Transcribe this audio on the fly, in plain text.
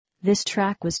This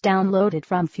track was downloaded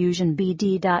from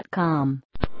FusionBD.com.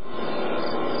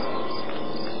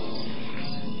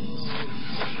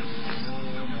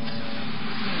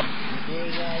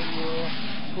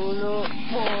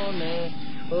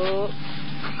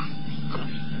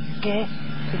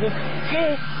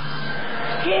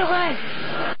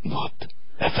 What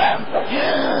FM?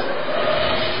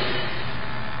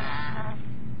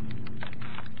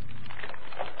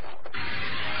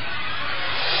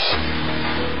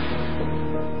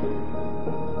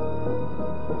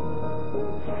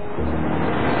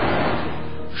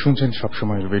 শুনছেন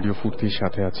সবসময় radio ফুর্তির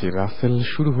সাথে আছি রাসেল।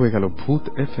 শুরু হয়ে গেল ভূত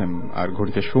এফএম, আর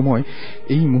ঘড়িতে সময়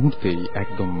এই মুহূর্তেই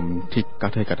একদম ঠিক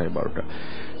কাটায় 12টা।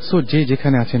 সো যে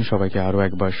যেখানে আছেন সবাইকে আরো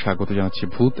একবার স্বাগত জানাচ্ছি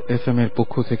ভূত এফএম এর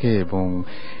পক্ষ থেকে, এবং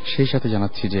সেই সাথে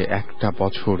জানাচ্ছি যে একটা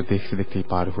বছর দেখতে দেখতেই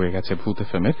পার হয়ে গেছে ভূত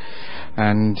এফএম এর,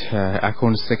 অ্যান্ড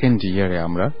এখন সেকেন্ড ইয়ারে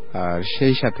আমরা। আর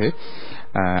সেই সাথে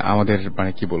আমাদের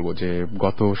মানে কি বলবো যে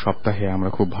গত সপ্তাহে আমরা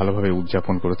খুব ভালোভাবে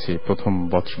উদযাপন করেছি প্রথম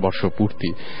বর্ষপূর্তি,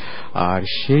 আর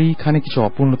সেইখানে কিছু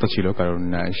অপূর্ণতা ছিল, কারণ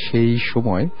সেই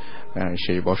সময়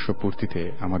সেই বর্ষপূর্তিতে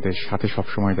আমাদের সাথে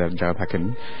সবসময় যারা থাকেন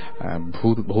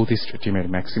ভৌতিস্ট টিমের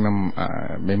ম্যাক্সিমাম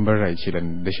মেম্বাররাই ছিলেন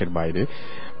দেশের বাইরে,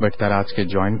 বাট তারা আজকে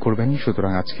জয়েন করবেন।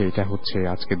 সুতরাং আজকে এটা হচ্ছে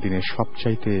আজকের দিনের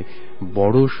সবচাইতে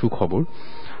বড় সুখবর।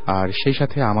 আর সেই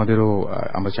সাথে আমাদেরও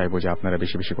আমরা চাইবো যে আপনারা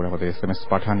বেশি বেশি করে আমাদের SMS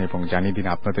পাঠান এবং জানিয়ে দিন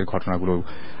আপনাদের ঘটনাগুলো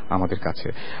আমাদের কাছে।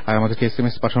 আর আমাদেরকে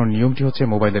SMS পাঠানোর নিয়মটি হচ্ছে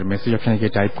মোবাইলের মেসেজ অপশনে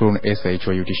গিয়ে টাইপ করুন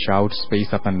SHOUT শাউট স্পেস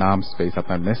আপনার নাম স্পেস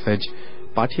আপনার মেসেজ,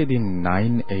 পাঠিয়ে দিন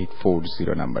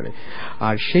 9840 নম্বরে।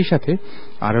 আর সেই সাথে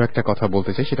আরো একটা কথা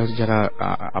বলতে চাই, সেটা হচ্ছে যারা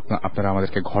আপনারা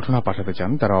আমাদেরকে ঘটনা পাঠাতে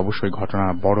চান তারা অবশ্যই ঘটনা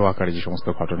বড় আকারে যে সমস্ত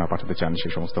ঘটনা পাঠাতে চান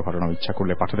সেই সমস্ত ঘটনা ইচ্ছা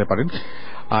করলে পাঠাতে পারেন।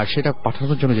 আর সেটা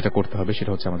পাঠানোর জন্য যেটা করতে হবে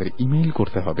সেটা হচ্ছে আমাদের ইমেইল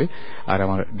করতে হবে। আর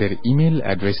আমাদের ইমেইল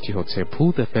অ্যাড্রেসটি হচ্ছে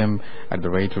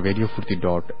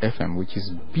bhootfm@radiofurti.fm, which is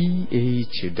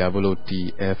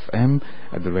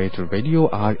BHOOTFM@radio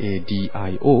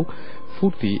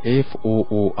ফুর্তি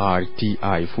FOORTI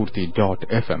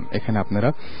ফুর্তি.fm। এখানে আপনারা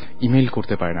ইমেইল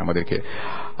করতে পারেন আমাদেরকে।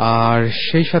 আর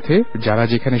সেই সাথে যারা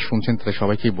যেখানে শুনছেন তাদের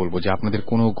সবাইকেই বলবো যে আপনাদের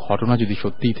কোনো ঘটনা যদি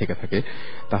সত্যিই থেকে থাকে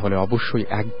তাহলে অবশ্যই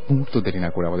এক মুহূর্ত দেরি না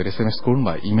করে আমাদের SMS করুন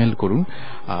বা ইমেইল করুন।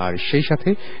 আর সেই সাথে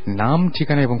নাম,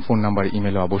 ঠিকানা এবং ফোন নাম্বার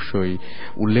ইমেইলে অবশ্যই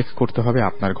উল্লেখ করতে হবে।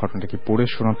 আপনার ঘটনাটাকে পড়ে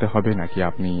শোনাতে হবে নাকি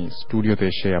আপনি স্টুডিওতে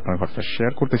এসে আপনার ঘটনা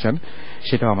শেয়ার করতে চান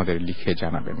সেটাও আমাদের লিখে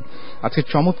জানাবেন। আজকে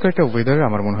চমৎকার একটা ওয়েদার,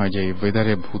 আমার মনে হয় যে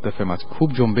ওয়েদারে ভূত এফএম আজ খুব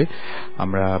জমবে।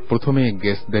 আমরা প্রথমে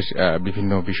গেস্টদের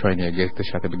বিভিন্ন বিষয় নিয়ে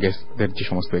গেস্টদের যে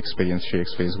সমস্ত এক্সপেরিয়েন্স সেই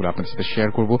এক্সপেরিয়েন্সগুলো আপনাদের সাথে শেয়ার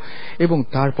করব, এবং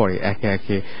তারপরে একে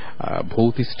একে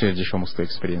ভৌতিস্টের যে সমস্ত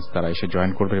এক্সপেরিয়েন্স তারা এসে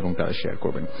জয়েন করবেন এবং তারা শেয়ার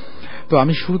করবেন। তো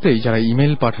আমি শুরুতেই যারা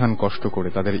ইমেইল পাঠান কষ্ট করে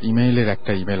তাদের ইমেইলের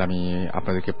একটা ইমেইল আমি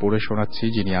আপনাদেরকে পড়ে শোনাচ্ছি,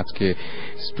 যিনি আজকে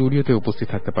স্টুডিওতে উপস্থিত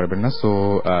থাকতে পারবেন না। সো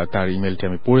তার ইমেইলটি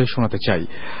আমি পড়ে শোনাতে চাই।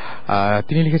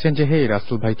 তিনি লিখেছেন যে হে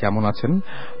রাসেল ভাই, কেমন আছেন?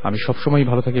 আমি সবসময়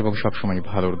ভালো থাকি এবং সবসময়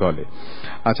ভালোর দলে।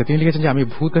 আচ্ছা, তিনি লিখেছেন যে আমি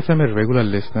ভূত এফএম এর রেগুলার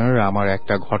লিসনার। আমার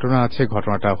একটা ঘটনা আছে।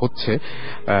 ঘটনাটা হচ্ছে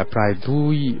প্রায় 2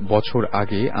 বছর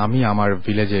আগে আমি আমার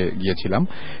ভিলেজে গিয়েছিলাম।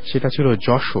 সেটা ছিল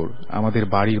যশোর। আমাদের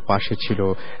বাড়ির পাশে ছিল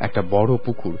একটা বড়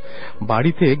পুকুর।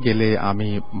 বাড়িতে গেলে আমি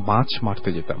মাছ মারতে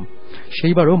যেতাম।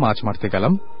 সেইবারও মাছ মারতে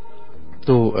গেলাম।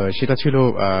 তো সেটা ছিল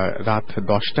রাত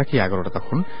 10টা কি 11টা।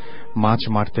 তখন মাছ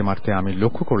মারতে মারতে আমি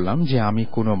লক্ষ্য করলাম যে আমি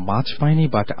কোনো মাছ পাইনি,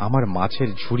 বাট আমার মাছের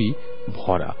ঝুড়ি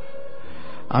ভরা।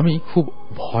 আমি খুব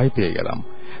ভয় পেয়ে গেলাম।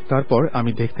 তারপর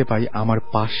আমি দেখতে পাই আমার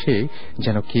পাশে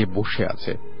যেন কে বসে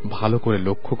আছে। ভালো করে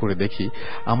লক্ষ্য করে দেখি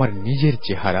আমার নিজের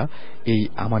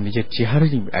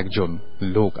চেহারারই একজন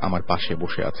লোক আমার পাশে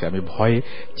বসে আছে। আমি ভয়ে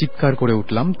চিৎকার করে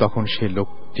উঠলাম। তখন সে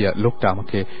লোকটা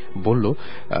আমাকে বলল,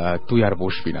 তুই আর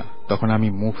বসবি না। তখন আমি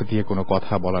মুখ দিয়ে কোনো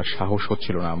কথা বলার সাহস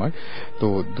হচ্ছিল না আমার। তো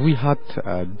 2 হাত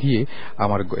দিয়ে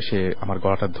সে আমার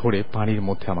গলাটা ধরে পানির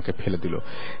মধ্যে আমাকে ফেলে দিল,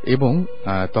 এবং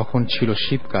তখন ছিল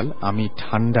শীতকাল। আমি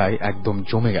ঠান্ডায় একদম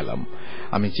জমে গেলাম।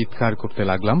 আমি চিৎকার করতে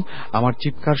লাগলাম। আমার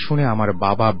চিৎকার শুনে আমার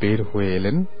বাবা বের হয়ে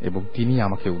এলেন এবং তিনি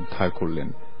আমাকে উদ্ধার করলেন।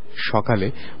 সকালে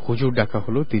হুজুর ডাকা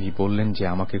হলো। তিনি বললেন যে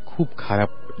আমাকে খুব খারাপ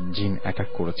জিন অ্যাটাক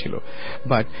করেছিল,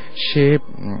 বাট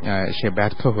সে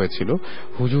ব্যর্থ হয়েছিল।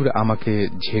 হুজুর আমাকে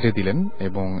ঝেড়ে দিলেন,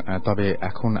 এবং তবে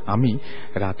এখন আমি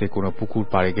রাতে কোনো পুকুর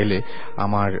পাড়ে গেলে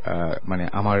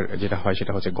আমার যেটা হয়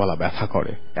সেটা হচ্ছে গলা ব্যথা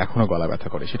করে, এখনো গলা ব্যথা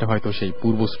করে। সেটা হয়তো সেই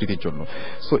পূর্ব স্মৃতির জন্য।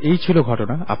 সো এই ছিল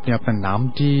ঘটনা। আপনি আপনার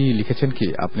নামটি লিখেছেন কি?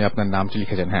 আপনি আপনার নামটি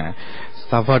লিখেছেন, হ্যাঁ,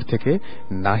 সাভার থেকে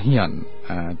নাহিয়ান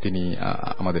তিনি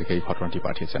আমাদেরকে এই ঘটনাটি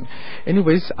পাঠিয়েছেন।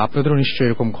 এনিওয়েজ, আপনাদেরও নিশ্চয়ই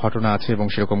এরকম ঘটনা আছে এবং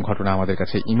সেরকম ঘটনা আমাদের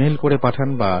কাছে ইমেইল করে পাঠান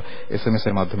বা SMS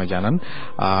এর মাধ্যমে জানান।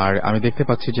 আর আমি দেখতে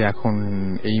পাচ্ছি যে এখন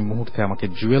এই মুহূর্তে আমাকে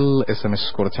জুয়েল SMS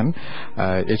করেছেন,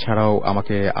 এছাড়াও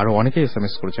আমাকে আরো অনেকে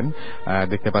SMS করেছেন।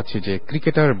 দেখতে পাচ্ছি যে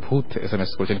ক্রিকেটার ভূত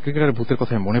SMS করেছেন। ক্রিকেটার ভূতের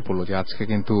কথায় মনে পড়লো যে আজকে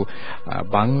কিন্তু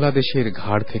বাংলাদেশের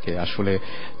ঘাড় থেকে আসলে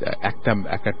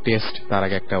একটা টেস্ট, তার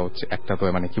আগে একটা তো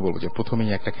মানে কি বলবো যে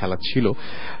প্রথমেই একটা খেলা ছিল,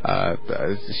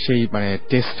 সেই মানে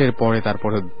টেস্টের পরে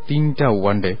তারপরে 3টা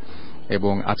ওয়ানডে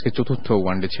এবং আজকে চতুর্থ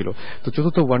ওয়ানডে ছিল। তো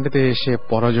চতুর্থ ওয়ানডেতে এসে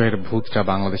পরাজয়ের ভূতটা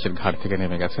বাংলাদেশের ঘাট থেকে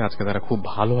নেমে গেছে। আজকে তারা খুব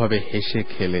ভালোভাবে হেসে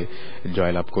খেলে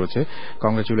জয়লাভ করেছে।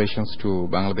 Congratulations two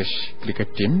Bangladesh cricket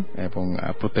team এবং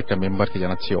প্রত্যেকটা মেম্বারকে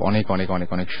জানাচ্ছি অনেক অনেক অনেক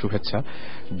অনেক শুভেচ্ছা,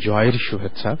 জয়ের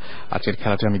শুভেচ্ছা। আজকের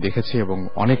খেলাটা আমি দেখেছি এবং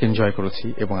অনেক এনজয় করেছি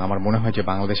এবং আমার মনে হয় যে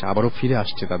বাংলাদেশ আবারও ফিরে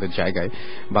আসছে তাদের জায়গায়।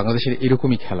 বাংলাদেশের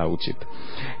এরকমই খেলা উচিত।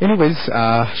 এনিওয়েজ,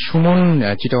 সুমন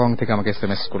চিটাগং থেকে আমাকে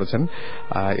SMS করেছেন।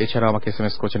 এছাড়া আমাকে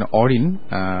SMS করেছেন অরিন,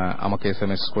 আমাকে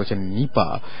SMS করেছেন নিপা।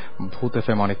 ভূত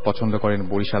FM অনেক পছন্দ করেন,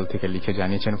 বরিশাল থেকে লিখে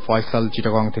জানিয়েছেন। ফয়সাল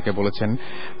চিটাগং থেকে বলেছেন,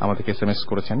 আমাদেরকে SMS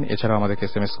করেছেন। এছাড়াও আমাদেরকে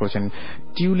SMS করেছেন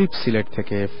টিউলিপ সিলেট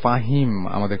থেকে ফাহিম,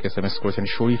 আমাদেরকে SMS করেছেন।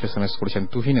 শরীফ SMS করেছেন।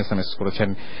 তুহিন SMS করেছেন।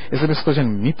 SMS করেছেন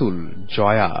মিতুল,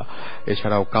 জয়া,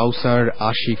 এছাড়াও কাউসার,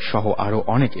 আশিক সহ আরো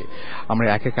অনেকে। আমরা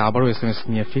এক এক আবারও SMS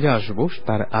নিয়ে ফিরে আসব।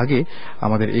 তার আগে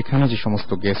আমাদের এখানে যে সমস্ত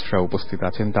গেস্টরা উপস্থিত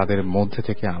আছেন তাদের মধ্যে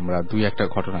থেকে আমরা 2-1টা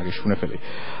ঘটনা আগে শুনে ফেলি।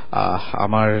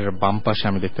 আমার বাম পাশে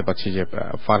আমি দেখতে পাচ্ছি যে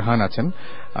ফারহান আছেন।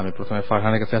 আমি প্রথমে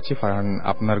ফারহানের কাছে আছি। ফারহান,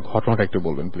 আপনার ঘটনাটা একটু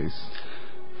বলবেন please.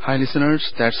 High listeners,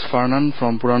 that's Farhan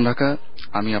from পুরান ঢাকা।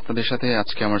 আমি আপনাদের সাথে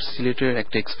আজকে আমার সিলেটের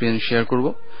একটা এক্সপিরিয়েন্স শেয়ার করব,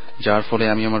 যার ফলে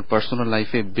আমি আমার পার্সোনাল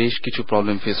লাইফে বেশ কিছু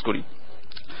প্রবলেম ফেস করি।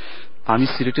 আমি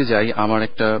সিলেটে যাই আমার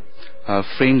একটা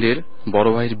ফ্রেন্ডের বড়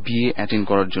ভাইয়ের বিয়ে অ্যাটেন্ড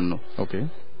করার জন্য। ওকে।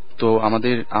 তো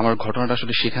আমার ঘটনাটা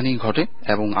আসলে সেখানেই ঘটে।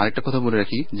 এবং আরেকটা কথা বলে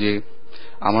রাখি যে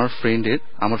আমার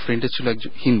ফ্রেন্ডের ছিল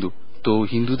একজন হিন্দু। তো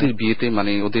হিন্দুদের বিয়েতে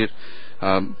মানে ওদের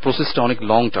প্রসেসটা অনেক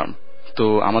লং টার্ম। তো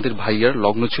আমাদের ভাইয়ার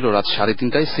লগ্ন ছিল রাত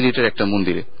 3:30টায় সিলেটের একটা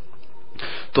মন্দিরে।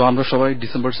 তো আমরা সবাই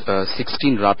ডিসেম্বর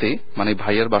 16 রাতে মানে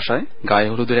ভাইয়ার বাসায় গায়ে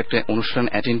হলুদের একটা অনুষ্ঠান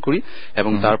অ্যাটেন্ড করি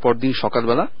এবং তারপর দিন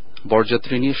সকালবেলা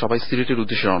বরযাত্রী নিয়ে সবাই সিলেটের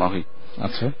উদ্দেশ্যে রওনা হই।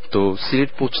 আচ্ছা। তো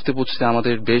সিলেট পৌঁছতে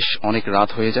আমাদের বেশ অনেক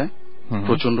রাত হয়ে যায়।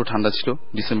 প্রচন্ড ঠান্ডা ছিল,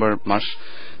 ডিসেম্বর মাস।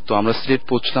 তো আমরা সিলেট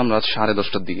পৌঁছলাম রাত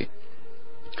 10:30টার দিকে।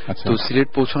 তো সিলেট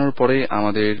পৌঁছানোর পরে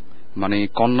আমাদের মানে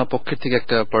কন্যা পক্ষের থেকে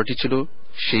একটা পার্টি ছিল,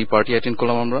 সেই পার্টি অ্যাটেন্ড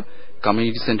করলাম আমরা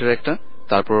কমিউনিটি সেন্টারে একটা।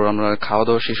 তারপর আমরা খাওয়া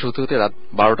দাওয়া শেষ হতে হতে রাত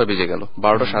 12টা বেজে গেল,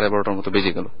 12টা 12:30টার মতো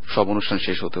বেজে গেল সব অনুষ্ঠান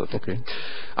শেষ হতে হতে।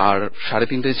 আর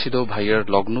 3:30টায় ছিল ভাইয়ার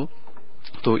লগ্ন।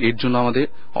 তো এর জন্য আমাদের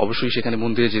অবশ্যই সেখানে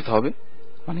মন্দিরে যেতে হবে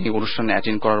মানে অনুষ্ঠান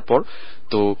অ্যাটেন্ড করার পর।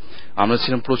 তো আমরা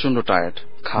ছিলাম প্রচন্ড টায়ার্ড।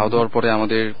 খাওয়া দাওয়ার পরে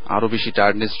আমাদের আরো বেশি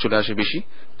টায়ার্ডনেস চলে আসে বেশি।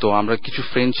 তো আমরা কিছু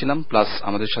ফ্রেন্ড ছিলাম, প্লাস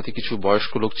আমাদের সাথে কিছু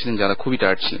বয়স্ক লোক ছিলেন যারা খুবই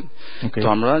টায়ার্ড ছিলেন। তো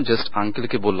আমরা জাস্ট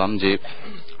আঙ্কেলকে বললাম যে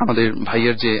আমাদের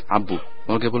ভাইয়ের যে আব্বু,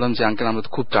 ওনাকে বললাম যে আঙ্কেল আমরা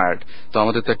তো খুব টায়ার্ড, তো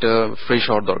আমাদের তো একটা ফ্রেশ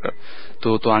হওয়ার দরকার।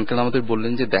 তো আঙ্কেল আমাদের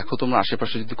বললেন যে দেখো তোমরা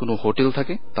আশেপাশে যদি কোনো হোটেল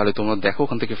থাকে তাহলে তোমরা দেখো,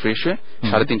 ওখান থেকে ফ্রেশ হয়ে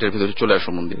 3:30টার ভিতরে চলে আসো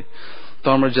মন্দিরে। তো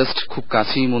আমরা জাস্ট খুব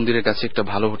কাছেই মন্দিরের কাছে একটা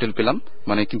ভালো হোটেল পেলাম,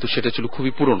 মানে কিন্তু সেটা ছিল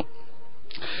খুবই পুরনো।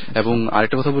 এবং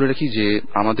আরেকটা কথা বলে রাখি যে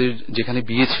আমাদের যেখানে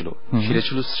বিয়ে ছিল সেটা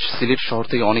ছিল সিলেট শহর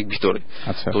থেকে অনেক ভিতরে।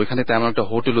 তো ওইখানে তেমন একটা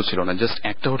হোটেলও ছিল না, জাস্ট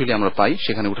একটা হোটেলে আমরা পাই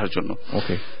সেখানে ওঠার জন্য।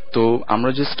 তো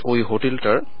আমরা জাস্ট ওই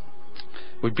হোটেলটার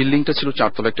ওই বিল্ডিংটা ছিল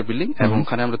 4তলা একটা বিল্ডিং এবং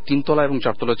ওখানে আমরা 3তলা এবং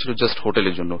 4তলা ছিল জাস্ট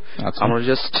হোটেলের জন্য। আমরা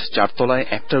জাস্ট 4তলায়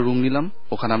একটা রুম নিলাম,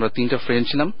 ওখানে আমরা 3টা ফ্রেন্ড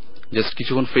ছিলাম। জাস্ট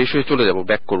কিছুক্ষণ ফ্রেশ হয়ে চলে যাব,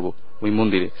 ব্যাক করব ওই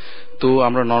মন্দিরে। তো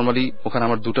আমরা নর্মালি ওখানে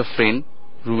আমার 2টা ফ্রেন্ড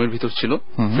রুমের ভিতর ছিল,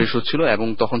 ফ্রেশ হচ্ছিল এবং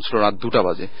তখন ছিল রাত 2টা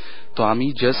বাজে। তো আমি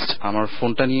জাস্ট আমার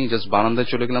ফোনটা নিয়ে জাস্ট বারান্দায়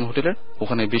চলে গেলাম হোটেলের,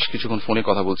 ওখানে বেশ কিছুক্ষণ ফোনে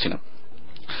কথা বলছিলাম।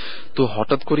 তো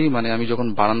হঠাৎ করেই মানে আমি যখন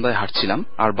বারান্দায় হাঁটছিলাম,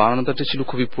 আর বারান্দাটা ছিল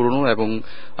খুবই পুরনো এবং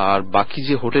আর বাকি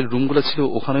যে হোটেল রুমগুলো ছিল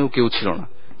ওখানেও কেউ ছিল না,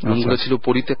 রুমগুলো ছিল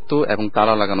পরিত্যক্ত এবং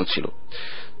তালা লাগানো ছিল।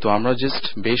 তো আমরা জাস্ট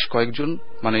বেশ কয়েকজন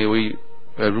মানে ওই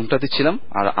রুমটাতে ছিলাম,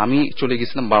 আর আমি চলে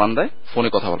গেছিলাম বারান্দায় ফোনে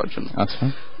কথা বলার জন্য।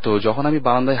 তো যখন আমি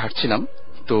বারান্দায় হাঁটছিলাম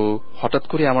তো হঠাৎ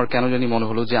করে আমার কেন জানি মনে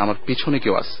হলো যে আমার পিছনে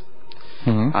কেউ আছে।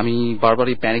 আমি বারবার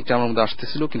এই প্যানিকটা আমার মধ্যে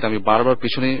আসতেছিল, কিন্তু আমি বারবার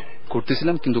পিছনে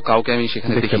করতেছিলাম কিন্তু কাউকে আমি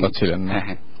সেখানে দেখতে পাচ্ছিলাম না।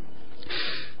 হ্যাঁ,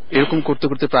 এরকম করতে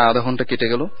করতে প্রায় আধা ঘন্টা কেটে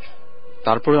গেল।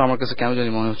 তারপরে আমার কাছে কেন জানি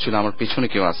মনে হচ্ছিল আমার পিছনে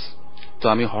কেউ আছে। তো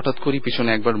আমি হঠাৎ করে পিছনে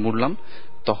একবার মুড়লাম,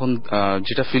 তখন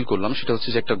যেটা ফিল করলাম সেটা হচ্ছে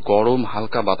যে একটা গরম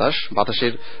হালকা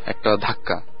বাতাসের একটা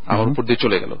ধাক্কা আমার উপর দিয়ে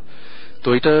চলে গেল। তো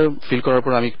এটা ফিল করার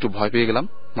পর আমি একটু ভয় পেয়ে গেলাম,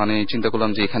 মানে চিন্তা করলাম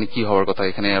যে এখানে কি হওয়ার কথা,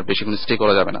 এখানে আর বেশিক্ষণ স্টে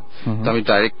করা যাবে না। তো আমি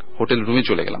ডাইরেক্ট হোটেল রুমে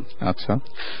চলে গেলাম। আচ্ছা।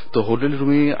 তো হোটেল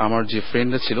রুমে আমার যে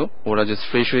ফ্রেন্ডরা ছিল ওরা জাস্ট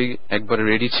ফ্রেশ হয়ে একবারে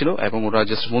রেডি ছিল এবং ওরা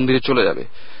জাস্ট মন্দিরে চলে যাবে।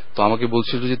 তো আমাকে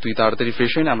বলছিল যে তুই তাড়াতাড়ি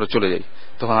ফ্রেশ হয়ে না, আমরা চলে যাই।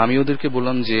 তখন আমি ওদেরকে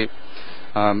বললাম যে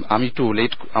আমি একটু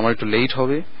লেট, আমার একটু লেট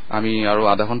হবে, আমি আরো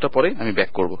আধা ঘন্টা পরে আমি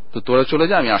ব্যাক করব, তো তোরা চলে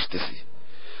যা, আমি আসতেছি।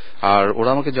 আর ওরা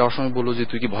আমাকে যাওয়ার সময় বললো যে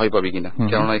তুই কি ভয় পাবি কিনা,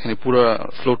 কেননা এখানে পুরো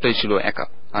ফ্লোরটাই ছিল একা,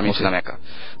 আমি ছিলাম একা।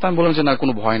 তো আমি বললাম যে না,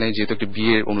 কোনো ভয় নাই, যেহেতু একটা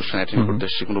বিয়ের অনুষ্ঠান অ্যাটেন্ড করতে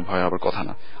এসেছি, কোনো ভয় হবার কথা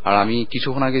না। আর আমি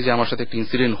কিছুক্ষণ আগে যে আমার সাথে একটা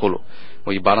ইনসিডেন্ট হলো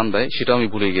ওই বারান্দায়, সেটাও আমি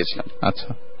ভুলে গিয়েছিলাম। আচ্ছা।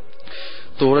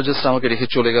 তো ওরা জাস্ট আমাকে রেখে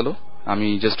চলে গেল। আমি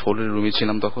জাস্ট হোটেলের রুমে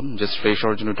ছিলাম, তখন জাস্ট ফ্রেশ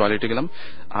হওয়ার জন্য টয়লেটে গেলাম।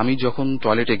 আমি যখন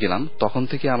টয়লেটে গেলাম তখন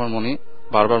থেকে আমার মনে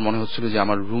বারবার মনে হচ্ছিল যে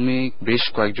আমার রুমে বেশ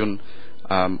কয়েকজন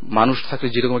মানুষ থাকলে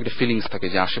যেরকম একটা ফিলিংস থাকে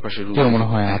যে আশেপাশে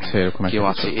কেউ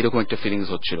আছে, এরকম একটা ফিলিংস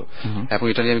হচ্ছিল। এবং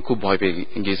এটা নিয়ে আমি খুব ভয় পেয়ে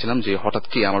গিয়েছিলাম যে হঠাৎ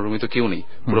কি আমার রুমে তো কেউ নেই,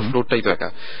 পুরো ফ্লোরটাই তো একা।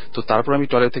 তো তারপর আমি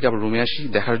টয়লেট থেকে আবার রুমে আসি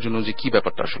দেখার জন্য যে কি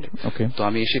ব্যাপারটা আসলে। তো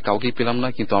আমি এসে কাউকেই পেলাম না,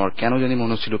 কিন্তু আমার কেন জানি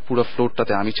মনে হচ্ছিল পুরো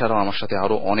ফ্লোরটাতে আমি ছাড়াও আমার সাথে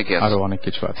আরো অনেকে আছে, আরো অনেক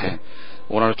কিছু আছে,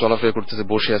 ওনারা চলাফেরা করতেছে,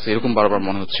 বসে আছে, এরকম বারবার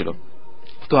মনে হচ্ছিল।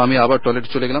 তো আমি আবার টয়লেটে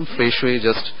চলে গেলাম, ফ্রেশ হয়ে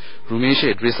জাস্ট রুমে এসে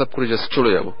ড্রেস আপ করে জাস্ট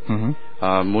চলে যাব,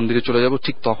 মন্দিরে চলে যাব।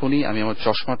 ঠিক তখনই আমি আমার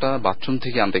চশমাটা বাথরুম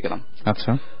থেকে আনতে গেলাম।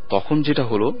 আচ্ছা। তখন যেটা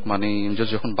হলো, মানে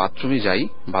যখন বাথরুমে যাই,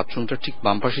 বাথরুমটা ঠিক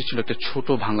বাম পাশে ছিল একটা ছোট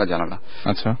ভাঙা জানালা।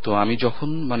 আচ্ছা। তো আমি যখন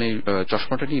মানে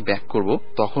চশমাটা নিয়ে ব্যাক করব,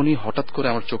 তখনই হঠাৎ করে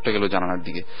আমার চোখটা গেল জানালার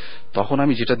দিকে। তখন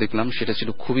আমি যেটা দেখলাম সেটা ছিল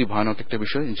খুবই ভয়ানক একটা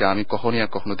বিষয়, যা আমি কখনোই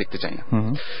আর কখনো দেখতে চাই না।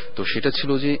 তো সেটা ছিল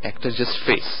যে একটা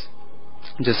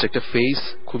জাস্ট একটা ফেস,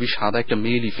 খুবই সাদা একটা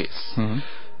মেয়েলি ফেস,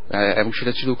 এবং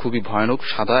সেটা ছিল খুবই ভয়ানক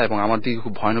সাদা, এবং আমার দিকে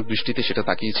খুব ভয়ানক দৃষ্টিতে সেটা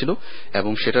তাকিয়েছিল।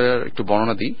 এবং সেটার একটু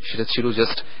বর্ণনা দিই, সেটা ছিল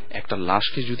জাস্ট একটা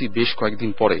লাশকে যদি বেশ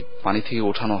কয়েকদিন পরে পানি থেকে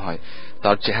ওঠানো হয়,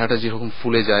 তার চেহারাটা যেরকম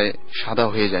ফুলে যায়, সাদা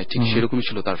হয়ে যায়, ঠিক সেরকমই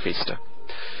ছিল তার ফেসটা।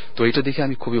 তো এটা দেখে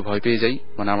আমি খুবই ভয় পেয়ে যাই,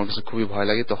 মানে আমার কাছে খুবই ভয়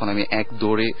লাগে। তখন আমি এক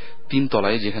দৌড়ে 3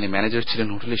 তলায়, যেখানে ম্যানেজার ছিলেন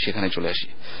হোটেলে, সেখানে চলে আসি।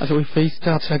 আচ্ছা, ওই ফেসটা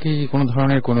আপনাকে কোনো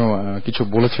ধরনের কোনো কিছু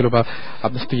বলেছিল বা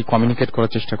আপনার সাথে কি কমিউনিকেট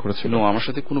করার চেষ্টা করেছিল? আমার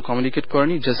সাথে কোনো কমিউনিকেট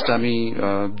করেনি, জাস্ট আমি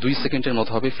 2 সেকেন্ডের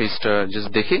মতো হবে ফেসটা জাস্ট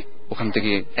দেখে ওখান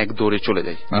থেকে এক দৌড়ে চলে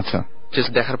যাই। আচ্ছা।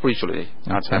 জাস্ট দেখার পরই চলে যাই,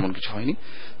 আচ্ছা, এমন কিছু হয়নি।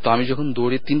 তো আমি যখন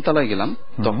দৌড়ে 3 তলায় গেলাম,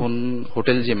 তখন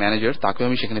হোটেল যে ম্যানেজার, তাকেও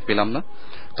আমি সেখানে পেলাম না।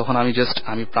 তখন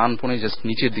আমি প্রাণপণে জাস্ট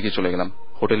নিচের দিকে চলে গেলাম,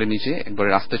 হোটেলের নিচে একবারে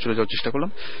রাস্তায় চলে যাওয়ার চেষ্টা করলাম।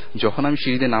 যখন আমি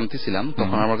সিঁড়িতে নামতেছিলাম,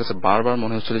 তখন আমার কাছে বারবার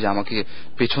মনে হচ্ছিল যে আমাকে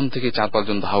পেছন থেকে 4-5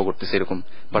 জন ধাওয়া করতেছে এরকম,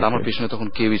 বাট আমার পেছনে তখন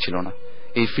কেউই ছিল না।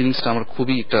 এই ফিলিংসটা আমার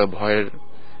খুবই একটা ভয়ের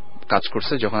কাজ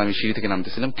করছে। যখন আমি সিঁড়ি থেকে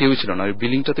নামতেছিলাম কেউই ছিল না, ওই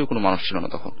বিল্ডিংটাতেও কোনো মানুষ ছিল না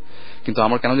তখন, কিন্তু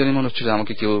আমার কেন জানি মনে হচ্ছে যে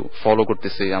আমাকে কেউ ফলো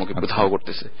করতেছে, আমাকে ধাওয়া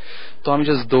করতেছে। তো আমি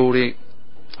জাস্ট দৌড়ে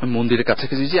মন্দিরের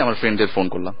কাছাকাছি যে আমার ফ্রেন্ডদের ফোন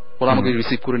করলাম, ওরা আমাকে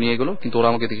রিসিভ করে নিয়ে গেল। কিন্তু ওরা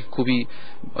আমাকে দেখে খুবই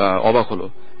অবাক হলো,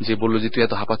 যে বললো যে তুই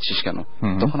এত হাঁপাচ্ছিস কেন।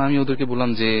 তখন আমি ওদেরকে বললাম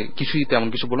যে কিছুই তেমন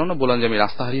কিছু বললাম না, বললাম যে আমি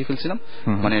রাস্তা হারিয়ে ফেলছিলাম,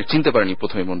 মানে চিনতে পারিনি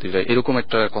প্রথমে মন্দিরটা, এরকম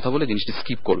একটা কথা বলে জিনিসটি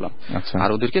স্কিপ করলাম। আর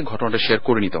ওদেরকে ঘটনাটা শেয়ার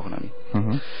করিনি তখন আমি।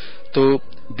 তো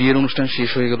বিয়ের অনুষ্ঠান শেষ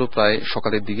হয়ে গেল প্রায়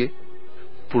সকালের দিকে,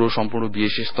 পুরো সম্পূর্ণ বিয়ে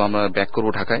শেষ। তো আমরা ব্যাক করবো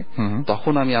ঢাকায়।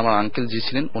 তখন আমি আমার আঙ্কেল যে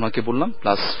ছিলেন ওনাকে বললাম,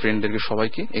 প্লাস ফ্রেন্ডদেরকে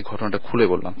সবাইকে এই ঘটনাটা খুলে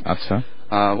বললাম। আচ্ছা।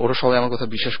 ওরা সবাই আমার কথা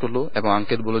বিশ্বাস করলো, এবং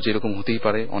আঙ্কেল বললো যে এরকম হতেই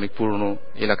পারে, অনেক পুরনো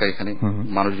এলাকা, এখানে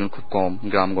মানুষজন খুব কম,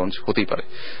 গ্রামগঞ্জ, হতেই পারে।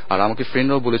 আর আমাকে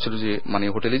ফ্রেন্ডরাও বলেছিল যে মানে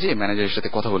হোটেলে যে ম্যানেজারের সাথে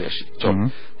কথা বলে আসি চল,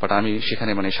 বাট আমি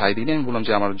সেখানে মানে সায় দিইনি। আমি বললাম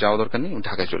যে আমার যাওয়া দরকার নেই,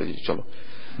 ঢাকায় চলে যাই চলো।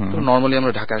 তো নর্মালি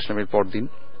আমরা ঢাকায় আসলাম। এর পর দিন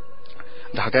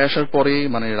ঢাকায় আসার পরে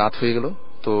মানে রাত হয়ে গেল,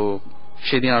 তো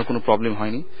সেদিন আর কোনো প্রবলেম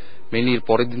হয়নি। মেইনলি এর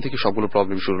পরের দিন থেকে সবগুলো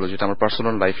প্রবলেম শুরু হলো, যেটা আমার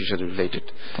পার্সোনাল লাইফের সাথে রিলেটেড।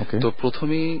 তো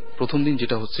প্রথম দিন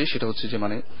যেটা হচ্ছে সেটা হচ্ছে যে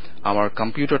মানে আমার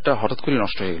কম্পিউটারটা হঠাৎ করে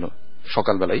নষ্ট হয়ে গেল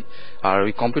সকালবেলায়। আর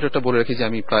ওই কম্পিউটারটা বলে রাখি যে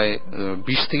আমি প্রায়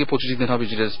 20 থেকে 25 দিন হবে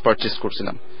যেটা পারচেস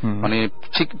করছিলাম, মানে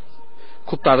ঠিক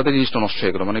খুব তাড়াতাড়ি জিনিসটা নষ্ট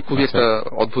হয়ে গেল, মানে খুবই একটা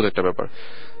অদ্ভুত একটা ব্যাপার।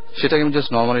 সেটাকে আমি জাস্ট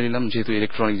নর্মালি নিলাম, যেহেতু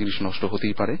ইলেকট্রনিক জিনিস নষ্ট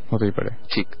হতেই পারে।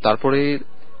 ঠিক তারপরে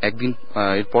একদিন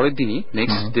এর পরের দিনই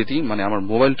নেক্সট ডেটি মানে আমার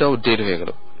মোবাইলটাও ডেড হয়ে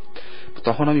গেল।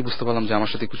 তখন আমি বুঝতে পারলাম যে আমার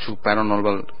সাথে কিছু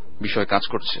প্যারানর্মাল বিষয় কাজ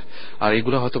করছে। আর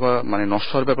এগুলো হয়তোবা মানে নষ্ট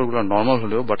হওয়ার ব্যাপারগুলো নর্মাল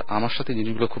হলেও, বাট আমার সাথে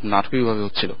জিনিসগুলো খুব নাটকীয়ভাবে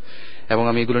হচ্ছিল, এবং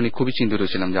আমি এগুলো নিয়ে খুবই চিন্তিত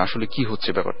ছিলাম যে আসলে কি হচ্ছে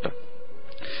ব্যাপারটা।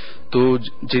 তো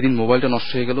যেদিন মোবাইলটা নষ্ট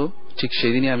হয়ে গেল, ঠিক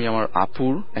সেদিনই আমি আমার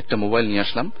আপুর একটা মোবাইল নিয়ে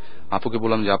আসলাম। আপুকে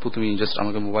বললাম যে আপু তুমি জাস্ট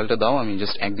আমাকে মোবাইলটা দাও, আমি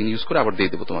জাস্ট একদিন ইউজ করে আবার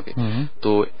দিয়ে দেবো তোমাকে।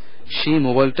 তো সেই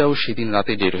মোবাইলটাও সেদিন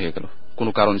রাতে ডেড হয়ে গেল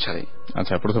কোনো কারণ ছাড়াই।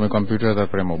 আচ্ছা, প্রথমে কম্পিউটার,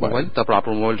 তারপরে মোবাইল, তারপর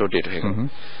আপুর মোবাইলটাও ডেড হয়ে গেল।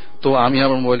 তো আমি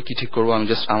আমার মোবাইল কি ঠিক করবো, আমি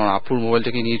জাস্ট আমার আপুর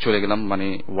মোবাইলটাকে নিয়ে চলে গেলাম, মানে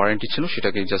ওয়ারেন্টি ছিল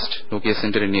সেটাকে জাস্ট নোকিয়া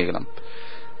সেন্টারে নিয়ে গেলাম।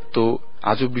 তো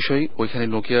আজব বিষয়, ওইখানে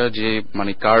নোকিয়ার যে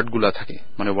মানে কার্ড গুলা থাকে,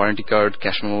 মানে ওয়ারেন্টি কার্ড,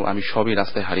 ক্যাশ মেমো, আমি সবই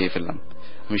রাস্তায় হারিয়ে ফেললাম।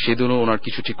 আমি সেদিনও ওনার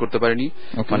কিছু ঠিক করতে পারিনি,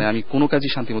 মানে আমি কোনো কাজই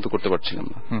শান্তি মতো করতে পারছিলাম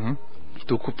না।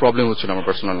 তো খুব প্রবলেম হচ্ছিল আমার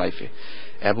পার্সোনাল লাইফে।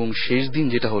 এবং শেষ দিন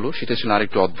যেটা হলো সেটা ছিল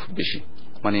আরেকটু অদ্ভুত বেশি,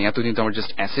 মানে এতদিন তো আমার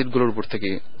জাস্ট অ্যাসেট গুলোর উপর থেকে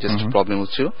জাস্ট প্রবলেম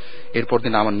হচ্ছিল, এরপর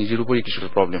দিন আমার নিজের উপরই কিছুটা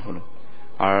প্রবলেম হলো।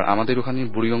 আর আমাদের ওখানে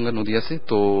বুড়িগঙ্গা নদী আছে,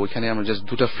 তো ওইখানে আমরা জাস্ট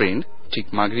দুটা ফ্রেন্ড ঠিক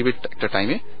মাগরিবের একটা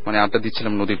টাইমে মানে আড্ডা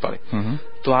দিচ্ছিলাম নদীর পাড়ে।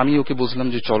 তো আমি ওকে বলছিলাম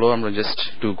যে চলো আমরা জাস্ট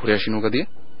একটু ঘুরে আসি নৌকা দিয়ে।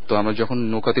 তো আমরা যখন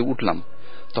নৌকাতে উঠলাম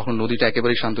তখন নদীটা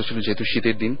একেবারেই শান্ত ছিল, যেহেতু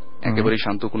শীতের দিন একেবারেই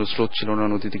শান্ত, কোনো স্রোত ছিল না,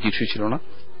 নদীতে কিছুই ছিল না।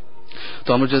 তো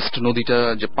আমরা জাস্ট নদীটা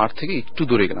যে পাড় থেকে একটু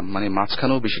দূরে গেলাম, মানে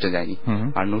মাঝখানেও বেশিটা যায়নি।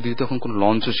 আর নদীতে তখন কোনো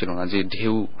লঞ্চও ছিল না যে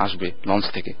ঢেউ আসবে লঞ্চ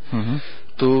থেকে।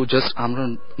 তো জাস্ট আমরা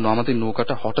আমাদের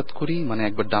নৌকাটা হঠাৎ করেই মানে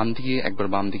একবার ডান দিকে একবার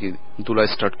বাম দিকে দোলা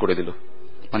স্টার্ট করে দিল,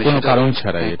 মানে কোনো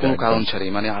কারণ ছাড়াই,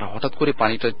 মানে আর হঠাৎ করে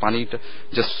পানিটা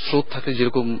জাস্ট স্রোত থাকলে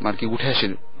যেরকম আর কি উঠে আসে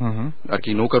আর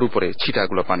কি নৌকার উপরে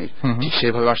ছিটাগুলো পানির, ঠিক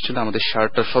সেভাবে আসছিল। আমাদের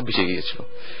শার্টটা সব ভিজে গিয়েছিল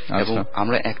এবং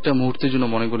আমরা একটা মুহূর্তের জন্য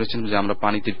মনে করেছিলাম যে আমরা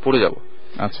পানিতে পড়ে যাব।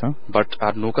 আচ্ছা, বাট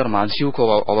আর নৌকার মাঝিও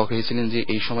অবাক হয়েছিলেন যে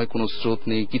এই সময় কোনো স্রোত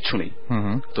নেই, কিচ্ছু নেই,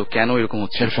 তো কেন এরকম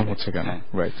হচ্ছে কেন।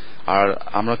 আর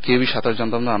আমরা কেউই সাঁতার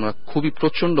জানতাম না, আমরা খুবই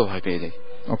প্রচন্ড ভয় পেয়ে যাই।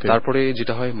 তারপরে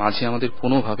যেটা হয়, মাঝি আমাদের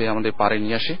কোনোভাবে আমাদের পাড়ে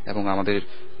নিয়ে আসে এবং আমাদের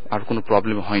আর কোনো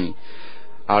প্রবলেম হয়নি।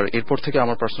 আর এরপর থেকে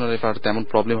আমার পার্সোনাল লাইফে আর তেমন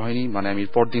প্রবলেম হয়নি, মানে আমি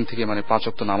পর দিন থেকে মানে 5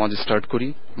 ওয়াক্ত নামাজ স্টার্ট করি,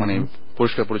 মানে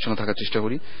পরিষ্কার পরিচ্ছন্ন থাকার চেষ্টা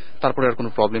করি, তারপরে আর কোনো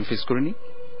প্রবলেম ফেস করিনি।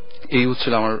 এই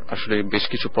হচ্ছিল আমার আসলে বেশ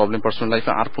কিছু প্রবলেম পার্সোনাল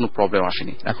লাইফে, আর কোনো প্রবলেম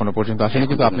আসেনি এখনো পর্যন্ত আসেনি,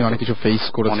 কিন্তু আপনি অনেক কিছু ফেস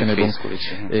করেছেন এবং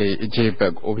যে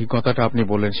অভিজ্ঞতাটা আপনি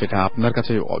বললেন সেটা আপনার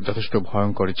কাছে যথেষ্ট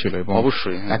ভয়ঙ্কর ছিল এবং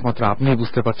অবশ্যই একমাত্র আপনি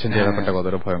বুঝতে পারছেন যে ব্যাপারটা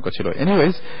কতটা ভয়ঙ্কর ছিল।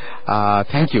 এনিওয়েজ,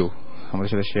 থ্যাংক ইউ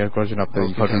আমাদের সাথে শেয়ার করার জন্য আপনার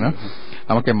এই ঘটনা।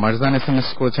 আমাকে মারজান SMS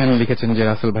করেছেন, লিখেছেন যে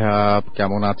রাসেল ভাইয়া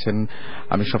কেমন আছেন,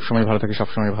 আমি সবসময় ভালো থাকি,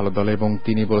 সবসময় ভালো দলে, এবং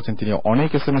তিনি বলেছেন তিনি অনেক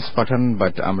SMS পাঠান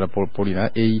বাট আমরা পড়ি না।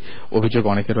 এই অভিযোগ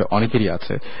অনেকেরই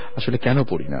আছে, আসলে কেন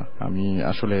পড়ি না আমি,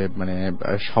 আসলে মানে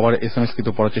সবার SMS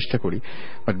কিন্তু পড়ার চেষ্টা করি,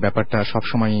 বাট ব্যাপারটা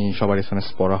সবসময় সবার SMS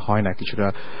পড়া হয় না, কিছুটা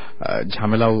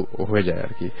ঝামেলাও হয়ে যায়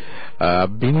আর কি।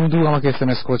 বিন্দু আমাকে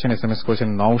SMS করেছেন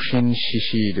নওশিন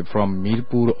শিশির ফ্রম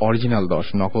মিরপুর, অরিজিনাল 10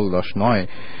 নকল 10 নয়,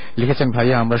 লিখেছেন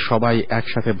ভাইয়া আমরা সবাই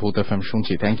একসাথে ভূত FM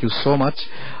শুনছি, থ্যাংক ইউ সো মাচ।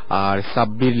 আর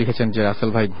সাব্বির লিখেছেন যে রাসেল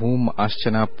ভাই ঘুম আসছে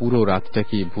না, পুরো রাতটা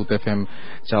কি ভূত FM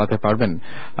চালাতে পারবেন?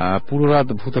 পুরো রাত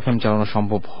ভূত FM চালানো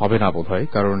সম্ভব হবে না বোধহয়,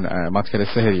 কারণ মাঝখানে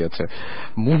সেহেরি আছে।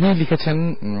 মুহি লিখেছেন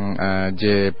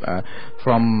যে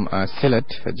ফ্রম সিলেট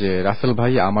যে রাসেল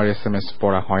ভাই আমার SMS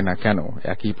পড়া হয় না কেন,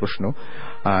 একই প্রশ্ন।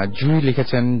 জুই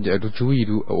লিখেছেন, জুই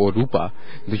ও রূপা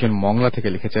দুজন মংলা থেকে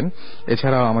লিখেছেন।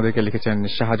 এছাড়াও আমাদেরকে লিখেছেন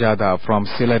শাহজাদা ফ্রম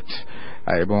সিলেট,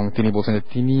 এবং তিনি বলছেন যে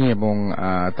তিনি এবং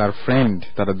তার ফ্রেন্ড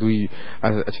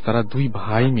তারা দুই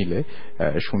ভাই মিলে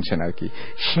শুনছেন আর কি।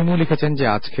 শিমু লিখেছেন যে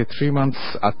আজ থেকে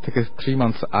 3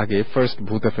 মান্থস আগে ফার্স্ট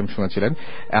ভূত FM শুনেছিলেন,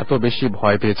 এত বেশি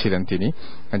ভয় পেয়েছিলেন তিনি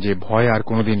যে ভয় আর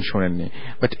কোনোদিন শোনেননি,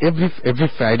 বাট এভরি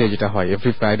ফ্রাইডে যেটা হয়,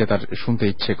 এভরি ফ্রাইডে তার শুনতে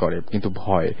ইচ্ছে করে, কিন্তু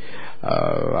ভয়,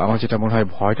 আমার যেটা মনে হয়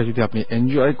ভয়টা যদি আপনি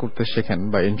এনজয় করতে শেখেন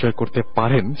বা এনজয় করতে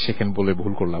পারেন, শেখেন বলে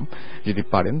ভুল করলাম, যদি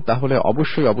পারেন তাহলে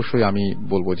অবশ্যই আমি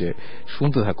বলবো যে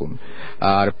শুনতে থাকুন।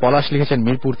 আর পলাশ লিখেছেন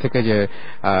মিরপুর থেকে যে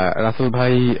রাসেল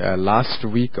ভাই লাস্ট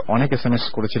উইক অনেক SMS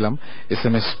করেছিলাম,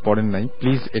 SMS পড়েন নাই,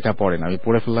 প্লিজ এটা পড়েন। আমি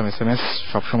পড়ে ফেললাম SMS,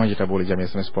 সবসময় যেটা বলি যে আমি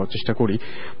SMS পড়ার চেষ্টা করি।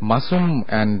 মাসুম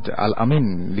অ্যান্ড আল আমিন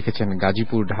লিখেছেন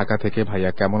গাজীপুর ঢাকা থেকে,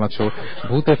 ভাইয়া কেমন আছো,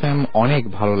 ভূত FM অনেক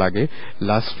ভালো লাগে,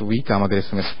 লাস্ট উইক আমাদের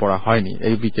SMS পড়া হয়নি,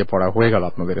 এই উইকে পড়া হয়ে গেল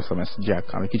আপনাদের SMS, যাক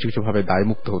আমি কিছু ভাবে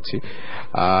দায়মুক্ত হচ্ছি।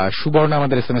 সুবর্ণ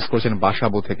আমাদের SMS করেছেন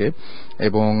বাসাবো থেকে,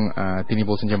 এবং তিনি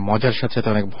বলছেন যে মজার সাথে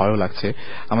সাথে অনেক ভয়ও লাগছে।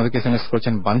 আমাদেরকে SMS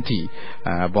করেছেন বান্টি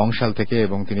বংশাল থেকে,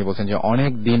 এবং তিনি বলছেন যে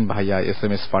অনেক দিন ভাইয়া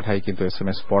SMS পাঠাই কিন্তু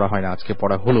SMS পড়া হয় না, আজকে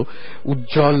পড়া হলো।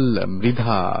 উজ্জ্বল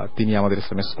মৃধা তিনি আমাদের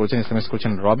SMS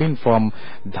করেছেন রবিন ফ্রম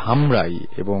ধামরাই,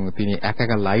 এবং তিনি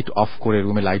একা লাইট অফ করে,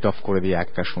 রুমে লাইট অফ করে দিয়ে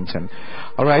একা শুনছেন।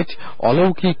 অলরাইট,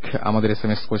 অলৌকিক আমাদের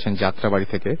SMS করেছেন যাত্রাবাড়ি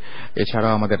থেকে।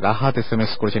 এছাড়াও আমাদের রাহাত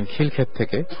SMS করেছেন খিলক্ষেত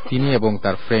থেকে, তিনি এবং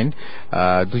তার ফ্রেন্ড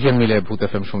দুজন মিলে ভূত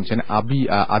FM শুনছেন।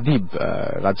 আদিব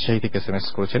রাজশাহী থেকে SMS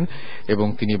করেছেন, এবং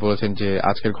তিনি বলেছেন যে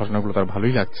আজকের ঘটনাগুলো তার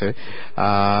ভালোই লাগছে।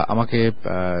 আমাকে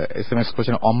SMS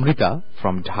করেছেন অমৃতা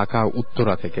ফ্রম ঢাকা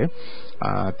উত্তরা থেকে,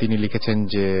 তিনি লিখেছেন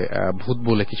যে ভূত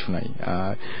বলে কিছু নাই,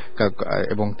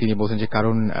 এবং তিনি বলছেন যে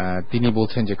কারণ তিনি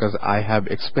বলছেন যে কাজ I have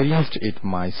experienced it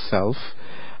myself.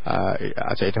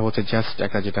 আচ্ছা, এটা হচ্ছে জাস্ট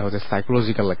একটা যেটা হচ্ছে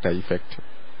সাইকোলজিক্যাল একটা ইফেক্ট।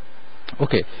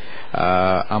 ওকে,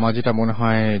 আমার যেটা মনে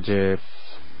হয় যে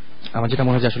আমার যেটা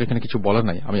মনে হয় আসলে এখানে কিছু বলার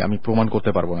নাই, আমি প্রমাণ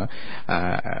করতে পারবো না,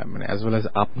 মানে অ্যাজ ওয়েল অ্যাজ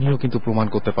আপনিও কিন্তু প্রমাণ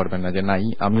করতে পারবেন না যে নাই,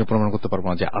 আমিও প্রমাণ করতে পারবো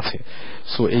না যে আছে।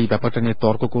 সো এই ব্যাপারটা নিয়ে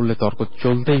তর্ক করলে তর্ক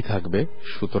চলতেই থাকবে,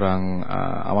 সুতরাং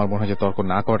আমার মনে হয় যে তর্ক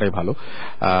না করাটাই ভালো।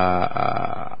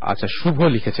 আচ্ছা, শুভ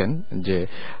লিখেছেন যে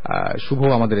শুভ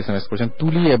আমাদের SMS করেছেন,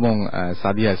 তুলি এবং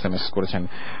সাদিয়া SMS করেছেন,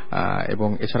 এবং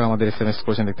এছাড়া আমাদের SMS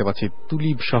করেছেন দেখতে পাচ্ছি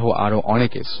তুলিপ সহ আরো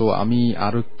অনেকে। সো আমি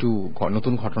আরো একটু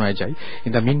নতুন ঘটনায় যাই।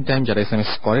 ইন দ্য মিন টাইম যারা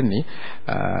SMS করেননি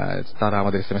তারা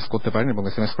আমাদের SMS করতে পারেন, এবং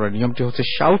SMS করার নিয়মটি হচ্ছে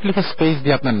শাউট লিখে স্পেস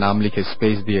দিয়ে আপনার নাম লিখে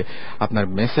স্পেস দিয়ে আপনার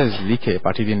মেসেজ লিখে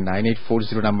পাঠিয়ে দিন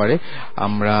 9840 নাম্বারে।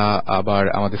 আমরা আবার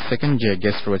আমাদের সেকেন্ড যে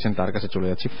গেস্ট রয়েছেন তার কাছে চলে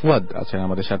যাচ্ছি। ফুয়াদ আছেন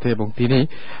আমাদের সাথে এবং তিনি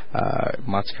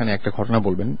মাঝখানে একটা ঘটনা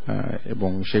বলবেন, এবং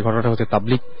সেই ঘটনাটা হচ্ছে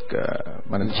তাবলিগ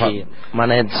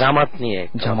মানে জামাত নিয়ে।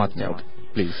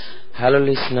 প্লিজ। হ্যালো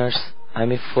লিসনার্স,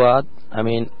 আমি ফুয়াদ,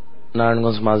 আমি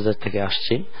নারায়ণগঞ্জ মাঝদার থেকে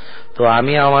আসছি। তো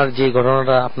আমি আমার যে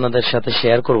ঘটনাটা আপনাদের সাথে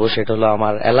শেয়ার করব সেটা হলো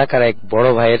আমার এলাকার এক বড়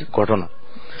ভাইয়ের ঘটনা।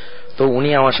 তো উনি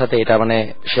আমার সাথে এটা মানে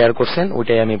শেয়ার করছেন,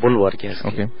 ওইটাই আমি বলবো আর কি।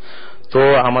 তো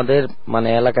আমাদের মানে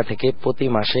এলাকা থেকে প্রতি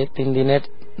মাসে 3 দিনের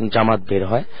জামাত বের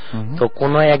হয়। তো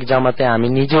কোন এক জামাতে আমি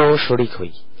নিজেও শরিক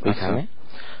হই ওইখানে।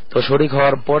 তো শরিক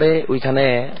হওয়ার পরে ওইখানে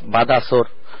বাদ আসর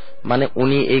মানে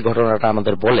উনি এই ঘটনাটা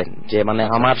আমাদের বলেন যে মানে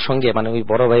আমার সঙ্গে মানে ওই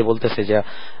বড় ভাই বলতেছে যে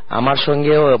আমার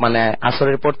সঙ্গেও মানে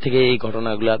আসরের পর থেকে এই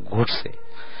ঘটনাগুলা ঘটছে।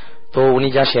 তো উনি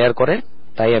যা শেয়ার করে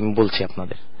তাই আমি বলছি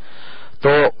আপনাদের।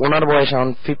 তো ওনার বয়স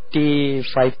এখন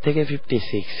 55 থেকে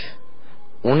 56।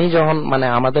 উনি যখন মানে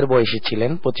আমাদের বয়সী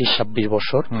ছিলেন 25-26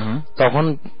 বছর, তখন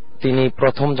তিনি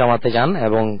প্রথম জামাতে যান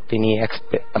এবং তিনি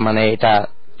মানে এটা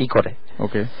করে।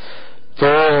 ওকে। তো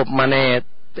মানে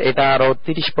এটা আরো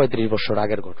 30-35 বছর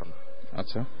আগের ঘটনা।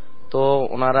 আচ্ছা। তো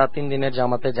ওনারা 3 দিনের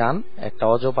জামাতে যান একটা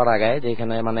অজপাড়াগায়,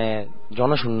 যেখানে মানে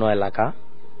জনশূন্য এলাকা।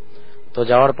 তো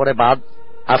যাওয়ার পরে বাদ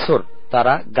আসর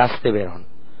তারা গাছতে বের হন।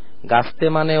 গাছতে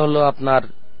মানে হলো আপনার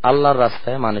আল্লাহর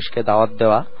রাস্তায় মানুষকে দাওয়াত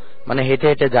দেওয়া, মানে হেঁটে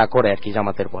হেঁটে যা করে আর কি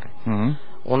জামাতের পরে।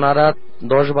 ওনারা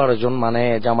 10-12 জন মানে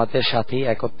জামাতের সাথী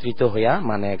একত্রিত হইয়া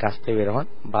মানে গাছতে বের হন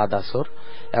বাদ আসর,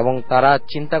 এবং তারা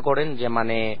চিন্তা করেন যে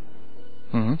মানে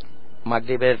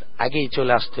মাগরিবের আগেই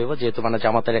চলে আসতে হবে, যেহেতু মানে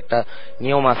জামাতের একটা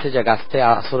নিয়ম আছে যে গাছতে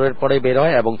আসরের পরে বের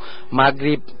হয় এবং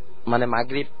মাগরিব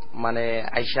মানে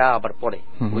আইসা আবার পরে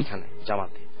ওইখানে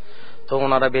জামাতে। তো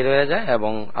ওনারা বের হয়ে যায়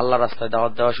এবং আল্লাহ রাস্তায়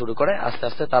দাওয়াত দেওয়া শুরু করে। আস্তে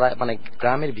আস্তে তারা মানে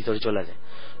গ্রামের ভিতরে চলে যায়।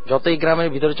 যতই গ্রামের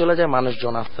ভিতরে চলে যায়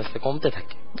মানুষজন আস্তে আস্তে কমতে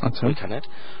থাকে ওইখানের।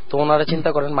 তো ওনারা চিন্তা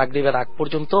করেন মাগরিবের আগ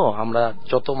পর্যন্ত আমরা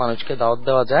যত মানুষকে দাওয়াত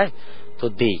দেওয়া যায় তো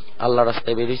দেই, আল্লাহ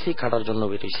রাস্তায় বেরিয়েছি, খাটার জন্য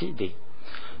বেরিয়েছি, দেই।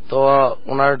 তো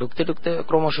ওনারা ঢুকতে ঢুকতে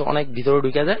ক্রমশ অনেক ভিতরে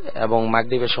ঢুকে যায় এবং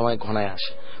মাগরিবের সময় ঘনায়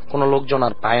আসে, কোনো লোকজন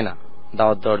আর পায় না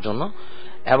দাওয়াত দেওয়ার জন্য।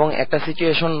 এবং একটা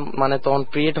সিচুয়েশন মানে তখন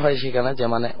ক্রিয়েট হয় সেখানে যে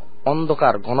মানে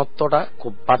অন্ধকার ঘনত্বটা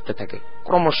খুব বাড়তে থাকে,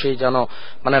 ক্রমশই যেন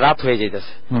মানে রাত হয়ে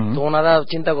যাইতেছে। তো ওনারা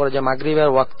চিন্তা করে যে মাগরিবের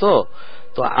ওয়াক্ত,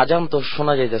 তো আজান তো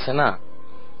শোনা যাইতেছে না,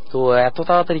 তো এত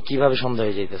তাড়াতাড়ি কিভাবে সন্ধ্যা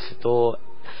হয়ে যাইতেছে। তো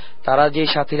তারা যে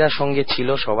সাথীরা সঙ্গে ছিল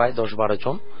সবাই 10-12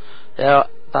 জন,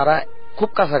 তারা খুব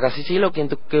কাছাকাছি ছিল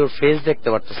কিন্তু কেউ ফেস দেখতে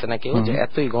পারতেছে না কেউ, যে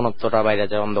এতই ঘনত্বটা বাইরে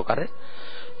যায় অন্ধকারে।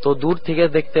 তো দূর থেকে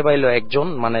দেখতে পাইলো একজন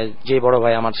মানে যে বড়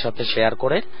ভাই আমার সাথে শেয়ার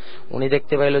করে, উনি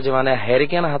দেখতে পাইলো যে মানে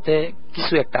হ্যারিকেন হাতে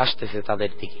কিছু একটা আসতেছে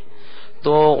তাদের দিকে।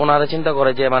 তো ওনারা চিন্তা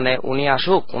করে যে মানে উনি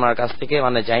আসুক, ওনার কাছ থেকে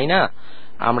মানে যাই না,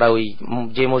 আমরা ওই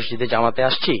যে মসজিদে জামাতে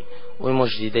আসছি ওই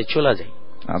মসজিদে চলে যাই।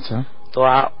 আচ্ছা। তো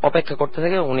অপেক্ষা করতে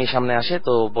থাকে, উনি সামনে আসে,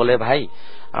 তো বলে ভাই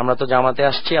আমরা তো জামাতে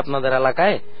আসছি আপনাদের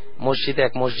এলাকায়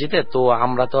এক মসজিদে, তো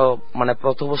আমরা তো মানে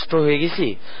পথভ্রষ্ট হয়ে গেছি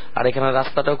আর এখানে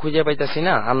রাস্তাটাও খুঁজে পাইতেছি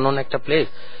না, আননোন একটা প্লেস,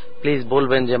 প্লিজ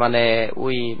বলবেন যে মানে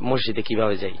ওই মসজিদে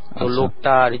কিভাবে যাই। তো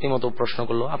লোকটা রীতিমতো প্রশ্ন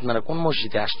করলো আপনারা কোন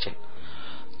মসজিদে আসছেন।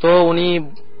 তো উনি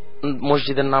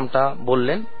মসজিদের নামটা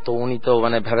বললেন। তো উনি তো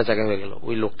মানে ভেবে চাকা হয়ে গেল,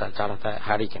 ওই লোকটা চারাটা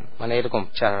হারিকেন মানে এরকম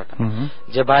চেহারাটা,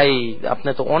 যে ভাই আপনি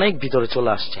তো অনেক ভিতরে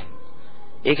চলে আসছেন,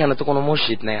 এখানে তো কোনো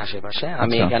মসজিদ নেই আশেপাশে,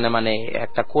 আমি এখানে মানে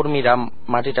একটা কর্মীরা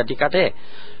মাটি টাটি কাটে,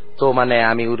 তো মানে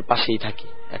আমি ওর পাশেই থাকি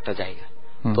একটা জায়গা।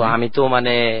 তো আমি তো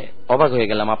মানে অবাক হয়ে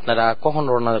গেলাম, আপনারা কখন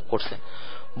রওনা করছেন?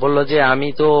 বললো যে আমি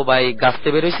তো ভাই গাছতে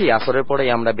বেরোইছি, আসরের পরেই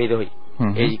আমরা বের হই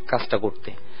এই কাজটা করতে,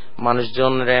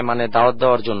 মানুষজনরে মানে দাওয়াত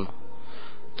দেওয়ার জন্য।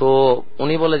 তো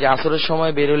উনি বলে যে আসরের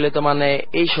সময় বের হইলে তো মানে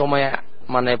এই সময়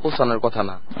মানে পৌঁছানোর কথা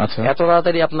না, এত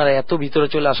তাড়াতাড়ি আপনারা এত ভিতরে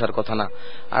চলে আসার কথা না,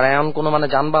 আর এমন কোন মানে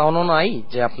যানবাহনও নাই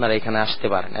যে আপনারা এখানে আসতে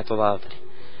পারেন এত তাড়াতাড়ি।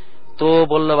 তো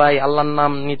বললো ভাই আল্লাহর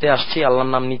নাম নিতে আসছি,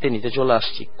 আল্লাহর নাম নিতে নিতে চলে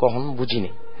আসছি, কখন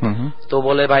বুঝিনি। তো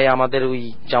বলে ভাই আমাদের ওই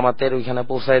জামাতের ওইখানে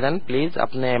পৌঁছায় দেন প্লিজ,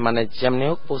 আপনি মানে যেমনি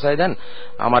হোক পৌঁছায় দেন,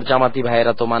 আমার জামাতি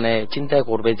ভাইয়েরা তো মানে চিন্তা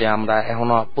করবে যে আমরা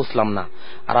এখনো পৌঁছলাম না,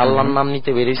 আর আল্লাহর নাম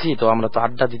নিতে বেরিয়েছি তো আমরা তো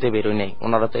আড্ডা দিতে বেরোই নাই,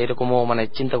 ওনারা তো এরকমও মানে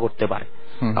চিন্তা করতে পারে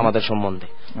আমাদের সম্বন্ধে।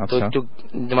 তো একটু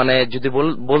মানে যদি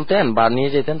বলতেন বা নিয়ে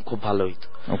যেতেন খুব ভালো হইতো।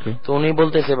 তো উনি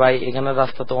বলতেছে ভাই এখানে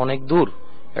রাস্তা তো অনেক দূর,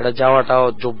 এটা যাওয়াটাও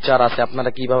জোবজার আছে, আপনারা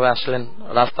কিভাবে আসলেন,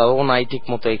 রাস্তাও নাই ঠিক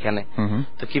মতো এখানে,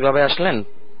 তো কিভাবে আসলেন?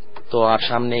 তো আর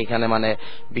সামনে এখানে মানে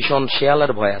ভীষণ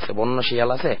শিয়ালের ভয় আছে, বন্য শিয়াল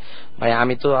আছে ভাই,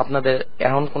 আমি তো আপনাদের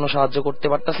এখন কোনো সাহায্য করতে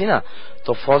পারতাছি না,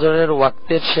 তো ফজরের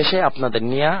ওয়াক্তের শেষে আপনাদের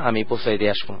নিয়ে আমি পৌঁছাই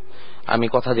দিয়ে আসবো, আমি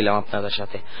কথা দিলাম আপনাদের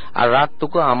সাথে। আর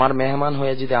রাতটুকু আমার মেহমান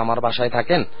হয়ে যদি আমার বাসায়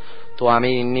থাকেন তো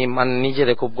আমি মানে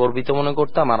নিজেরে খুব গর্বিত মনে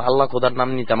করতাম, আর আল্লাহ খোদার নাম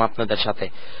নিতাম আপনাদের সাথে,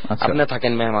 আপনি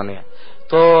থাকেন মেহমান হয়ে।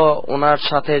 তো ওনার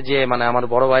সাথে যে মানে আমার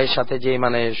বড় ভাইয়ের সাথে যে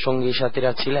মানে সঙ্গী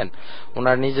সাথীরা ছিলেন,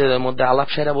 ওনার নিজেদের মধ্যে আলাপ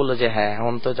সেরা বললো যে হ্যাঁ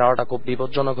এখন তো যাওয়াটা খুব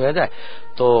বিপজ্জনক হয়ে যায়,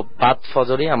 তো বাদ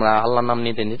ফজরই আমরা আল্লাহর নাম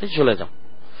নিতে নিতে চলে যাও।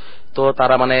 তো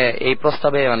তারা মানে এই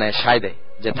প্রস্তাবে মানে সায় দেয়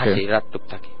যে থাকি, রাতটুক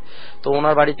থাকি। তো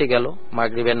ওনার বাড়িতে গেল,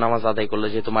 মাগরিবের নামাজ আদায় করলো,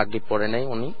 যেহেতু মাগরিব পড়ে নাই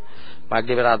উনি,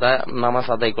 মাগরিবের নামাজ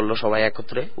আদায় করলো সবাই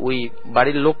একত্রে, ওই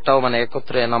বাড়ির লোকটাও মানে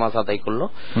একত্রে নামাজ আদায় করলো।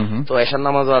 তো এশার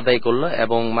নামাজ আদায় করলো,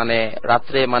 এবং মানে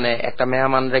রাত্রে মানে একটা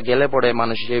মেহমানরে গেলে পরে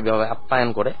মানুষ এইভাবে আপ্যায়ন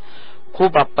করে,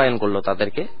 খুব আপ্যায়ন করলো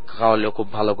তাদেরকে, খাওয়ালো খুব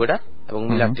ভালো করে, এবং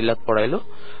মিলাদ টিলাদ পড়াইলো।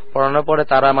 পড়ানোর পরে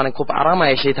তারা মানে খুব আরামে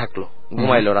এসেই থাকলো,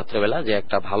 ঘুমাইলো রাত্রেবেলা, যে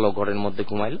একটা ভালো ঘরের মধ্যে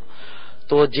ঘুমাইলো।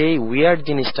 তো যেই উইয়ার্ড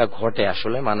জিনিসটা ঘটে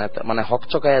আসলে মানে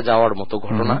হকচকায়া যাওয়ার মতো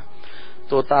ঘটনা,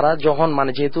 তো তারা যখন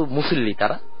মানে যেহেতু মুসল্লি,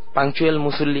 তারা পাংচুয়াল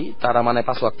মুসল্লি, তারা মানে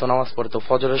 5 ওয়াক্ত নামাজ পড়ে, তো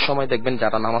ফজরের সময় দেখবেন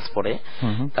যারা নামাজ পড়ে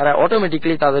তারা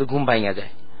অটোমেটিক্যালি তাদের ঘুম ভাঙা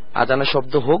যায়, আজানের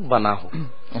শব্দ হোক বা না হোক।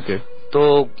 তো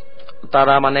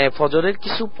তারা মানে ফজরের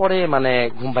কিছু পরে মানে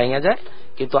ঘুম ভাঙা যায়,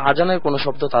 কিন্তু আজানের কোনো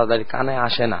শব্দ তাদের কানে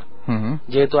আসে না,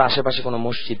 যেহেতু আশেপাশে কোনো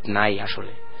মসজিদ নাই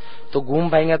আসলে। তো ঘুম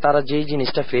ভাঙা তারা যেই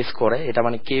জিনিসটা ফেস করে, এটা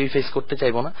মানে কেউই ফেস করতে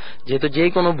চাইবো না, যেহেতু যে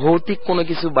কোনো ভৌতিক কোনো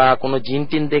কিছু বা কোনো জিন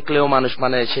টিন দেখলেও মানুষ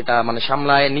মানে সেটা মানে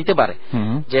সামলায় নিতে পারে,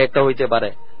 যে একটা হইতে পারে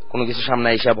কোনো কিছু সামনে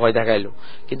এসে ভয় দেখাইলো,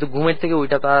 কিন্তু ঘুমের থেকে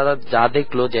ওইটা তারা যা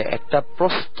দেখলো যে একটা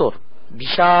প্রস্তর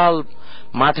বিশাল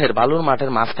মাঠের, বালুর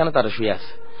মাঠের মাঝখানে তারা শুয়ে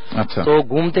আছে। তো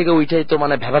ঘুম থেকে উঠেই তো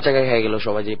মানে ভেবা চাকা খেয়ে গেল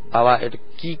সবাই, যে বাবা এটা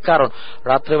কি কারণ,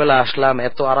 রাত্রেবেলা আসলাম,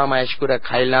 এত আরাম আয়েশ করে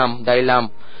খাইলাম দাইলাম,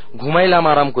 ঘুমাইলাম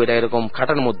আরাম করে, এরকম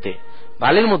খাটার মধ্যে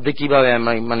বালির মধ্যে কিভাবে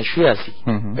মানে শুয়ে আছি,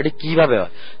 এটা কিভাবে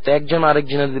হয়? তো একজন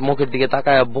আরেকজনের মুখের দিকে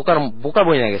তাকায় বোকা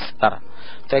বইনা গেছে তারা।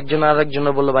 তো একজন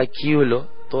আরেকজনের বললো ভাই কি হলো,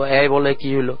 তো এই বলে কি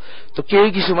হলো, তো কেউ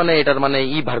কিছু মানে এটার মানে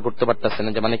ভার করতে পারতেছে না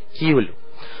যে মানে কি হলো।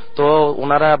 তো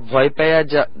ওনারা ভয় পেয়ে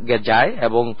যায়,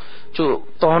 এবং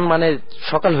তখন মানে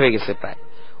সকাল হয়ে গেছে প্রায়,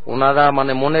 ওনারা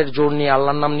মানে মনের জোর নিয়ে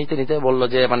আল্লাহর নাম নিতে নিতে বললো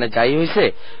যে মানে যাই হয়েছে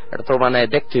এটা তো মানে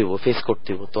দেখতে হইব, ফেস করতে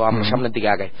হইব, তো আমরা সামনের দিকে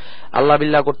আগাই। আল্লাহ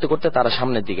বিল্লাহ করতে করতে তারা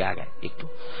সামনের দিকে আগায়, একটু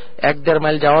 1-1.5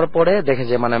 মাইল যাওয়ার পরে দেখে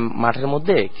যে মানে মাঠের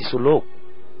মধ্যে কিছু লোক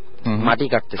মাটি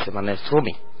কাটতেছে, মানে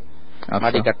শ্রমিক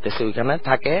মাটি কাটতেছে, ওইখানে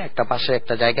থাকে একটা পাশে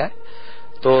একটা জায়গায়।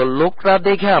 তো লোকরা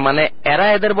দেখে মানে এরা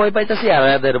এদের ভয় পাইতেছে, এরা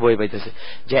এদের ভয় পাইতেছে,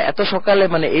 যে এত সকালে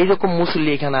মানে এইরকম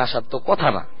মুসল্লি এখানে আসার তো কথা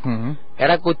না,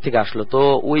 এরা কই থেকে আসলো। তো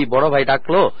ওই বড় ভাই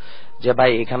ডাকলো যে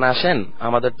ভাই এখানে আসেন,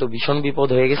 আমাদের তো ভীষণ বিপদ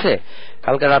হয়ে গেছে,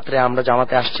 কালকে রাত্রে আমরা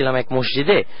জামাতে আসছিলাম এক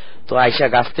মসজিদে, তো আইসা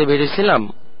গাছতে বেরিয়েছিলাম,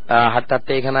 হাঁটতে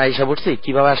হাঁটতে এখানে আইসা পড়ছি,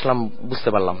 কিভাবে আসলাম বুঝতে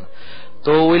পারলাম না।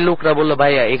 তো ওই লোকরা বললো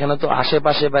ভাই এখানে তো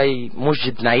আশেপাশে ভাই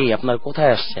মসজিদ নাই, আপনার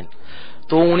কোথায় আসছেন?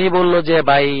 তো উনি বলল যে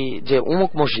ভাই যে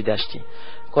অমুক মসজিদে আসছি।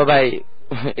 কয় ভাই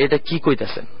এটা কি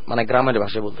কইতাছেন, মানে গ্রামের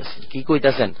ভাষায় বলতেছেন, কি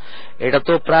কইতাছেন, এটা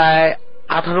তো প্রায়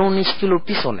 18-19 কিলো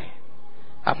পিছনে,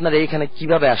 আপনারা এইখানে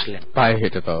কিভাবে আসলেন? পায়ে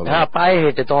হেঁটে? হ্যাঁ পায়ে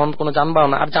হেঁটে, তখন কোনো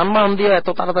যানবাহন, আর যানবাহন দিয়ে এত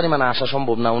তাড়াতাড়ি মানে আসা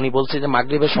সম্ভব না। উনি বলছে যে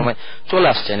মাগরিবের সময় চলে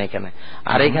আসছেন এখানে,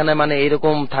 আর এখানে মানে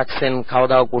এরকম থাকছেন, খাওয়া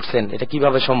দাওয়া করছেন, এটা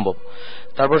কিভাবে সম্ভব?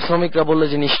 তারপর শ্রমিকরা বললো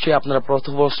যে নিশ্চয়ই আপনারা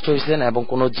পথভ্রষ্ট হয়েছেন এবং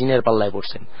কোনো জিনের পাল্লায়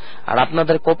পড়ছেন, আর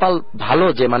আপনাদের কপাল ভালো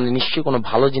যে মানে নিশ্চয়ই কোনো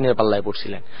ভালো জিনের পাল্লায়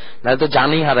পড়ছিলেন, নাহলে তো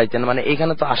জানই হারাইতেন, মানে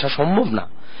এখানে তো আসা সম্ভব না।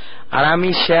 আর আমি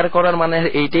শেয়ার করার মানে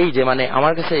এইটাই যে মানে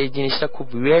আমার কাছে এই জিনিসটা খুব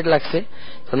উইয়ার্ড লাগছে,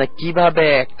 মানে কিভাবে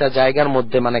একটা জায়গার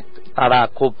মধ্যে মানে তারা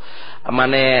খুব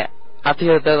মানে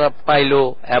আত্মীয়তা পাইলো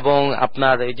এবং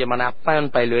আপনার এই যে মানে আপ্যায়ন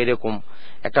পাইলো, এরকম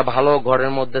একটা ভালো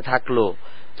ঘরের মধ্যে থাকলো,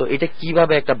 তো এটা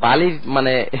কিভাবে একটা বালির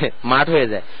মানে মাঠ হয়ে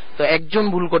যায়। তো একজন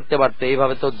ভুল করতে পারতো,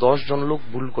 এইভাবে তো 10 জন লোক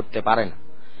ভুল করতে পারে না,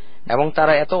 এবং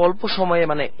তারা এত অল্প সময়ে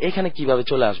মানে এখানে কিভাবে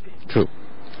চলে আসবে,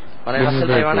 মানে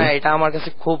আসলে মানে এটা আমার কাছে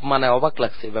খুব মানে অবাক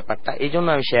লাগছে ব্যাপারটা, এই জন্য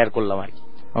আমি শেয়ার করলাম আর কি।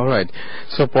 অলরাইট,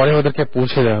 সো পরে ওদেরকে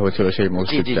পৌঁছে দেওয়া হয়েছিল সেই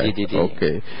মসজিদটায়।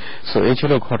 ওকে, সো এই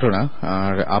ছিল ঘটনা।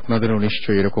 আর আপনাদেরও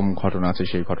নিশ্চয়ই এরকম ঘটনা আছে,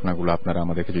 সেই ঘটনাগুলো আপনারা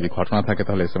আমাদেরকে যদি ঘটনা থাকে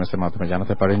তাহলে এসএমএস এর মাধ্যমে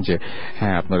জানাতে পারেন যে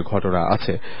হ্যাঁ আপনার ঘটনা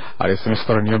আছে। আর এসএমএস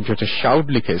করার নিয়ম হচ্ছে শাউট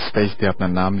লিখে স্পেস দিয়ে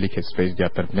আপনার নাম লিখে স্পেস দিয়ে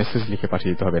আপনার মেসেজ লিখে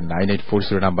পাঠিয়ে দিতে হবে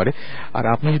 9840 নাম্বারে। আর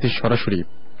আপনি যদি সরাসরি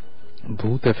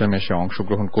ভূত এফএম এসে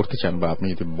অংশগ্রহণ করতে চান বা আপনি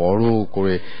যদি বড়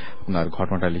করে আপনার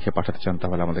ঘটনাটা লিখে পাঠাতে চান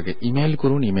তাহলে আমাদেরকে ইমেইল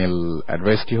করুন। ইমেইল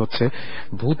অ্যাড্রেসটি হচ্ছে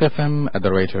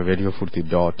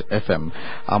bhootfm@radiofurti.fm।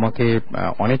 আমাকে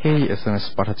অনেকেই এসএমএস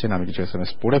পাঠাচ্ছেন, আমি কিছু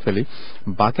এসএমএস পড়ে ফেলি।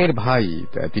 বাকের ভাই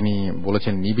তিনি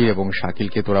বলেছেন নিবিড় এবং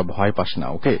শাকিলকে তোরা ভয় পাস না।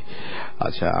 ওকে,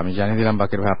 আচ্ছা, আমি জানিয়ে দিলাম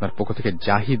বাকের ভাই আপনার পক্ষ থেকে।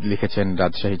 জাহিদ লিখেছেন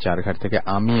রাজশাহী চারঘাট থেকে,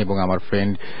 আমি এবং আমার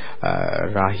ফ্রেন্ড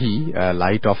রাহি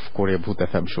লাইট অফ করে ভূত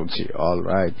এফএম শুনছি।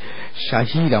 অলরাইট,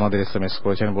 শাহিদ আমাদের এসএমএস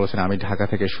করেছেন, বলেছেন আমি ঢাকা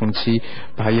থেকে শুনছি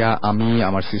ভাইয়া, আমি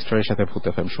আমার সিস্টারের সাথে ভূত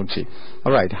এফএম শুনছি।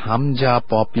 অলরাইট, হামজা,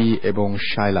 পপি এবং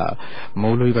শায়লা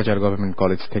মৌলভীবাজার গভর্নমেন্ট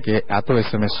কলেজ থেকে এত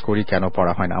এসএমএস করি কেন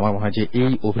পড়া হয় না? আমার মনে হয় যে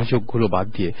এই অভিযোগগুলো বাদ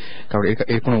দিয়ে, কারণ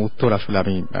এর কোনো উত্তর আসলে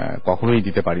আমি কখনোই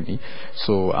দিতে পারিনি।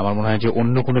 সো আমার মনে হয় যে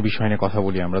অন্য কোনো বিষয় নিয়ে কথা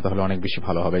বলি আমরা, তাহলে অনেক বেশি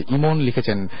ভালো হবে। ইমন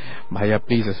লিখেছেন ভাইয়া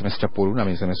প্লিজ এসএমএসটা পড়ুন।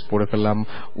 আমি এসএমএস পড়ে ফেললাম।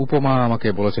 উপমা আমাকে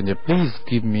বলেছেন যে please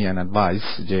give me an advice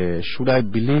যে should I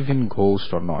believe in ghost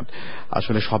or not.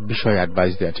 আসলে সব বিষয়ে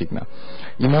অ্যাডভাইস দেওয়া ঠিক না।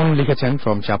 ইমন লিখেছেন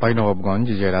ফ্রম চাঁপাইনবাবগঞ্জ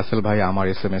যে রাসেল ভাই আমার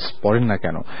এসএমএস পড়েন না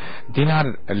কেন। দিনার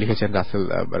লিখেছেন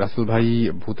রাসেল ভাই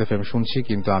ভূত এফএম শুনছি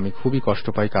কিন্তু আমি খুবই কষ্ট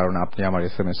পাই কারণ আপনি আমার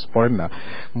এসএমএস পড়েন না।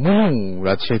 মুনু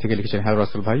রাজশাহী থেকে লিখেছেন হ্যালো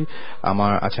রাসেল ভাই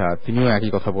আমার, আচ্ছা তিনিও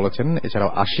একই কথা বলেছেন।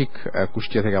 এছাড়াও আশিক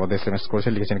কুষ্টিয়া থেকে আমাদের এসএমএস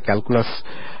করেছেন, লিখেছেন ক্যালকুলাস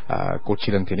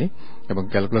করছিলেন তিনি এবং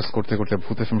ক্যালকুলাস করতে করতে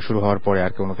ভূত এফএম শুরু হওয়ার পরে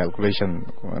আর কোনো ক্যালকুলেশন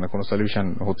মানে কোনো সলিউশন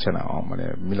হচ্ছে না, মানে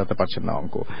মিলাতে পারছেন না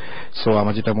অঙ্ক। সো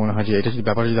আমার যেটা মনে হয় যে এটা যদি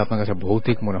ব্যাপার যদি আপনার কাছে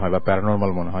ভৌতিক মনে হয় বা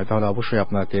প্যারানর্মাল মনে হয় তাহলে অবশ্যই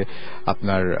আপনাকে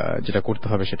আপনার যেটা করতে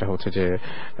হবে সেটা হচ্ছে যে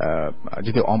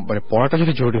যদি মানে পড়াটা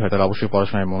যদি জরুরি হয় তাহলে অবশ্যই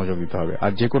পড়াশোনায় মনোযোগ দিতে হবে।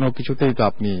 আর যে কোনো কিছুতেই তো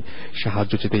আপনি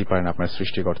সাহায্য চেতেই পারেন আপনার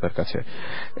সৃষ্টিকর্তার কাছে।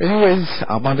 এনিওয়েজ,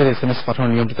 আমাদের এসএমএস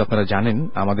পাঠানোর নিয়ম যদি আপনারা জানেন,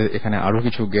 আমাদের এখানে আরো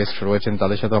কিছু গেস্ট রয়েছেন,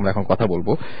 তাদের সাথে আমরা এখন কথা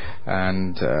বলবো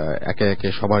এন্ড একে একে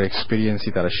সবার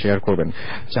এক্সপিরিয়েন্সই তারা শেয়ার করবেন।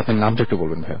 আচ্ছা, আপনার নামটা একটু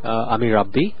বলবেন ভাই। আমি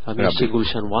রাব্বি, আমি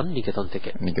গুলশান 1 নিকেতন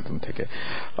থেকে।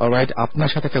 অলরাইট, আপনার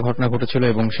সাথে একটা ঘটনা ঘটেছিল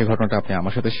এবং সেই ঘটনাটা আপনি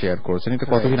আমার সাথে শেয়ার করেছেন। এটা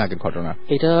কতদিন আগের ঘটনা?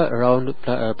 এটা রাউন্ড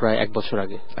প্রায় 1 বছর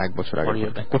আগে। 1 বছর আগে।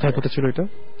 কোথায় ঘটেছিল এটা?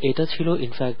 এটা ছিল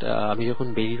ইনফ্যাক্ট আমি যখন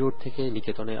বেরি রোড থেকে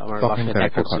নিকেতনে আমার বাসায়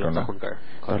ব্যাক করছিলাম তখনকার।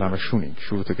 তাহলে আমরা শুনি,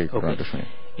 শুরু থেকে ঘটনাটা শুনি।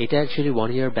 এটা অ্যাকচুয়ালি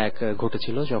 1 ইয়ার ব্যাক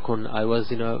ঘটেছিল যখন I was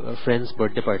in a friend's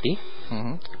birthday party.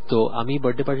 তো আমি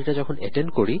বার্থডে পার্টিটা যখন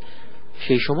অ্যাটেন্ড করি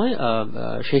সেই সময়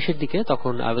শেষের দিকে,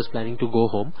 তখন I was planning to go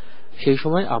home. সেই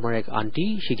সময় আমার এক aunty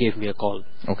she gave me a call.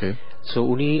 Okay, so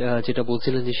উনি যেটা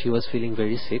বলছিলেন যে she was feeling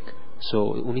very sick. So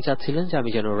উনি চাচ্ছিলেন যে আমি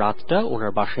যেন রাতটা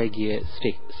ওনার বাসায় গিয়ে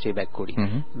স্টে ব্যাক করি,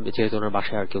 যেহেতু ওনার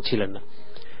বাসায় আর কেউ ছিলেন না।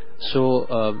 সো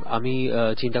আমি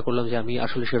চিন্তা করলাম যে আমি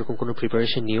আসলে সেরকম কোনো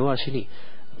প্রিপারেশন নিয়েও আসিনি,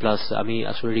 প্লাস আমি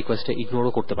আসলে রিকোয়েস্টটা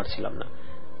ইগনোরও করতে পারছিলাম না।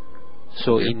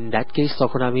 সো ইন দ্যাট কেস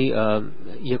তখন আমি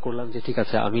করলাম যে ঠিক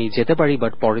আছে আমি যেতে পারি,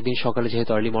 বাট পরের দিন সকালে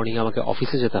যেহেতু আর্লি মর্নিং আমাকে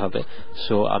অফিসে যেতে হবে,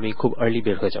 সো আমি খুব আর্লি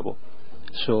বের হয়ে যাব।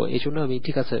 সো এই জন্য আমি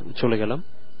ঠিক আছে চলে গেলাম।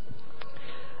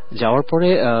 যাওয়ার পরে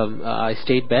আই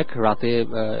স্টেড ব্যাক। রাতে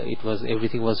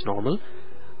এভরিথিং ওয়াজ নর্মাল।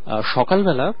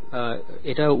 সকালবেলা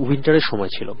এটা উইন্টারের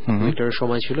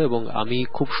সময় ছিল এবং আমি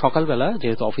খুব সকালবেলা,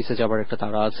 যেহেতু অফিসে যাবার একটা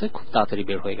তাড়া আছে, খুব তাড়াতাড়ি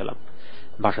বের হয়ে গেলাম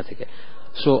বাসা থেকে।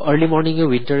 সো আর্লি মর্নিং এ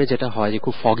উইন্টারে যেটা হয় যে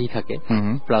খুব ফগি থাকে,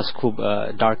 প্লাস খুব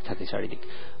ডার্ক থাকে চারিদিক।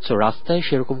 সো রাস্তায়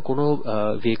সেরকম কোনো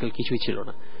ভেহিকল কিছুই ছিল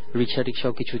না, রিক্সা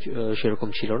টিক্সাও কিছু সেরকম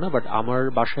ছিল না। বাট আমার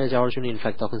বাসায় যাওয়ার জন্য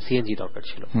ইনফ্যাক্ট তখন সিএনজি দরকার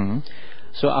ছিল।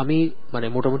 সো আমি মানে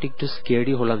মোটামুটি একটু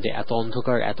স্কেয়ারই হলাম যে এত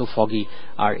অন্ধকার, এত ফগি,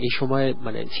 আর এই সময়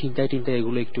মানে ছিনতাই টিনতাই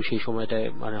এগুলো একটু সেই সময়টায়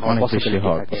মানে পসিবিলিটি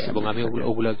থাকে এবং আমি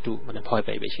ওগুলো একটু মানে ভয়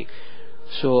পাই বেশি।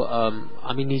 সো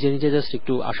আমি নিজে জাস্ট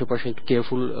একটু আশেপাশে একটু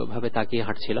কেয়ারফুল ভাবে তাকিয়ে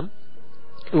হাঁটছিলাম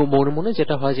এবং মনে মনে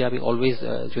যেটা হয় যে আমি অলওয়েজ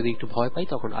যদি একটু ভয় পাই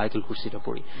তখন আয়াতুল কুরসিটা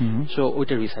পড়ি। সো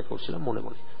ওইটা রিসাইট করছিলাম মনে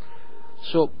মনে।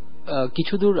 সো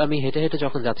কিছু দূর আমি হেঁটে হেঁটে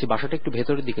যখন যাচ্ছি, বাসাটা একটু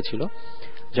ভেতরের দিকে ছিল,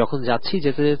 যখন যাচ্ছি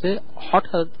যেতে যেতে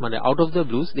হঠাৎ মানে আউট অফ দ্য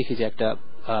ব্লুজ দেখি যে একটা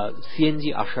সিএনজি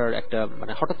আসার একটা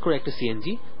মানে হঠাৎ করে একটা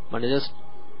সিএনজি মানে just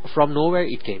from nowhere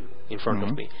it came in front of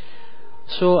me.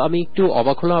 So আমি একটু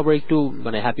অবাক হলাম, আবার একটু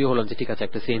মানে হ্যাপি হলাম যে ঠিক আছে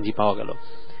একটা সিএনজি পাওয়া গেল।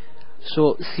 সো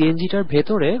সিএনজিটার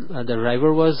ভেতরে the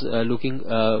driver was looking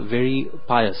very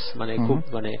pious, মানে খুব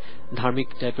মানে ধার্মিক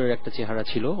টাইপের একটা চেহারা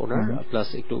ছিল ওনার, প্লাস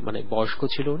একটু মানে বয়স্ক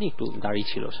ছিল উনি, একটু দাড়ি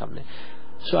ছিল সামনে।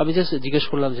 সো আমি জাস্ট জিজ্ঞেস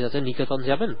করলাম যে আচ্ছা নিকেতন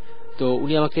যাবেন? তো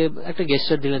উনি আমাকে একটা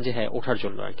গেস্টার দিলেন যে হ্যাঁ ওঠার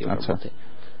জন্য আর কি।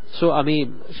 সো আমি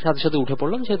সাথে সাথে উঠে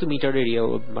পড়লাম, যেহেতু মিটার এরিয়া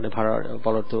মানে ভাড়া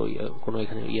বলার তো কোনো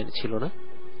এখানে ইয়ে ছিল না।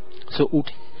 সো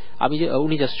উঠে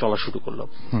উনি জাস্ট চলা শুরু করলো।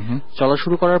 চলা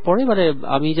শুরু করার পরে মানে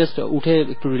আমি জাস্ট উঠে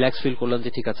একটু রিল্যাক্স ফিল করলাম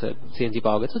যে ঠিক আছে সিএনজি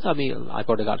পাওয়া গেছে। তো আমি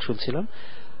আইপডে গান শুনছিলাম,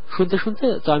 শুনতে শুনতে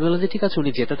তো আমি বললাম যে ঠিক আছে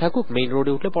উনি যেতে থাকুক, মেইন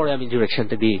রোডে উঠলে পরে আমি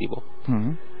ডিরেকশনটা দিয়ে দিব।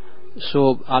 সো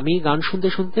আমি গান শুনতে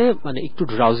শুনতে মানে একটু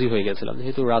ড্রাউজি হয়ে গেছিলাম,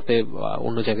 যেহেতু রাতে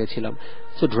অন্য জায়গায় ছিলাম।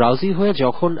 সো ড্রাউজি হয়ে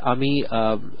যখন আমি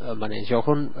মানে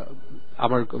যখন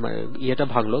আমার ইয়েটা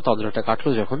ভাঙলো, তন্দ্রাটা কাটলো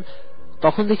যখন,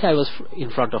 তখন দেখি I was in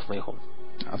front of my home.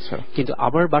 আচ্ছা, কিন্তু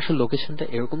আমার বাসার লোকেশনটা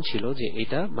এরকম ছিল যে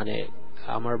এটা মানে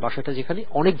আমার বাসাটা যেখানে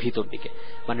অনেক ভিতর দিকে,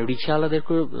 মানে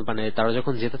রিক্সাওয়ালাদেরকে মানে তারা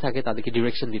যখন যেতে থাকে তাদেরকে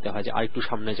ডিরেকশন দিতে হয় যে আরেকটু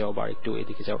সামনে যাও বা আরেকটু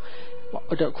এদিকে যাও,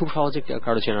 ওটা খুব সহজে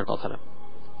কারো চেনার কথা না।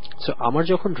 সো আমার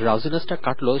যখন ড্রাউজিনেসটা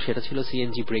কাটলো, সেটা ছিল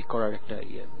সিএনজি ব্রেক করার একটা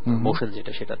মোশন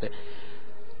যেটা, সেটাতে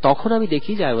তখন আমি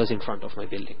দেখি যে I was in front of my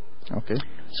building. Okay,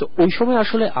 so ওই সময়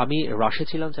আসলে আমি রাশে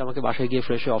ছিলাম যে আমাকে বাসায় গিয়ে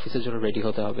ফ্রেশ হয়ে অফিসের জন্য রেডি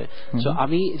হতে হবে। সো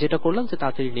আমি যেটা করলাম যে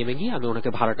তাড়াতাড়ি নেমে গিয়ে আমি ওনাকে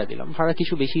ভাড়াটা দিলাম, ভাড়া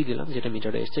কিছু বেশি দিলাম যেটা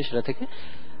মিটারে এসছে সেটা থেকে।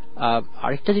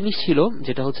 আরেকটা জিনিস ছিল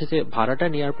যেটা হচ্ছে যে ভাড়াটা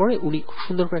নেওয়ার পরে উনি খুব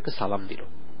সুন্দর করে একটা সালাম দিল,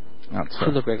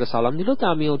 সুন্দর করে একটা সালাম দিল। তো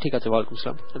আমিও ঠিক আছে ওয়ালাইকুম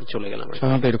সালাম, আমি চলে গেলাম।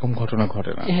 সাধারণত এরকম ঘটনা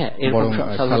ঘটে না, হ্যাঁ,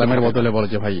 সালামের বদলে বলে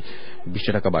যে ভাই 20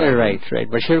 টাকা বাড়ান। রাইট রাইট,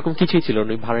 বাট সেরকম কিছুই ছিল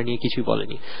না, ভাড়া নিয়ে কিছুই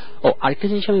বলেনি। ও আরেকটা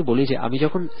জিনিস আমি বলি যে আমি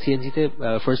যখন সিএনজিতে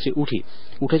ফার্স্টে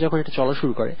উঠে যখন এটা চলা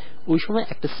শুরু করে, ওই সময়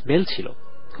একটা স্মেল ছিল,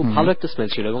 খুব ভালো একটা স্মেল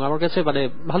ছিল, এবং আমার কাছে মানে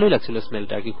ভালোই লাগছিল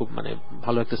স্মেলটা আর কি, খুব মানে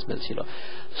ভালো একটা স্মেল ছিল।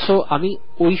 সো আমি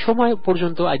ওই সময়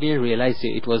পর্যন্ত আই ডিডন্ট রিয়েলাইজ যে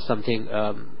it was something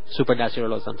super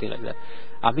natural or something like that.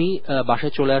 আমি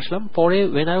বাসায় চলে আসলাম, পরে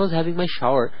when I was having my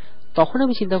shower, তখন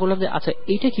আমি চিন্তা করলাম যে আচ্ছা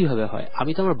এইটা কিভাবে হয়।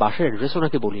 আমি তো আমার বাসার অ্যাড্রেস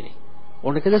ওনাকে বলিনি,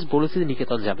 ওনাকে জাস্ট বলেছি যে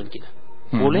নিকেতন যাবেন কিনা,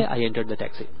 বলে I enter the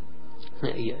taxi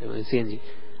CNG.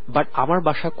 But আমার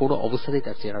বাসা কোনো অবস্থাতেই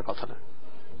তার চেনার কথা না,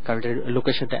 কারণ এটার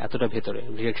লোকেশনটা এতটা ভেতরে,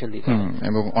 ডিরেকশন দিতে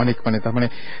এবং অনেক মানে তার মানে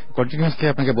কন্টিনিউয়াসলি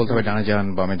আপনাকে বলতে হবে ডানে যান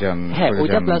বামে যান। হ্যাঁ,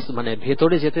 ওইটা প্লাস মানে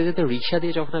ভেতরে যেতে যেতে রিক্সা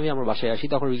দিয়ে যখন আমি আমার বাসায় আসি,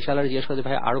 তখন রিক্সাওয়ালা জিজ্ঞেস করে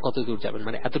ভাই আরো কত দূর যাবেন,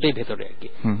 মানে এতটাই ভেতরে আর কি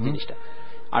জিনিসটা।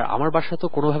 আর আমার বাসা তো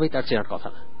কোনোভাবেই তার চেনার কথা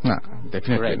না,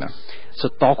 ডেফিনেটলি না। সো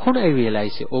তখন I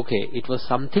realise okay it was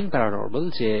something paranormal,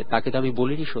 যে তাকে তো আমি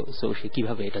বলিনি, সো সে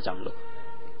কিভাবে এটা জানলো।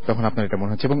 তখন আপনার এটা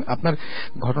মনে হচ্ছে, এবং আপনার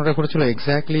ঘটনাটা ঘটেছিল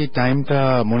এক্স্যাক্টলি টাইমটা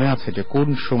মনে আছে যে কোন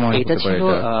সময়? এটা ছিল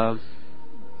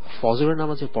ফজরের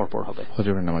নামাজের পরপর হবে।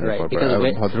 ফজরের নামাজের পরপর।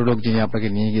 ভদ্রলোক যিনি আপনাকে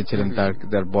নিয়ে গিয়েছিলেন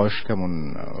তার বয়স কেমন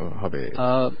হবে?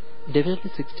 ডেফিনেটলি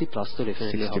 60 প্লাস, তো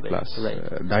ডেফিনেটলি হবে।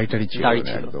 দাড়িটারি ছিল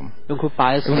একদম, এবং খুব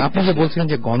পায়াস। এবং আপনি যে বলছিলেন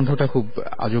যে গন্ধটা খুব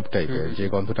আজব টাইপের, যে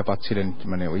গন্ধটা পাচ্ছিলেন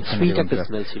মানে ওইখানে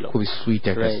খুবই সুইট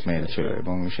একটা স্মেল ছিল,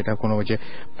 এবং সেটা কোনো যে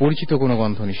পরিচিত কোনো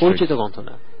গন্ধ নিশ্চয়ই, পরিচিত গন্ধ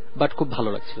না, বাট খুব ভালো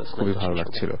লাগছিল, খুবই ভালো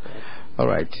লাগছিল।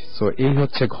 অলরাইট, সো এই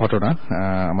হচ্ছে ঘটনা।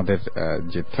 আমাদের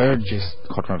যে থার্ড যে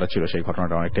ঘটনাটা ছিল সেই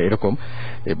ঘটনাটা অনেকটা এরকম,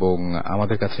 এবং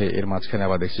আমাদের কাছে এর মাঝখানে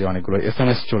আবার দেখছি অনেকগুলো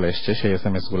এসএমএস চলে এসছে। সেই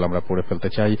এসএমএস গুলো আমরা পড়ে ফেলতে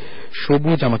চাই।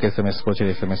 সবুজ আমাকে এসএমএস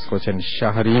করেছেন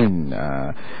শাহরিন,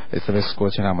 এসএমএস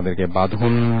করেছেন আমাদেরকে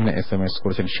বাঁধন, এসএমএস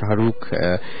করেছেন শাহরুখ,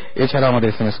 এছাড়া আমাদের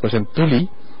এসএমএস করেছেন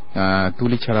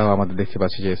তুলি ছাড়াও আমাদের দেখতে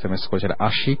পাচ্ছি যে এসএমএস করেছেন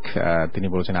আশিক, তিনি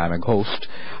বলেছেন আই এম এ ঘোস্ট।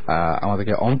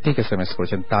 আমাদেরকে অন্তিক এসএমএস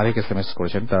করেছেন, তারেক এসএমএস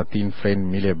করেছেন, তারা 3 ফ্রেন্ড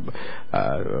মিলে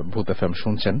ভূত এফএম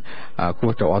শুনছেন। খুব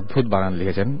একটা অদ্ভুত বানান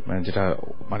লিখেছেন,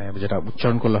 যেটা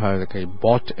উচ্চারণ করলে হয়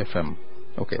বট এফএম।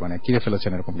 ওকে, মানে কিনে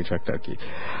ফেলেছেন এরকম কিছু একটা আর কি।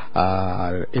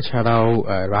 আর এছাড়াও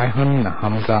রায়হান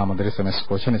হামজা আমাদের এসএমএস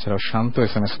করেছেন, এছাড়াও শান্ত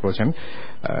এসএমএস করেছেন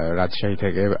রাজশাহী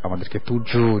থেকে, আমাদেরকে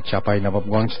তুর্য চাপাই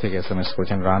নবাবগঞ্জ থেকে এসএমএস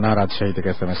করেছেন, রানা রাজশাহী থেকে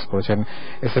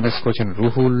এসএমএস করেছেন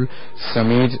রুহুল,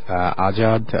 সমীর,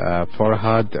 আজাদ,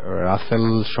 ফরহাদ, রাসেল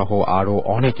সহ আরো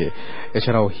অনেকে।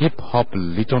 এছাড়াও হিপ হপ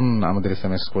লিটন আমাদের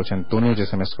এসএমএস করেছেন, তনুজ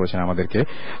এসএমএস করেছেন আমাদেরকে,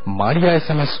 মারিয়া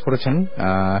এসএমএস করেছেন,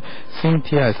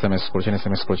 সিনথিয়া এসএমএস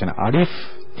করেছেন আরিফ,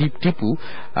 টিপু,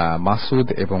 মাসুদ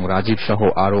এবং রাজীব সহ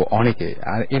আরো অনেকে।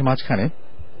 আর এর মাঝখানে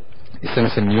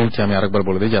এসএমএস এর নিয়মটি আমি আরেকবার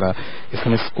বলে দিই, যারা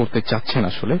এসএমএস করতে চাচ্ছেন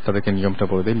আসলে তাদেরকে নিয়মটা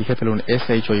বলে দিই। লিখে ফেলুন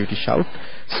SHOUT শাউট,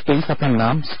 স্পেস আপনার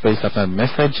নাম, স্পেস আপনার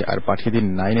মেসেজ, আর পাঠিয়ে দিন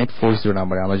 9840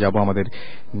 নম্বরে। আমরা যাব আমাদের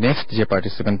নেক্সট যে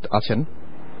পার্টিসিপেন্ট আছেন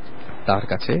তার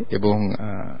কাছে, এবং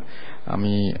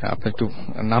আমি আপনি একটু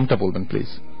নামটা বলবেন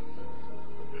প্লিজ।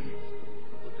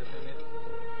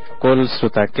 সকল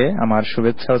শ্রোতাকে আমার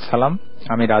শুভেচ্ছা ও সালাম।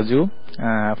 আমি Raju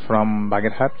from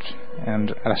Bagerhat and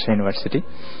Rajshahi university.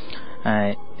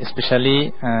 Specially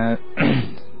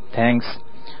thanks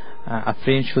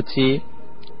Afrin, সুচি,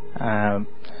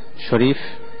 শরীফ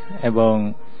এবং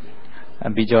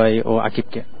বিজয় ও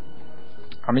আকিবকে।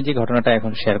 আমি যে ঘটনাটা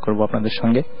এখন শেয়ার করব আপনাদের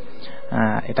সঙ্গে,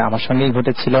 এটা আমার সঙ্গেই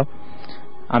ঘটেছিল।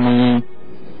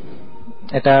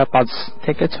 এটা 5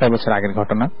 থেকে 6 বছর আগের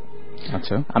ঘটনা।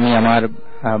 আচ্ছা, আমি আমার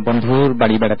বন্ধুর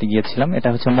বাড়ি বেড়াতে গিয়েছিলাম। এটা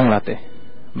হচ্ছে মংলাতে,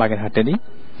 বাগেরহাটেরই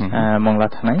মংলা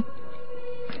থানায়।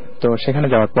 তো সেখানে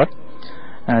যাওয়ার পর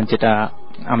যেটা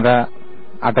আমরা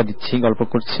আড্ডা দিচ্ছি, গল্প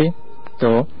করছি, তো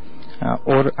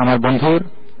আমার বন্ধুর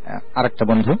আরেকটা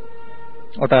বন্ধু,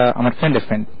 ওটা আমার ফ্রেন্ডের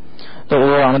ফ্রেন্ড, তো ও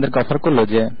আমাদেরকে অফার করলো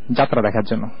যে যাত্রা দেখার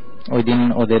জন্য। ওই দিন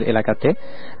ওদের এলাকাতে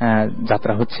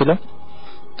যাত্রা হচ্ছিল।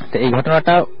 তো এই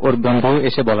ঘটনাটা ওর বন্ধু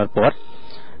এসে বলার পর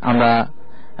আমরা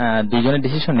দুইজনের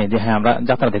ডিসিশন নিই যে হ্যাঁ আমরা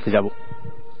যাত্রা দেখতে যাব।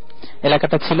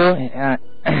 এলাকাটা ছিল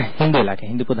হিন্দু এলাকা,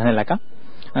 হিন্দু প্রধান এলাকা।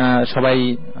 সবাই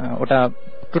ওটা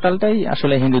টোটালটাই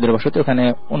আসলে হিন্দুদের বসতি, ওখানে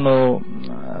অন্য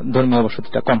ধর্মীয়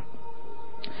বসতিটা কম।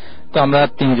 তো আমরা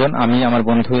তিনজন, আমি, আমার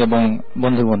বন্ধু এবং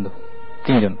বন্ধুর বন্ধু,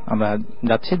 তিনজন আমরা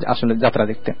যাচ্ছি আসলে যাত্রা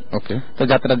দেখতে। ওকে। তো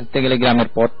যাত্রা দেখতে গেলে গ্রামের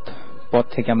পথ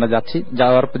থেকে আমরা যাচ্ছি।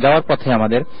 যাওয়ার পথে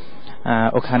আমাদের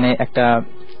ওখানে একটা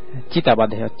চিতা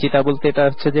বাঁধে। চিতা বলতে এটা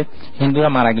হচ্ছে যে হিন্দুরা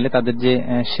মারা গেলে তাদের যে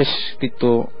শেষকৃত্য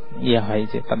হয়,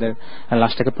 যে তাদের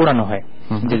লাশটাকে পোড়ানো হয়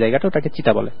যে জায়গাটা, ওটাকে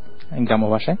চিতা বলে গ্রাম্য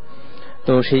ভাষায়।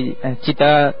 তো সেই চিতা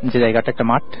যে জায়গাটা একটা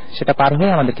মাঠ, সেটা পার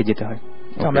হয়ে আমাদেরকে যেতে হয়।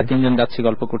 তো আমরা তিনজন যাচ্ছি,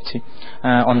 গল্প করছি,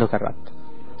 অন্ধকার রাত,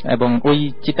 এবং ওই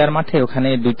চিতার মাঠে ওখানে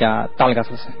 2টা তাল গাছ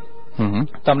আছে।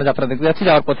 তো আমরা যাত্রা দেখতে যাচ্ছি,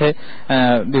 যাওয়ার পথে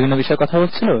বিভিন্ন বিষয়ে কথা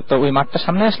হচ্ছিল। তো ওই মাঠটা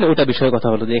সামনে আসলে ওইটা বিষয়ে কথা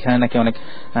হলো যে এখানে নাকি অনেক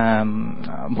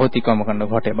ভৌতিক কর্মকাণ্ড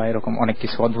ঘটে বা এরকম অনেক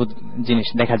কিছু অদ্ভুত জিনিস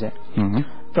দেখা যায়।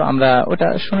 তো আমরা ওটা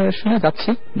শুনে যাচ্ছি।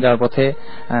 যাওয়ার পথে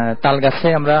তাল গাছে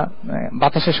আমরা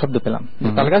বাতাসের শব্দ পেলাম,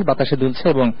 তাল গাছ বাতাসে দুলছে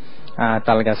এবং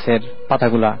তাল গাছের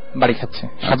পাতাগুলা বাড়ি খাচ্ছে,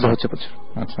 শব্দ হচ্ছে প্রচুর।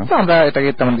 তো আমরা এটাকে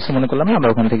তেমন কিছু মনে করলাম না, আমরা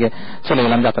ওখান থেকে চলে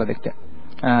গেলাম যাত্রা দেখতে।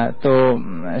 তো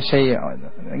সেই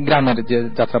গ্রামের যে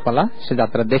যাত্রাপালা, সে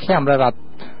যাত্রা দেখে আমরা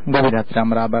গভীর রাত্রে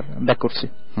আমরা আবার ব্যাক করছি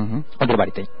ওদের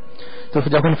বাড়িতেই। তো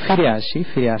যখন ফিরে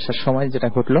আসার সময় যেটা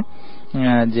ঘটলো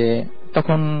যে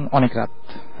তখন অনেক রাত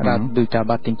 2টা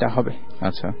বা 3টা হবে।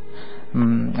 আচ্ছা।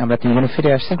 আমরা তিনজনে ফিরে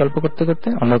আসছি গল্প করতে করতে,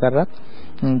 অন্ধকার রাত।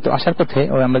 তো আসার পথে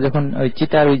আমরা যখন ওই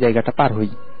চিতার ওই জায়গাটা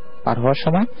পার হওয়ার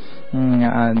সময়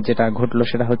যেটা ঘটলো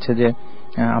সেটা হচ্ছে যে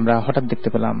আমরা হঠাৎ দেখতে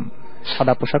পেলাম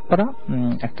সাদা পোশাক পরা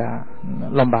একটা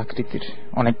লম্বা আকৃতির,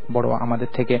 অনেক বড়, আমাদের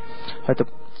থেকে হয়তো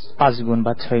 5 গুণ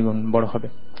বা 6 গুণ বড় হবে,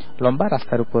 লম্বা,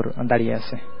 রাস্তার উপর দাঁড়িয়ে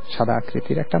আছে, সাদা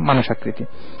আকৃতির একটা মানুষ আকৃতি।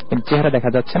 কিন্তু চেহারা দেখা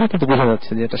যাচ্ছে না, কিন্তু বোঝা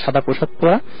যাচ্ছে যে এটা সাদা পোশাক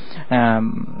পরা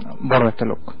বড় একটা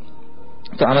লোক।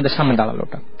 তো আমাদের সামনে দাঁড়ালো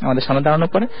ওটা। আমাদের সামনে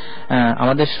দাঁড়ানোর পরে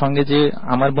আমাদের সঙ্গে যে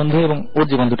আমার বন্ধু এবং ওর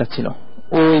যে বন্ধুটা ছিল,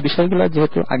 ওই বিষয়গুলো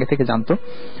যেহেতু আগে থেকে জানতো,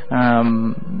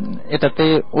 এটাতে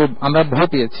আমরা ভয়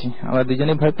পেয়েছি, আমরা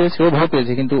দুজনেই ভয় পেয়েছি, ও ভয়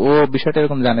পেয়েছে, কিন্তু ও বিষয়টা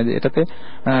এরকম জানে যে এটাতে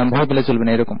ভয় পেলে চলবে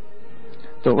না এরকম।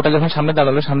 তো ওটা যখন সামনে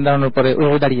দাঁড়ানোর পরে ও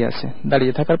দাঁড়িয়ে আছে,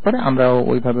 দাঁড়িয়ে থাকার পরে আমরাও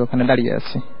ওইভাবে ওখানে দাঁড়িয়ে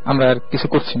আছি, আমরা আর কিছু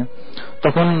করছি না।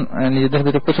 তখন নিজেদের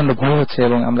ভিতরে প্রচন্ড ভয় হচ্ছে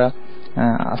এবং আমরা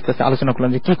আস্তে আস্তে আলোচনা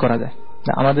করলাম যে কি করা যায়।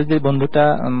 আমাদের যে বন্ধুটা,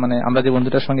 মানে আমরা যে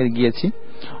বন্ধুটার সঙ্গে গিয়েছি,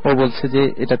 ও বলছে যে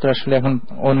এটা তো আসলে এখন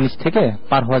ওর নিচ থেকে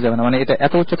পার হওয়া যাবে না, মানে এটা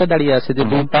এত উচ্চতা দাঁড়িয়ে আছে যে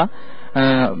 2 পা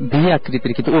ভি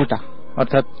আকৃতির, কিন্তু উল্টা,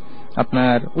 অর্থাৎ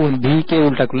আপনার ভি কে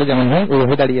উল্টা করলে যেমন হয়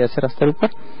ওইভাবে দাঁড়িয়ে আছে রাস্তার উপর।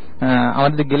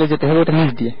 আমাদের গেলে যেতে হবে ওটা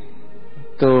নিচ দিয়ে।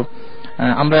 তো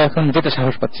আমরা এখন যেতে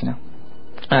সাহস পাচ্ছি না।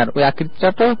 আর ওই আকৃতিটা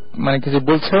তো মানে কিছু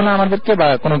বলছেও না আমাদেরকে বা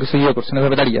কোনো কিছু করছে না,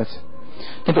 এভাবে দাঁড়িয়ে আছে।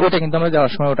 কিন্তু ওটা কিন্তু আমরা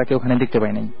যাওয়ার সময় ওটাকে ওখানে দেখতে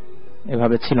পাই নাই,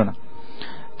 এভাবে ছিল না।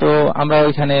 তো আমরা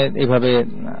ওইখানে এইভাবে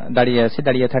দাঁড়িয়ে আছি।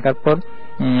 দাঁড়িয়ে থাকার পর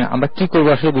আমরা কি করবো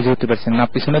আসলে বুঝে উঠতে পারছি না,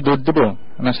 পিছনে দৌড় দেবো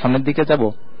না সামনের দিকে যাব।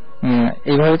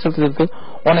 এইভাবে চলতে চলতে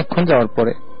অনেকক্ষণ যাওয়ার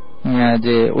পরে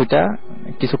যে ওইটা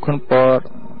কিছুক্ষণ পর,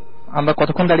 আমরা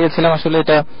কতক্ষণ দাঁড়িয়েছিলাম আসলে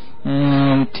এটা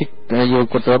ঠিক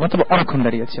করতে পারবো না, তবে অনেকক্ষণ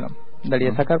দাঁড়িয়েছিলাম।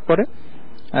 দাঁড়িয়ে থাকার পরে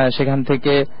সেখান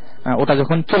থেকে ওটা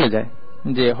যখন চলে যায়,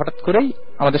 যে হঠাৎ করেই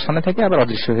আমাদের সামনে থেকে আবার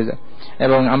অদৃশ্য হয়ে যায়,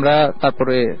 এবং আমরা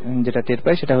তারপরে যেটা টের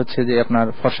পাই সেটা হচ্ছে যে আপনার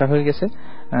ফর্সা হয়ে গেছে,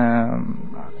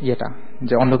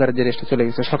 যে অন্ধকারের যে রেস্টটা চলে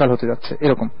গেছে, সকাল হতে যাচ্ছে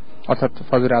এরকম, অর্থাৎ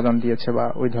ফজরের আযান দিয়েছে বা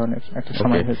ওই ধরনের একটা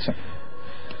সময় হয়েছে।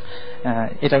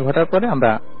 এটা ঘটার পরে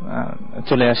আমরা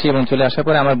চলে আসি, এবং চলে আসার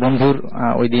পরে আমার বন্ধুর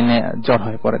ওই দিনে জ্বর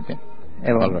হয় পরের দিন,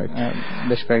 এবং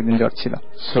বেশ কয়েকদিন জ্বর ছিল।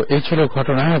 সো এই ছিল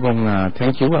ঘটনা, এবং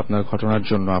থ্যাংক ইউ আপনার ঘটনার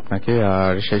জন্য আপনাকে।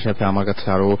 আর সেই সাথে আমার কাছে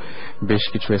আরো বেশ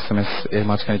কিছু SMS এর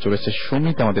মাঝখানে চলে এসেছে।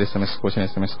 সুমিত আমাদের SMS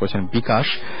করেছেন বিকাশ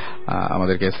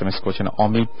আমাদেরকে SMS করেছেন,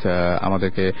 অমিত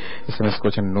আমাদেরকে SMS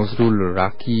করেছেন, নজরুল,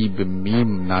 রাকিব, মিম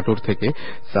নাটোর থেকে,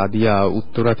 সাদিয়া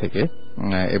উত্তরা থেকে,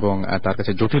 এবং তার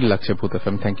কাছে জটিল লাগছে ভূত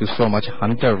FM, thank you so much.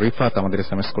 Hunter Rifat আমাদের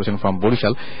SMS করেছেন ফ্রম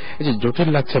বরিশাল। এই যে জটিল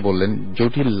লাগছে বললেন,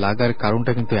 জটিল লাগার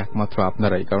কারণটা কিন্তু একমাত্র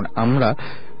আপনারাই, কারণ আমরা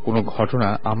কোনো ঘটনা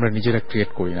আমরা নিজেরা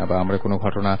ক্রিয়েট করি না বা আমরা কোনো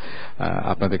ঘটনা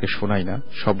আপনাদেরকে শোনাই না।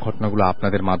 সব ঘটনাগুলো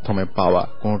আপনাদের মাধ্যমে পাওয়া,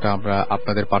 কোনোটা আমরা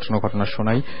আপনাদের পাঠানো ঘটনা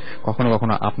শোনাই, কখনো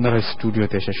কখনো আপনারা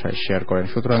স্টুডিওতে এসে শেয়ার করেন।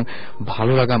 সুতরাং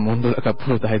ভালো লাগা মন্দ লাগা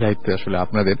পুরো দায়িত্ব আসলে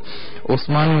আপনাদের।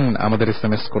 ওসমান আমাদের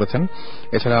SMS করেছেন,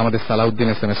 এছাড়া আমাদের সালাউদ্দিন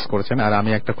SMS করেছেন। আর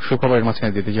আমি একটা সুখবরের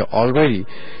মাঝখানে দিতে যে অলরেডি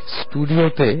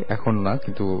স্টুডিওতে এখন না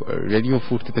কিন্তু রেডিও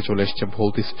ফুর্তিতে চলে এসেছে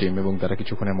ভৌতিক স্ট্রিম এবং তারা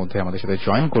কিছুক্ষণের মধ্যে আমাদের সাথে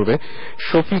জয়েন করবে।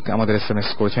 শফিক আমাদের SMS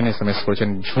করেছেন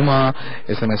ঝুমা,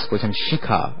 SMS করেছেন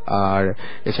শিখা, আর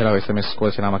এছাড়াও SMS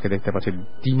করেছেন আমাকে দেখতে পাচ্ছি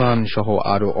দিমান সহ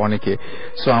আরো অনেকে।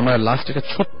 সো আমরা লাস্ট একটা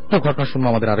ছোট্ট ঘটনা শুনবো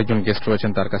আমাদের আরেকজন গেস্ট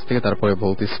রয়েছেন তার কাছ থেকে, তারপরে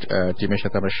ভৌতিক টিমের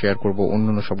সাথে আমরা শেয়ার করবো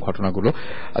অন্যান্য সব ঘটনাগুলো।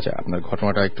 আচ্ছা, আপনার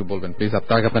ঘটনাটা একটু বলবেন প্লিজ,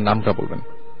 তার আগে আপনার নামটা বলবেন।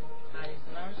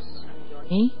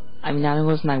 আমি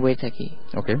নারায়ণগঞ্জ নাগবাড়ি থাকি।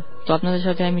 ওকে, তো আপনাদের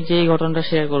সাথে আমি যে ঘটনাটা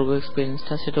শেয়ার করবো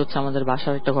এক্সপিরিয়েন্সটা, সেটা হচ্ছে আমাদের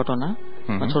বাসার একটা ঘটনা,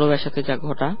 ছোট ভাইয়ের সাথে যা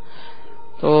ঘটা।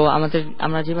 তো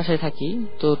আমরা যে বাসায় থাকি,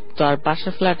 তো তার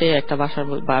পাশের ফ্ল্যাটে একটা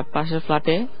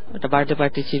বার্থডে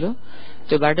পার্টি ছিল।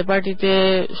 তো বার্থডে পার্টিতে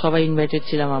সবাই ইনভাইটেড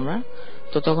ছিলাম আমরা।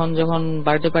 তো তখন যখন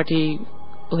বার্থডে পার্টি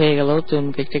হয়ে গেল, তো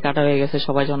কেকটি কাটা হয়ে গেছে,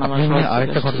 সবাই যখন আমরা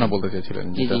আরেকটা ঘটনা বলতে চেয়েছিলেন,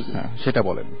 সেটা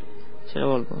বলেন। সেটা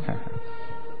বলবো?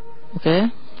 ওকে,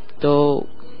 তো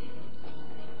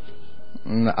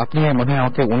আপনি মনে হয়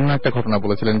আমাকে অন্য একটা ঘটনা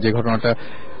বলেছিলেন, যে ঘটনাটা,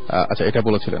 আচ্ছা এটা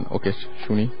বলেছিলেন। ওকে,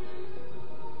 শুনি।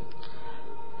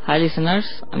 হাই লিসেনার্স,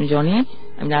 আমি জনি,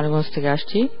 আমি নারায়ণগঞ্জ থেকে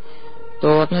আসছি। তো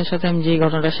আপনাদের সাথে আমি যে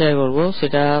ঘটনাটা শেয়ার করব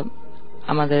সেটা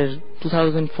আমাদের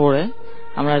 2004-এ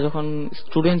আমরা যখন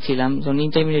স্টুডেন্ট ছিলাম, যখন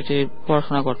ইন্টারমিডিয়েটে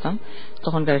পড়াশোনা করতাম,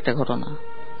 তখনকার একটা ঘটনা।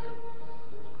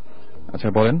 আচ্ছা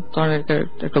বলেন। তখন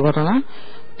একটা ঘটনা।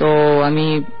 তো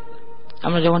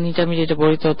আমরা যখন ইন্টারমিডিয়েটে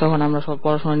পড়ি, তখন আমরা সব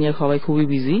পড়াশোনা নিয়ে সবাই খুবই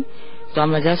বিজি। তো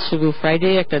আমরা জাস্ট শুধু ফ্রাইডে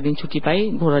একটা দিন ছুটি পাই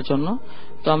ঘোরার জন্য।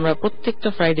 তো আমরা প্রত্যেকটা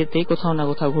ফ্রাইডেতেই কোথাও না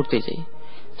কোথাও ঘুরতে যাই।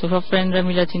 তো সব ফ্রেন্ডরা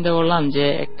মিলে চিন্তা করলাম যে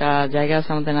একটা জায়গা আছে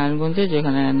আমাদের নারায়ণগঞ্জে,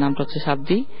 যেখানে নামটা হচ্ছে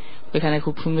সাবদি। ওইখানে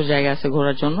খুব সুন্দর জায়গা আছে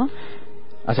ঘোরার জন্য।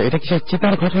 আচ্ছা, এটা কি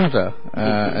চিতার ঘটনাটা?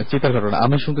 চিতার ঘটনা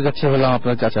আমি শুনতে যাচ্ছি, বললাম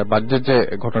আপনার চাচা বার্থডের যে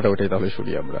ঘটনাটা, ওইটাই তাহলে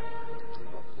শুনি আমরা।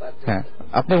 হ্যাঁ,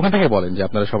 আপনি ওখান থেকে বলেন যে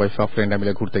আপনারা সবাই সব ফ্রেন্ডরা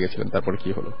মিলে ঘুরতে গেছিলেন, তারপরে কি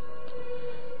হলো?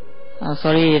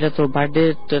 সরি, এটা তো বার্থডে,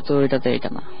 তো এটাতে এটা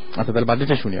না। আচ্ছা, তাহলে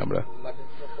বার্থডেটা শুনি আমরা।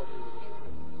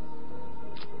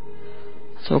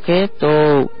 ওকে, তো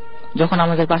যখন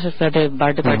আমাদের পাশের ফ্ল্যাটে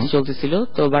বার্থডে পার্টি চলতেছিল,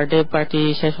 তো বার্থডে পার্টি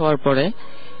শেষ হওয়ার পরে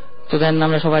তো দেন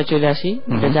আমরা সবাই চলে আসি,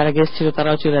 যারা গেস্ট ছিল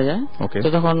তারাও চলে যায়। তো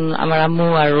তখন আমার আম্মু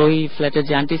আর ওই ফ্ল্যাটের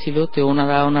যে আন্টি ছিল, তো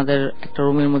ওনারা ওনাদের একটা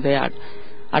রুমের মধ্যে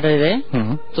আড্ডা দেয়।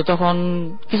 তো তখন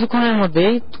কিছুক্ষণের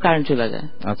মধ্যেই কারেন্ট চলে যায়।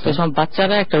 তো সব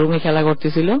বাচ্চারা একটা রুমে খেলা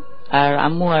করতেছিল, আর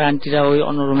আম্মু আর আন্টিরা ওই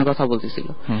অন্য রুমে কথা বলতেছিল।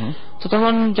 তো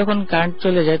তখন যখন কারেন্ট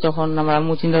চলে যায়, তখন আমার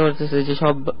আম্মু চিন্তা করতেছে যে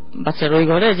সব বাচ্চারা ওই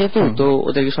ঘরে যেহেতু, তো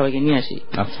ওদেরকে সবাইকে নিয়ে আসি।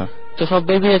 তো সব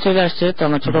বেরিয়ে চলে আসছে, তো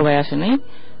আমার ছোট ভাই আসে নাই।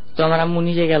 তো আমার আম্মু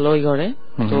নিজে গেল ওই ঘরে,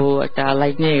 তো একটা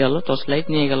লাইট নিয়ে গেল, টর্চ লাইট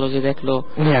নিয়ে গেল, যে দেখলো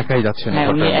উনি একাই যাচ্ছেন। হ্যাঁ,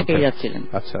 উনি একাই যাচ্ছিলেন।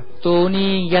 আচ্ছা, তো উনি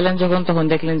গেলেন যখন, তখন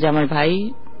দেখলেন যে আমার ভাই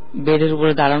বেডের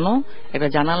উপরে দাঁড়ানো, একটা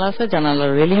জানালা আছে,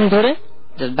 জানালার রেলিং ধরে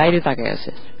বাইরে তাকায়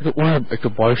আছে। ওনার একটু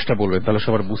বয়সটা বলবেন, তাহলে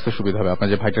সবার বুঝতে সুবিধা হবে। আপনার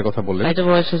যে ভাইটার কথা বললেন, ভাইটার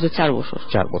বয়স হচ্ছে 4 বছর।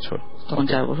 4 বছর, তখন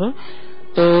 4 বছর।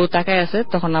 তো তাকায় আছে,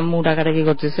 তখন আম্মু ডাকাডাকি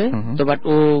করতেছে, তো বাট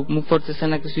ও মুখ করতেছে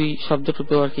না, কিছুই শব্দ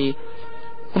টুপে আর কি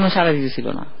কোনো সাড়া দিতেছিল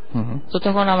না। তো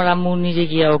তখন আমার আম্মু নিজে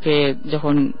গিয়া ওকে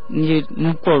যখন নিজে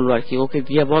মুখ করলো আর কি, ওকে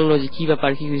গিয়া বললো যে কি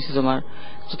ব্যাপার, কি হয়েছে তোমার।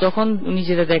 তো তখন উনি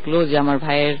যেটা দেখলো যে আমার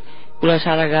ভাইয়ের পুরো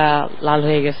সারা গা লাল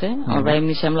হয়ে গেছে। আমার ভাই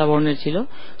এমনি শ্যামলা বর্ণের ছিল,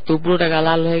 তো পুরোটা গা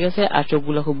লাল হয়ে গেছে, আর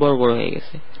চোখগুলো খুব বড় বড় হয়ে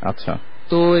গেছে। আচ্ছা,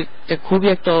 তো এটা খুবই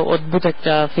একটা অদ্ভুত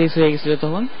একটা ফেস হয়ে গেছিল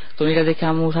তখন। তো এটা দেখে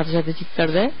আম্মু সাথে সাথে চিৎকার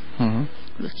দেয়,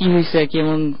 কি হয়েছে, কি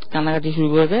এমন কান্নাকাটি শুরু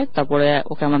করে দেয়। তারপরে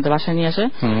ওকে আমাদের বাসায় নিয়ে আসে।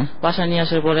 বাসায় নিয়ে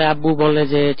আসার পরে আব্বু বলে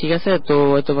যে ঠিক আছে, তো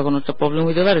হয়তো কোনো একটা প্রবলেম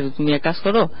হইতে পারে, তুমি এক কাজ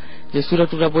করো, যে সুরা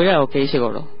টুরা বইরা ওকে এসে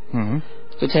করো,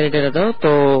 তো ছেড়ে টেরে দাও।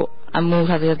 তো আম্মু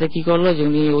সাথে সাথে কি করলো, যে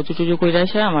উনি উঁচু টুচু করে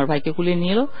এসে আমার ভাইকে কুলিয়ে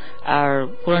নিয়ে এলো, আর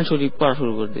কোরআন শরীফ পড়া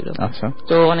শুরু করে দিল।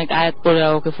 তো অনেক আয়াত পড়ে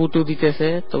ওকে ফুটু দিতেছে,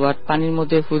 তো পানির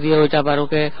মধ্যে ফু দিয়ে ওইটা আবার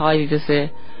ওকে খাওয়াই দিতেছে,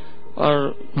 ওর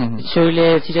শরীরে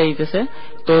ছিটাই দিতেছে।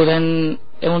 তো দেন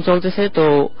এমন চলতেছে। তো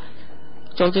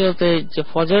চলতে চলতে যে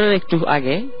ফজরের একটু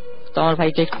আগে, তো আমার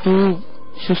ভাইটা একটু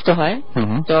সুস্থ হয়।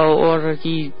 তো ওর আর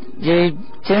কি যে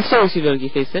চেঞ্জটা হয়েছিল আর কি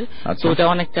ফেসের, তো ওটা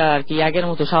অনেকটা আর কি আগের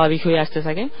মতো স্বাভাবিক হয়ে আসতে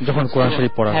থাকে যখন কোরআন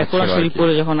শরীফ পড়া হয়। হ্যাঁ, কোরআন শরীফ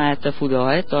পড়ে যখন আয়াতটা ফু দেওয়া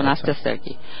হয়, তখন আস্তে আস্তে আর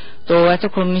কি। তো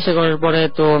এতক্ষণ নিশে করার পরে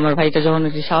তো আমার ভাইটা যখন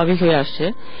একটু স্বাভাবিক হয়ে আসছে,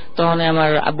 তখন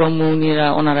আমার আব্বু আম্মু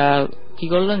ওনারা কি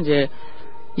করলেন, যে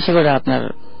ইসে করে আপনার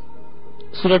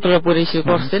সুরা টুরা পরে সে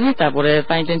করছেন, তারপরে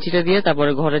পানি টানি ছিটা দিয়ে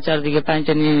তারপরে ঘরের চারদিকে পানি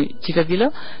টানি ছিটা দিল।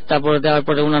 তারপরে দেওয়ার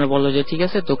পরে ওনারা বললো যে ঠিক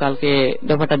আছে, তো কালকে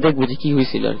ব্যাপারটা দেখবো যে কি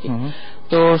হয়েছিল আর কি।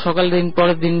 তো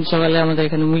পরের দিন সকালে আমাদের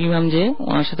এখানে মিনিমাম যে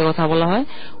ওনার সাথে কথা বলা হয়।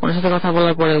 ওনার সাথে কথা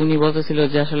বলার পরে উনি বলতেছিল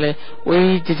যে আসলে ওই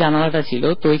যে জানালাটা ছিল,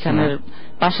 তো ওইখানের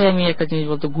পাশে আমি একটা জিনিস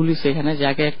বলতে ভুলিছি এখানে, যে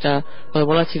আগে একটা কথা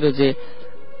বলা ছিল যে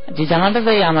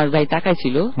জানালাটা আমার ভাই তাকাই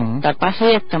ছিল, তার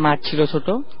পাশেই একটা মাঠ ছিল ছোট,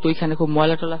 তো ওইখানে খুব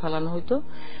ময়লা টলা ফেলানো হইতো।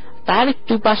 তার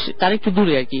একটু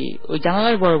দূরে আর কি, ওই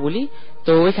জানালার বড় বলি,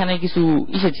 তো ওইখানে কিছু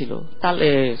ইসে ছিল,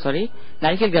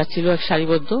 নারিকেল গাছ ছিল এক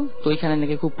সারিবদ্ধ, তো ওইখানে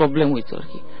নাকি খুব প্রবলেম হইতো আর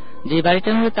কি। যে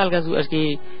বাড়িটার মধ্যে তাল গাছ আর কি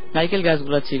নারিকেল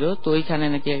গাছগুলা ছিল, তো ওইখানে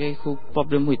নাকি আগে খুব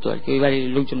প্রবলেম হইতো আর কি, ওই বাড়ির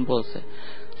লোকজন বলছে।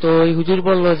 তো ওই হুজুর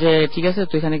বললো যে ঠিক আছে,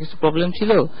 তো এখানে কিছু প্রবলেম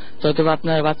ছিল, তো হয়তো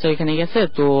আপনার বাচ্চা ওইখানে গেছে,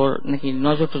 তো নাকি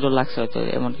নজর টজর লাগছে হয়তো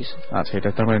এমন কিছু। আচ্ছা, এটা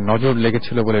তার মানে নজর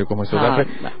লেগেছিল বলে এরকম হয়েছে।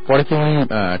 পরে কি উনি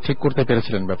ঠিক করতে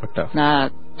পেরেছিলেন ব্যাপারটা? না,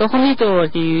 তখনই তো আর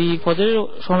কি ফজরের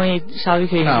সময় স্বাভাবিক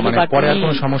হয়ে গেল, পরে আর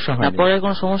কোনো সমস্যা হয়নি। পরে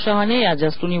কোনো সমস্যা হয়নি, আর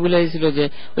জাস্ট উনি বলে দিয়েছিল যে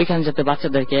ওইখানে যাতে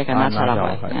বাচ্চাদেরকে একা না ছাড়া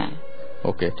হয়।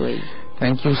 ওকে,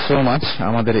 থ্যাংক ইউ সো মাচ।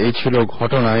 আমাদের এই ছিল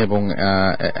ঘটনা, এবং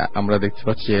আমরা দেখতে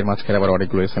পাচ্ছি এর মাঝখানে আবার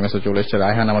অনেকগুলো SMS ও চলে এসেছে।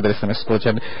 রায়হান আমাদের SMS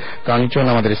করেছেন, কাঞ্চন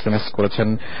আমাদের SMS করেছেন,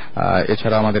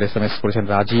 এছাড়া আমাদের SMS করেছেন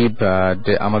রাজীব,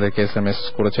 আমাদেরকে SMS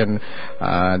করেছেন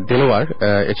দেলোয়ার,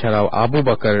 এছাড়াও আবু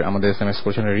বাকর আমাদের SMS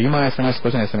করেছেন, রিমা SMS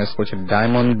করেছেন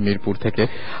ডায়মন্ড মিরপুর থেকে,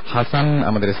 হাসান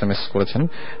আমাদের SMS করেছেন,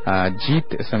 জিৎ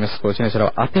SMS করেছেন,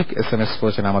 এছাড়াও আতিক SMS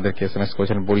করেছেন, আমাদেরকে SMS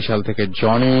করেছেন বরিশাল থেকে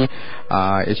জনি,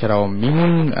 এছাড়াও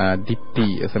মিমুন দীপ্তি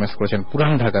SMS করেছেন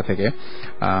পুরান ঢাকা থেকে,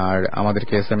 আর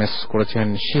আমাদেরকে SMS করেছেন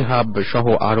শিহাব সহ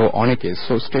আরো অনেকে।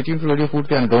 So stay tune to radio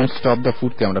Foorti and don't stop the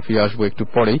Foorti. আমরা ফিরে আসবো একটু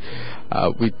পরেই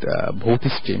উইথ ভৌতি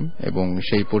স্ট্রিম, এবং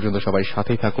সেই পর্যন্ত সবাই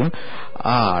সাথেই থাকুন।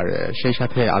 আর সেই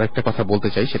সাথে আরেকটা কথা বলতে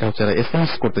চাই, সেটা হচ্ছে যারা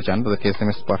SMS করতে চান তাদেরকে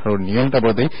SMS পাঠানোর নিয়মটা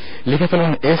বলে দেই। লিখে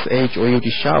ফেলুন SHOUT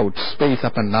শাউট স্পেস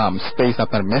আপনার নাম স্পেস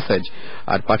আপনার মেসেজ,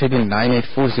 আর পাঠিয়ে দিন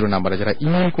 9840 নাম্বারে। যারা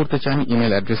ইমেল করতে চান,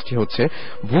 ইমেল অ্যাড্রেসটি হচ্ছে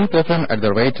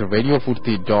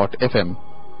bhootfm@radiofurti.fm।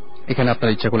 এখানে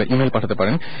আপনারা ইচ্ছা করলে ইমেল পাঠাতে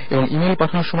পারেন, এবং ইমেল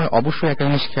পাঠানোর সময় অবশ্যই একটা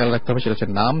জিনিস খেয়াল রাখতে হবে, সেটা হচ্ছে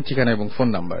নাম, ঠিকানা এবং ফোন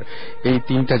নাম্বার। এই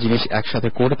তিনটা জিনিস একসাথে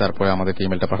করে তারপরে আমাদেরকে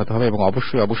ইমেলটা পাঠাতে হবে, এবং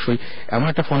অবশ্যই এমন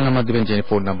একটা ফোন নাম্বার দিবেন যে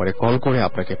ফোন নাম্বারে কল করে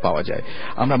আপনাকে পাওয়া যায়।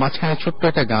 আমরা মাঝখানে ছোট্ট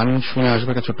একটা গান শুনে আসবো,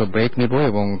 একটা ছোট্ট ব্রেক নেব,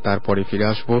 এবং তারপরে ফিরে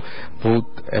আসবো ভূত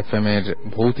FM এর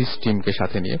ভৌতি স্ট্রিমকে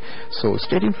সাথে নিয়ে। So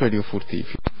stay tune to radio ফুর্তি।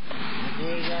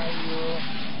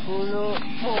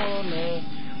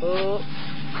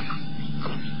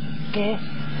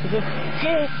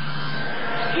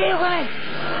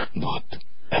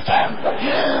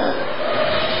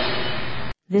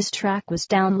 This track was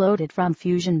downloaded from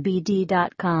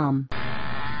FusionBD.com.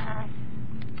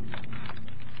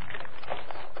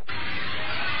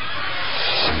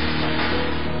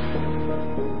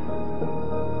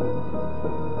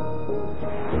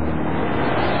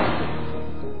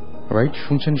 Right,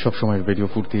 শুনছেন সবসময় রেডিও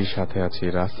ফুর্তির সাথে আছে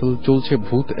রাসেল। চলছে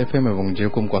ভূত FM, এবং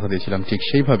যেরকম কথা দিয়েছিলাম ঠিক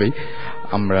সেইভাবেই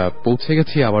আমরা পৌঁছে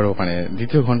গেছি আবারও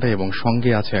দ্বিতীয় ঘন্টায়, এবং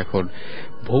সঙ্গে আছে এখন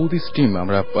ভৌতি স্ট্রিম।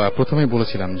 আমরা প্রথমেই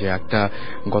বলেছিলাম যে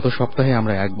গত সপ্তাহে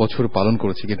আমরা 1 বছর পালন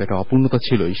করেছি, কিন্তু একটা অপূর্ণতা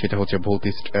ছিলই, সেটা হচ্ছে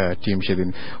ভৌতি টিম সেদিন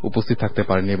উপস্থিত থাকতে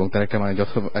পারেনি, এবং তার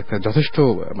একটা যথেষ্ট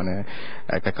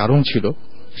একটা কারণ ছিল।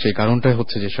 সেই কারণটাই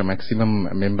হচ্ছে যে সব ম্যাক্সিমাম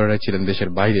মেম্বাররাই ছিলেন দেশের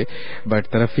বাইরে, বাট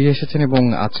তারা ফিরে এসেছেন এবং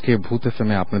আজকে ভূত FM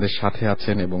আপনাদের সাথে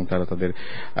আছেন, এবং তারা তাদের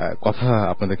কথা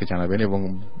আপনাদেরকে জানাবেন। এবং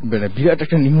বিরাট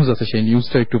একটা নিউজ আছে, সেই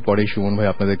নিউজটা একটু পরেই সুমন ভাই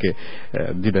আপনাদেরকে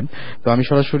দিবেন। তো আমি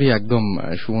সরাসরি একদম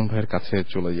সুমন ভাইয়ের কাছে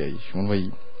চলে যাই। সুমন ভাই,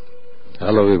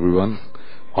 হ্যালো এভরিওয়ান,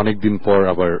 অনেকদিন পর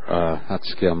আবার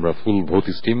আজকে আমরা ফুল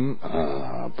ভৌতি স্টিম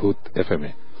ভূত FM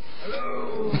এ।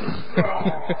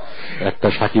 একটা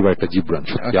সাকিব আর একটা জিব্রান।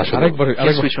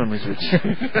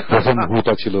 প্রথম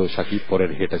ভূতা ছিল সাকিব,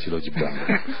 পরের হেটা ছিল জিব্রান।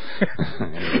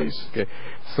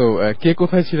 সো কে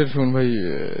কোথায় ছিলেন সুমন ভাই?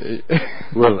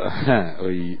 হ্যাঁ,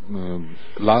 ওই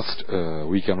লাস্ট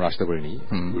উইকে আমরা আসতে পারিনি।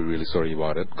 We really sorry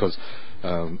about it, because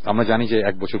আমরা জানি যে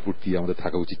 1 বছর পূর্তি আমাদের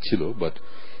থাকা উচিত ছিল, বাট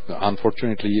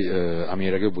আনফর্চুনেটলি আমি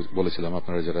এর আগে বলেছিলাম,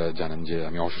 আপনারা যারা জানেন যে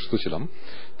আমি অসুস্থ ছিলাম,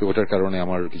 তো ওটার কারণে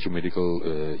আমার কিছু মেডিকেল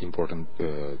ইম্পর্টেন্ট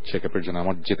চেক আপের জন্য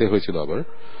আমার যেতে হয়েছিল আবার।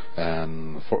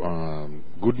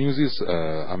 গুড নিউজ ইজ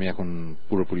আমি এখন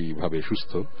পুরোপুরি ভাবে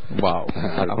সুস্থ,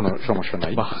 আর কোনো সমস্যা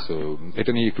নাই। তো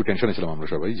এটা নিয়ে একটু টেনশনে ছিলাম আমরা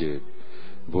সবাই, যে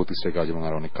ভৌতিষ্ঠের কাজ এবং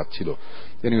আর অনেক কাজ ছিল।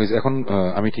 এনিওয়েজ এখন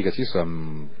আমি ঠিক আছি, সো আই এম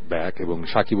ব্যাক। এবং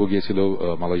সাকিবও গিয়েছিল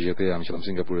মালয়েশিয়াতে, আমি ছিলাম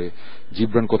সিঙ্গাপুরে।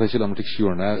 জিব্রান কোথায় ছিল আমি ঠিক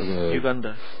শিওর না,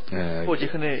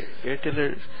 যেখানে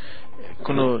এয়ারটেলের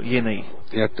কোনো ইয়ে নাই,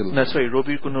 এয়ারটেল না সরি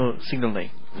রবির কোনো সিগন্যাল নাই।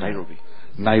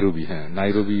 নাইরোবি, হ্যাঁ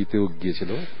নাইরোবিতেও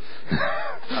গিয়েছিল।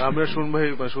 আর আমরা সুমন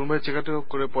ভাই চেক আউট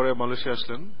করে পরে মালয়েশিয়া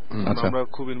আসলেন। আমরা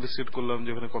খুব ইনভেস্টিগেট করলাম যে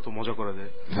ওখানে কত মজা করা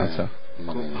যায়। আচ্ছা,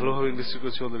 খুব ভালোভাবে ইনভেস্টিগেট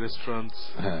করেছি। আমাদের রেস্টুরেন্টস,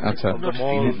 আচ্ছা,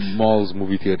 মলস,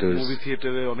 মুভি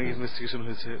থিয়েটারে অনেক ইনভেস্টিগেশন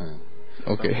হয়েছে।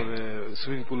 ওকে,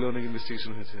 সুইমিং পুলে অনেক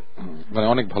ইনভেস্টিগেশন হয়েছে। মানে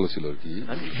অনেক ভালো ছিল আর কি।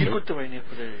 আমি কি করতে পারিনি।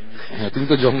 হ্যাঁ, তুমি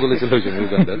তো জঙ্গলে চলে গেছো,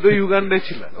 ইউগান্ডায়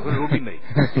ছিল, ওখানে রবি নাই।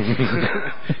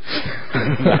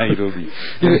 রবি।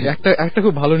 একটা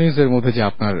খুব ভালো নিউজের মধ্যে যে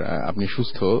আপনি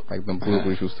সুস্থ, একদম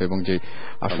পুরোপুরি সুস্থ, এবং যে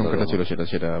আশঙ্কাটা ছিল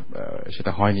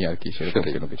সেটা হয়নি আর কি, সেরকম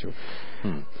কোনো কিছু।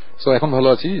 সো এখন ভালো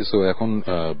আছি। সো এখন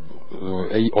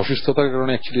এই অসুস্থতার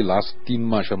কারণে অ্যাকচুয়ালি লাস্ট 3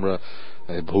 মাস আমরা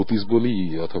ভৌতিস বলি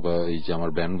অথবা এই যে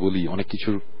আমার ব্যান্ড বলি, অনেক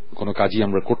কিছুর কোনো কাজই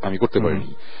আমি করতে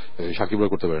পারিনি,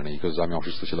 সাকিবরা করতে পারেনি, বিকজ আমি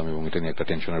অসুস্থ ছিলাম এবং এটা নিয়ে একটা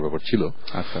টেনশনের ব্যাপার ছিল।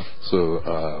 আচ্ছা, সো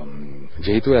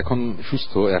যেহেতু এখন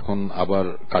সুস্থ, এখন আবার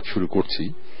কাজ শুরু করছি।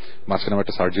 মাঝখানে আমার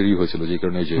একটা সার্জারি হয়েছিল, যে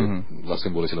কারণে যে লাস্ট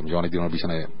টাইম বলেছিলাম যে অনেকদিন আমার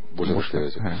বিছানায় বসে বসতে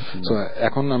হয়েছে। সো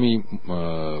এখন আমি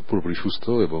পুরোপুরি সুস্থ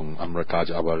এবং আমরা কাজ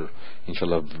আবার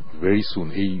ইনশাল্লাহ ভেরি সুন,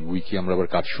 এই উইকে আমরা আবার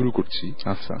কাজ শুরু করছি।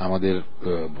 আমাদের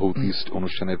ভৌতিস্ট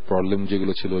অনুষ্ঠানের প্রবলেম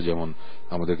যেগুলো ছিল, যেমন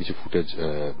আমাদের কিছু ফুটেজ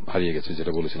হারিয়ে গেছে,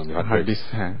 যেটা বলেছিলাম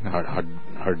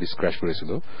হার্ড ডিস্ক ক্র্যাশ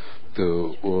করেছিল। তো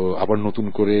আবার নতুন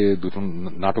করে দুটো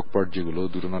নাটক পার্ট,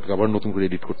 দুটো নাটক আবার নতুন করে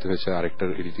এডিট করতে হয়েছে, আরেকটার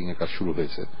এডিটিং এর কাজ শুরু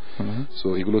হয়েছে। সো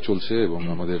এগুলো চলছে এবং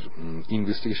আমাদের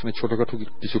ইনভেস্টিগেশনের ছোটখাটো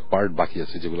কিছু পার্ট বাকি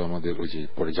আছে, যেগুলো আমাদের ওই যে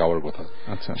পরে যাওয়ার কথা,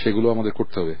 সেগুলো আমাদের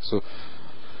করতে হবে। সো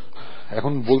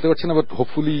এখন বলতে পারছি না, বাট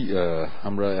হোপফুলি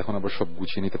আমরা এখন আবার সব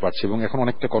গুছিয়ে নিতে পারছি এবং এখন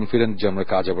অনেকটা কনফিডেন্ট যে আমরা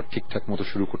কাজ আবার ঠিকঠাক মতো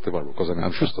শুরু করতে পারবো, কজ আমি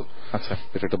সুস্থ। আচ্ছা,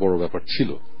 এটা একটা বড় ব্যাপার ছিল।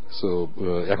 সো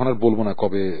এখন আর বলবো না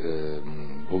কবে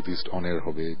ভৌতিস্ট অন এয়ার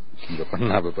হবে, কি ব্যাপার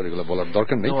না ব্যাপার, এগুলো বলার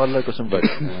দরকার নেই,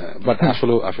 বাট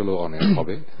আসলে অন এয়ার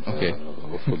হবে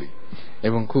হোপফুলি,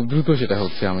 এবং খুব দ্রুত সেটা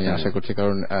হচ্ছে আমি আশা করছি।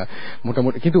 কারণ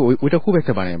মোটামুটি কিন্তু ওইটা খুব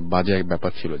একটা বাজে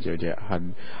ব্যাপার ছিল, যে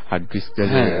হার্ড ডিস্ক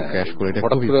ক্র্যাশ করে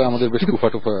আমাদের বেশ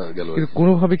কুফাটুফা গেল।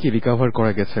 কোনোভাবে কি রিকভার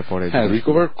করা গেছে পরে? হ্যাঁ,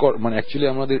 রিকভার মানে অ্যাকচুয়ালি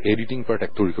আমাদের এডিটিং পার্ট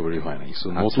একটু রিকভারি হয় নাই। সো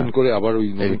নতুন করে আবার ওই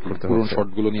পুরনো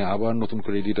শর্টগুলো নিয়ে আবার নতুন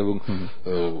করে এডিট, এবং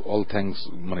অল থ্যাঙ্কস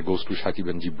মানে goes to Shakib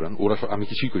and Jibran, ওরা আমি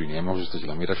কিছুই করিনি, আমি অসুস্থ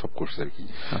ছিলাম, এটা সব করছে আর কি।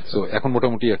 সো এখন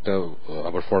মোটামুটি একটা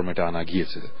আবার ফরম্যাটে আনা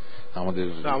গিয়েছে। আমাদের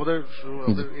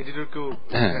এডিটরকেও,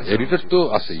 হ্যাঁ এডিটর তো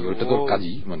আছেই, ওটা তো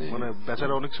কাজই, মানে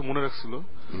বেচারা অনেক কিছু মনে রাখছিল।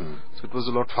 So it was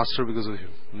a lot ফাস্টার because of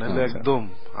him, নাহলে একদম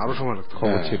আরো সময় লাগতো।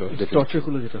 খবর ছিল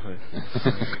টর্চারগুলো যেটা হয়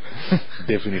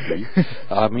ডেফিনেটলি।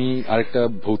 আমি আরেকটা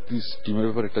ভৌতিক টিমের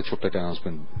ব্যাপারে একটা ছোট্ট একটা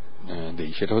অ্যানাউন্সমেন্ট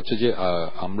দেই, সেটা হচ্ছে যে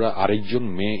আমরা আরেকজন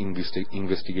মেয়ে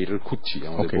ইনভেস্টিগেটর খুঁজছি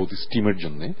আমাদের ভৌতিক টিমের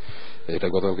জন্য। এটা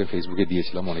গতকালকে ফেসবুকে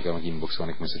দিয়েছিলাম, অনেকে আমাকে ইনবক্সে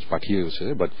অনেক মেসেজ পাঠিয়েছে,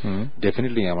 বাট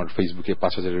ডেফিনেটলি আমার ফেসবুকে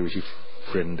 5000-এর বেশি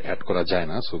ফ্রেন্ড অ্যাড করা যায়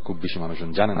না, সো খুব বেশি মানুষজন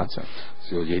জানে না।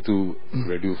 সো যেহেতু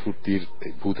রেডিও ফুর্তির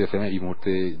ভূত এফএম এই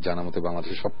মুহূর্তে জানা মতে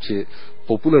বাংলাদেশের সবচেয়ে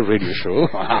পপুলার রেডিও শো,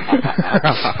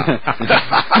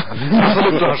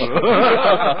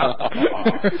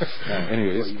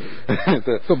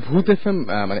 তো ভূত এফএম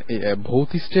মানে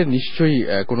ভৌতিস্টের নিশ্চয়ই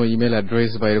কোনো ইমেল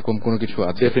অ্যাড্রেস বা এরকম কোনো কিছু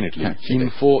আছে? ডেফিনেটলি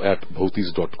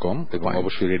info@bhautis.com, এবং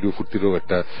অবশ্যই রেডিও ফুর্তিরও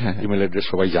একটা ইমেল অ্যাড্রেস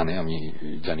সবাই জানে, আমি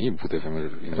জানি ভূত এফএম এর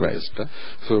ইমেল অ্যাড্রেসটা।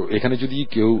 তো এখানে যদি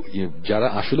কেউ যারা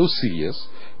আসলেও সিরিয়াস,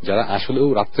 যারা আসলেও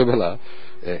রাত্রেবেলা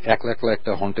একলা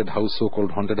একটা haunted house, so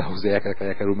called haunted হাউসে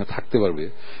একা রুমে থাকতে পারবে,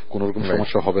 কোন রকম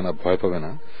সমস্যা হবে না, ভয় পাবে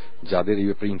না, যাদের এই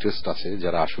ব্যাপারে ইন্টারেস্ট আছে,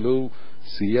 যারা আসলেও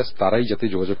সিরিয়াস, তারাই যাতে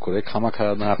যোগাযোগ করে, খামাখা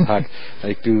না থাক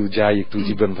একটু যাই, একটু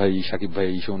জিবরান ভাই, সাকিব ভাই,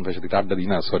 সুমন ভাইয়ের সাথে আড্ডা দিই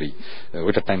না, সরি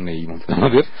ওইটার টাইম নেই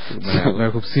আমাদের।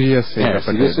 খুব সিরিয়াস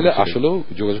হলে আসলেও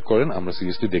যোগাযোগ করেন, আমরা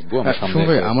সিরিয়াসলি দেখবো।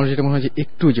 আমার যেটা মনে হয় যে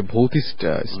একটু যে ভৌতিস্ট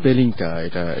স্পেলিংটা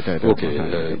এটা ওকে,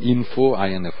 info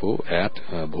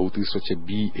 @ভৌতিস্ট হচ্ছে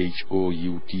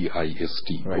BHOUTIST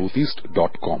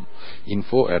ভৌতিস্ট.com,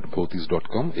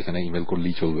 info@ভৌতিস্ট.com, এখানে ইমেল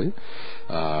করলেই চলবে।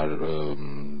 আর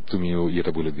তুমিও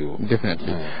এটা বলে দিও।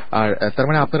 ডেফিনেটলি। আর তার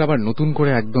মানে আপনারা আবার নতুন করে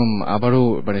একদম আবারও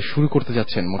মানে শুরু করতে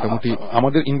যাচ্ছেন মোটামুটি?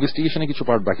 আমাদের ইনভেস্টিগেশনে কিছু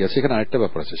পার্ট বাকি আছে। এখানে আরেকটা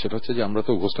ব্যাপার আছে, সেটা হচ্ছে যে আমরা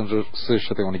তো ঘোস্ট হান্টার্সের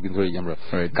সাথে অনেকদিন ধরেই আমরা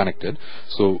কানেক্টেড।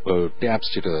 সো ট্যাপস,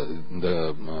 যেটা দ্য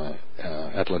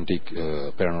আটলান্টিক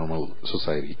প্যারানরমাল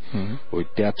সোসাইটি, ওই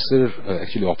ট্যাপস এর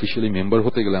অ্যাকচুয়ালি অফিসিয়ালি মেম্বার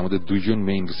হতে গেলে আমাদের 2 জন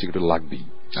মেইন ইনভেস্টিগেটর লাগবেই।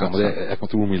 আমাদের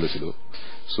একমাত্র উর্মিলা ছিল,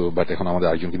 সো বাট এখন আমাদের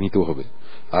আরেকজনকে নিতেও হবে।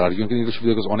 আর আরেকজনকে নিতে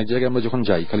সুবিধা, অনেক জায়গায় আমরা যখন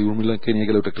যাই খালি উর্মিলাকে নিয়ে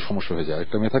গেলে ওটা একটা সমস্যা হয়ে যায়,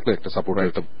 একটা মেয়ে থাকলে একটা সাপোর্ট,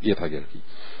 একটা ইয়ে থাকে আর কি।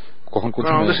 কখন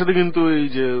আমাদের সাথে কিন্তু এই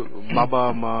যে বাবা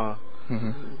মা,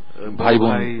 ভাই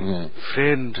বোন,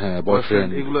 ফ্রেন্ড, বয়ফ্রেন্ড,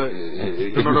 এগুলো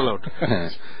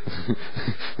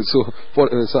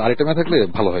আরেকটা মেয়ে থাকলে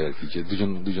ভালো হয় আর কি, যে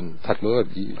দুজন থাকলেও আর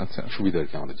কি সুবিধা আর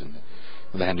কি আমাদের জন্য।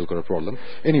 হ্যান্ডেল করার প্রবলেম।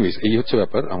 এনিওয়েজ, এই হচ্ছে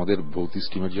ব্যাপার। আমাদের ভৌতিক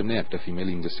টিমের জন্য একটা ফিমেল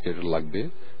ইনভেস্টিগেটর লাগবে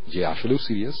যে আসলেও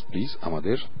সিরিয়াস। প্লিজ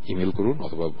আমাদের ইমেল করুন,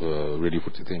 অথবা রেডিও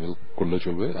ফুর্তিতে ইমেল করলেও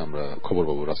চলবে, আমরা খবর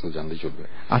পাবো, রাসেল জানলেই চলবে।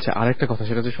 আচ্ছা, আরেকটা কথা,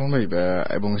 সেটা হচ্ছে সুমন ভাই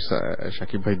এবং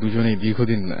সাকিব ভাই দুজনেই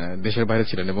দীর্ঘদিন দেশের বাইরে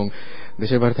ছিলেন, এবং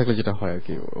দেশের বাইরে থাকলে যেটা হয় আর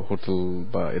কি, হোটেল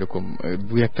বা এরকম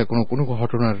দুই একটা কোনো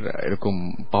ঘটনার এরকম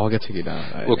পাওয়া গেছে কিনা?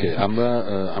 ওকে,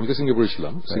 আমি তো সিঙ্গাপুরে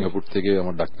ছিলাম। সিঙ্গাপুর থেকে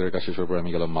আমার ডাক্তারের কাছে আসার পর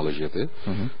আমি গেলাম মালয়েশিয়াতে,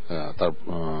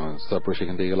 তারপরে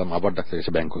সেখান থেকে গেলাম আবার ডাক্তারের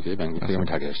কাছে ব্যাংককে, ব্যাংকক থেকে আমি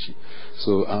ঢাকায় আসছি।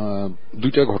 সো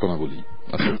দুইটা ঘটনা বলি।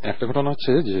 একটা ঘটনা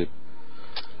হচ্ছে যে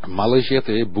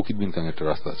মালয়েশিয়াতে বুকিত বিনতাং একটা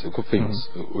রাস্তা আছে, খুব ফেমাস।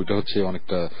 ওইটা হচ্ছে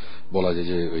অনেকটা বলা যায়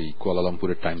যে ওই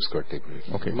কুয়ালালামপুরের টাইম স্কোয়ার টাইপের,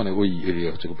 মানে ওই এরিয়া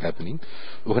হচ্ছে খুব হ্যাপেনিং।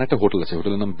 ওখানে একটা হোটেল আছে,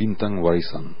 হোটেলের নাম বিনতাং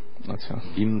ওয়ারিসান। আচ্ছা,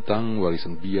 বিনতাং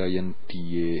ওয়ারিসান,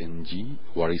 BINTANG,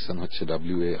 ওয়ারিসান হচ্ছে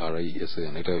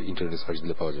WARISAN। এটা ইন্টারনেটে সার্চ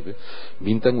দিলে পাওয়া যাবে।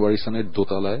 বিনতাং ওয়ারিসানের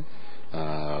দোতলায়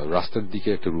রাস্তার দিকে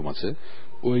একটা রুম আছে।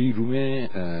 ওই রুমে,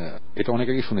 এটা অনেক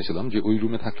আগে শুনেছিলাম যে ওই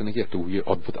রুমে থাকলে নাকি একটা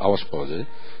অদ্ভুত আওয়াজ পাওয়া যায়।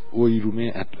 ওই রুমে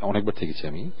অনেকবার থেকেছি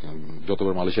আমি,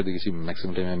 যতবার মালয়েশিয়া দেখেছি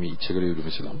ম্যাক্সিমাম টাইমে আমি ইচ্ছে করে ওই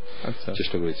রুমে ছিলাম,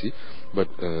 চেষ্টা করেছি। বাট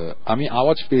আমি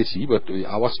আওয়াজ পেয়েছি, বাট ওই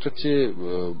আওয়াজটার চেয়ে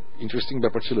ইন্টারেস্টিং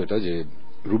ব্যাপার ছিল এটা যে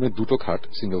রুমে দুটো খাট,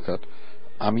 সিঙ্গেল খাট।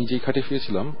 আমি যেই খাটে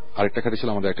শুয়েছিলাম, আরেকটা খাটে ছিল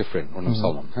আমাদের একটা ফ্রেন্ড, ওর নাম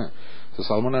সালমান। হ্যাঁ, তো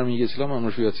সালমান আর আমি গিয়েছিলাম,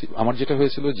 আমরা শুয়ে আছি। আমার যেটা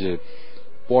হয়েছিল যে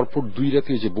পরপর 2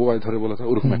 রাতে যে বোয়ায় ধরে বলা হয়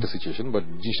ওরকম একটা সিচুয়েশন, বাট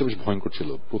জিনিসটা বেশ ভয়ঙ্কর ছিল।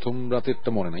 প্রথম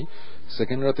রাতেরটা মনে নাই,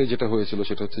 সেকেন্ড রাতে যেটা হয়েছিল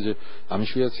সেটা হচ্ছে যে আমি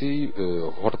শুয়ে আছি,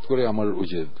 হঠাৎ করে আমার ওই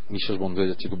যে নিঃশ্বাস বন্ধ হয়ে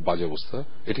যাচ্ছে, খুব বাজে অবস্থা।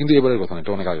 এটা কিন্তু এবারের কথা না,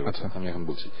 এটা অনেক আগের কথা, আমি এখন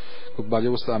বলছি। খুব বাজে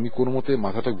অবস্থা। আমি কোনো মতে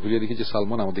মাথাটা ঘুরিয়ে দেখি যে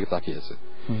সালমান আমার দিকে তাকিয়ে আছে।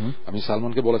 আমি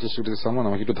সালমানকে বলার চেষ্টা করছি, সালমান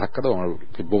আমাকে একটু ধাক্কা দাও, আমার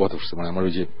বোবা ধরছে, মানে আমার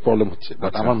ওই যে প্রবলেম হচ্ছে,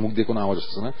 বাট আমার মুখ দিয়ে কোনো আওয়াজ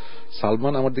আসছে না।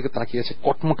 সালমান আমার দিকে তাকিয়ে আছে,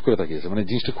 কটমট করে তাকিয়ে আছে, মানে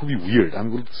জিনিসটা খুবই উইয়ার্ড। আমি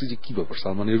বলতেছি যে কি ব্যাপার,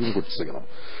 সালমান এরকম করতেছে কেন?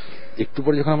 একটু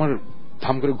পরে যখন আমার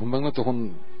ধাম করে ঘুম ভাঙলো, তখন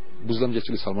বুঝলাম যে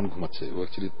অ্যাকচুয়ালি সালমান ঘুমাচ্ছে, ও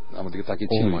অ্যাকচুয়ালি আমাদের দিকে তাকিয়ে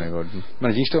ছিল।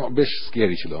 মানে জিনিসটা বেশ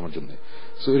স্কেয়ারি ছিল আমার জন্য।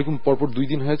 সো এরকম পরপর 2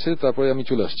 দিন হয়েছে, তারপরে আমি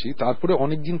চলে আসছি। তারপরে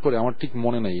অনেকদিন পরে, আমার ঠিক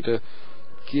মনে নাই এটা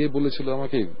কে বলেছিল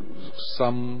আমাকে,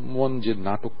 সামওয়ান যে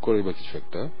নাটক করে বা কিছু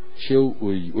একটা, সেও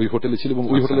ওই হোটেলে ছিল এবং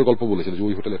ওই হোটেলের গল্প বলেছিল যে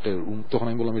ওই হোটেলে একটা রুম। তখন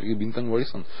আমি বললাম এটা কি বিনতাং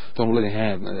ওয়ারিসান? তখন বললাম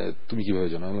হ্যাঁ, তুমি কিভাবে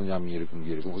জানো? আমি বললাম আমি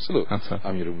এরকম হয়েছিল,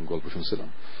 আমি এরকম গল্প শুনছিলাম।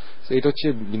 এটা হচ্ছে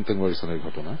বিনতাং ওয়ারিসানের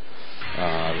ঘটনা।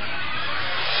 আর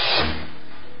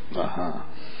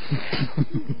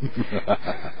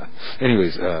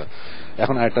এনিওয়েজ,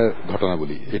 এখন আরেকটা ঘটনা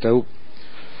বলি। এটা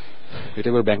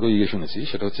এবার ব্যাংকক গিয়ে শুনেছি।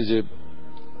 সেটা হচ্ছে যে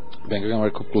ব্যাংককে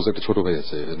আমার খুব ক্লোজ একটা ছোট ভাই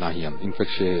আছে, নাহিয়ান।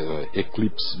 ইনফ্যাক্ট সে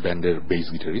এক্লিপস ব্যান্ডের বেস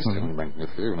গিটারিস্ট, এখন ব্যাংকক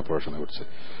থেকে ওখানে পড়াশোনা করছে।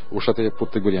 ওর সাথে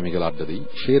প্রত্যেকবারই আমি গেলে আড্ডা দিই।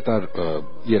 সে তার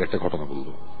ইয়ের একটা ঘটনা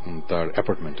বললো, তার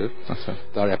অ্যাপার্টমেন্টের।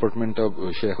 তার অ্যাপার্টমেন্টটা,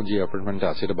 সে এখন যে অ্যাপার্টমেন্টটা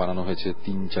আছে এটা বানানো হয়েছে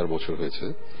 3-4 বছর হয়েছে।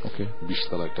 20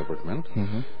 তলা একটা অ্যাপার্টমেন্ট।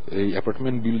 এই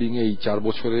অ্যাপার্টমেন্ট বিল্ডিং এ এই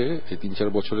 3-4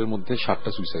 বছরের মধ্যে 7টা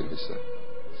সুইসাইড হয়েছে,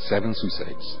 7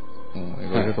 সুইসাইডস।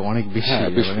 অনেক বেশি।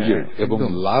 এবং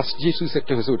লাস্ট যে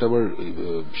সুইসাইডটা হয়েছে ওটা আবার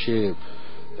সে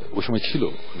ওই সময় ছিল,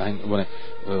 মানে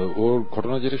ওর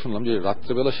ঘটনা যেটা শুনলাম যে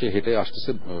রাত্রেবেলা সে হেঁটে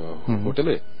আসতেছে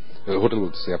হোটেল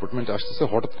বলতেছে অ্যাপার্টমেন্টে আসতেছে,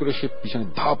 হঠাৎ করে সে পিছনে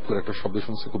ধাপ করে একটা শব্দ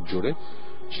শুনছে খুব জোরে।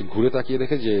 সে ঘুরে তাকিয়ে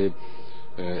দেখে যে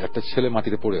একটা ছেলে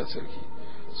মাটিতে পড়ে আছে আর কি।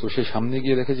 তো সে সামনে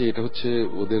গিয়ে দেখে যে এটা হচ্ছে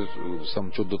ওদের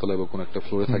 14 তলায় বা কোন একটা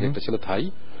ফ্লোরে থাকে একটা ছেলে, থাই।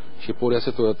 সে পড়ে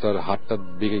আছে, তো তার হাতটা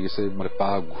বেঁকে গেছে, মানে পা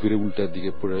ঘুরে উল্টার দিকে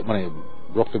পড়ে, মানে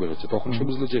রক্ত বের হচ্ছে। তখন সে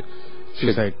বুঝলো যে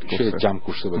সে জাম্প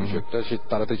করছে বা কিছু একটা। সে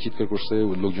তাড়াতাড়ি চিৎকার করছে,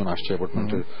 লোকজন আসছে,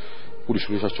 অ্যাপার্টমেন্টের পুলিশ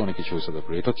আসছে, অনেক কিছু হয়েছে।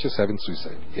 তারপরে এটা হচ্ছে 7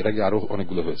 সুইসাইড। এর আগে আরো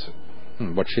অনেকগুলো হয়েছে,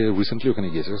 বাট সে রিসেন্টলি ওখানে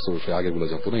গিয়েছে, তো সে আগের গুলো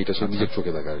জানতো না, এটা সে নিজের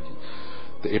চোখে দেখা আর কি।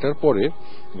 তো এটার পরে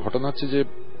ঘটনা হচ্ছে যে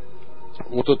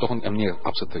ও তো তখন এমনি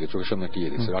আপসেট থাকে, চোখের সামনে টিয়ে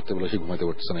দিচ্ছে, রাত্রেবেলা সে ঘুমাইতে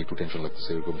পারতেছে না, একটু টেনশন লাগতেছে,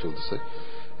 এরকম চলতেছে।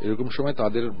 এরকম সময়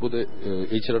তাদের বোধহয়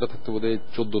এই ছেলেটা থাকতো বোধহয়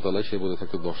 14 তলায়, সে বোধহয়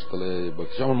থাকতো 10 তলায় বা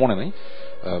কিছু, আমার মনে নাই।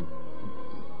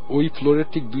 ওই ফ্লোরের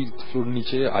ঠিক 2 ফ্লোর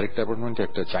নিচে আরেকটা অ্যাপার্টমেন্টে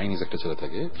একটা চাইনিজ একটা ছেলে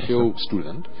থাকে, সেও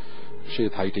স্টুডেন্ট। সে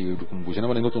থাইটাই ওইরকম বুঝে না,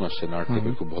 মানে নতুন আসছে, নার্ড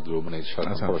টাইপের, খুব ভদ্র, মানে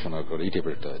পড়াশোনা করে এই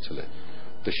টাইপের একটা ছেলে।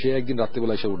 তো সে একদিন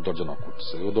রাত্রেবেলা এসে ওর দরজা নক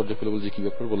করতেছে। ও দরজা খুলে বলে যে কি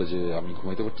ব্যাপার? বলে যে আমি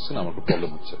ঘুমাইতে পারতেছি না, আমার খুব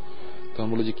প্রবলেম হচ্ছে। তখন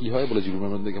বলে যে কি হয়? বলে যে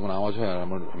রুমের মধ্যে কেমন আওয়াজ হয়, আর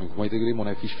আমি ঘুমাইতে গেলেই মনে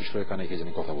হয় ফিস ফিস করে কানে কে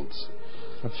জানি কথা বলতেছে।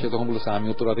 সে তখন বলেছে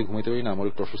আমিও তো রাতে ঘুমাইতে পারি না, আমার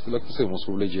একটু অস্বস্তি লাগতেছে, মোস্ট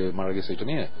প্রবলি যে মারা গেছে এটা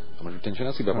নিয়ে আমার একটু টেনশন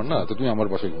আছে, ব্যাপার না, তো তুমি আমার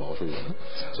বাসায় ঘুমাও, অসুবিধা না।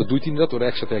 তো 2-3 রাত ওরা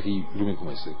একসাথে একই রুমে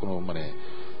ঘুমাইছে, কোনো মানে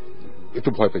একটু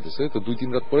ভয় পেতেছে। তো 2-3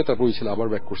 রাত পরে তারপর ওই ছেলে আবার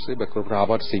ব্যাক করছে, ব্যাক করার পরে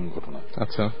আবার সেম ঘটনা।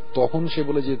 আচ্ছা, তখন সে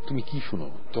বলে যে তুমি কি শুনো?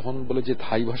 তখন বলে যে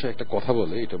থাই ভাষায় একটা কথা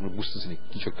বলে, এটা আমরা বুঝতেছি না,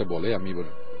 কিছু একটা বলে, আমি এবার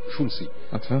শুনছি।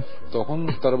 আচ্ছা, তখন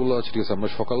তারা বললো আচ্ছা ঠিক আছে, আমরা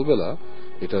সকালবেলা,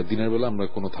 এটা দিনের বেলা আমরা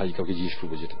কোনো থাই কাউকে জিজ্ঞেস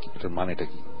করবো যে এটার মানেটা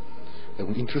কি।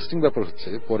 এবং ইন্টারেস্টিং ব্যাপার হচ্ছে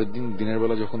পরের দিন দিনের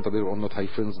বেলা যখন তাদের অন্য থাই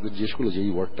ফ্রেন্ডসদের জিজ্ঞেস করলো যে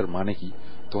এই ওয়ার্ডটার মানে কি,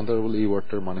 তখন তারা বললো এই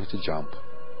ওয়ার্ডটার মানে হচ্ছে জাম্প,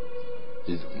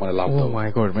 মানে লাভ দাও।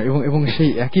 এবং সেই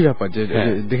একই ব্যাপার যে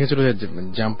দেখেছিল যে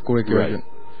জাম্প করে কেউ।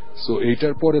 সো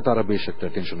এইটার পরে তারা বেশ একটা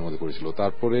টেনশনের মধ্যে পড়েছিল।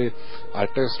 তারপরে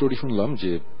আরেকটা স্টোরি শুনলাম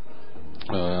যে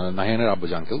নাহিয়ানের আব্বা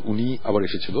আঙ্কেল উনি আবার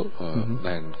এসেছিল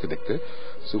নাহিয়ানকে দেখতে।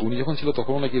 সো উনি যখন ছিল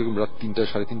তখন নাকি এরকম রাত 3টা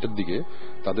সাড়ে 3টার দিকে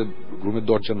তাদের রুমের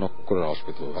দরজা নক করার আওয়াজ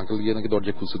পেত। আঙ্কেল গিয়ে নাকি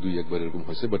দরজা খুলছে 2-1 বার এরকম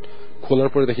হয়েছে, বাট খোলার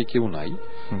পরে দেখে কেউ নাই।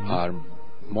 আর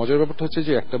মজার ব্যাপারটা হচ্ছে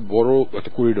যে একটা বড়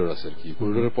একটা করিডোর আছে আর কি,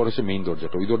 করিডোরের পর হচ্ছে মেইন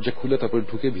দরজাটা, ওই দরজা খুলে তারপরে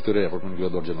ঢুকে ভিতরে অ্যাপার্টমেন্ট গুলো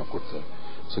দরজা নক করতে হয়।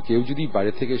 সো কেউ যদি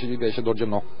বাইরে থেকে এসে যদি এসে দরজা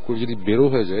নক করে যদি বেরো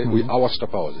হয়ে যায় ওই আওয়াজটা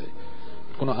পাওয়া যায়।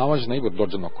 কোনো আওয়াজ নাই, বাট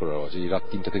দরজা নক করার আওয়াজ। এই রাত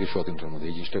 3টা থেকে 3:15টার মধ্যে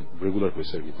এই জিনিসটা রেগুলার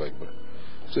হয়েছে আর কি কয়েকবার।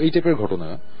 সো এই টাইপের ঘটনা,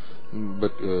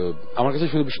 বাট আমার কাছে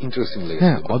শুধু বেশ ইন্টারেস্টিং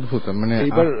লেগেছে, অদ্ভুত। মানে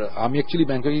এবার আমি অ্যাকচুয়ালি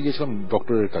ব্যাংককে গিয়েছিলাম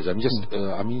ডক্টরের কাজে। আমি জাস্ট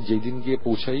আমি যেই দিন গিয়ে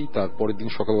পৌঁছাই তারপরের দিন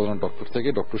সকালবেলা ডক্টর থেকে,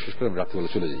 ডক্টর শেষ করে আমি রাত্রিবেলা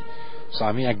চলে যাই। সো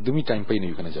আমি একদমই টাইম পাইনি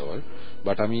ওখানে যাওয়ার।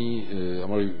 বাট আমি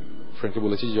আমার ফ্রেন্ডকে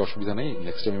বলেছি যে অসুবিধা নেই,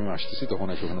 নেক্সট টাইম আমি আসতেছি তখন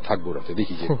এসে ওখানে থাকবো রাতে,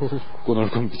 দেখি যে কোন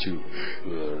রকম কিছু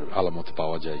আলামত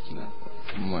পাওয়া যায় কিনা।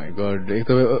 মাই গড,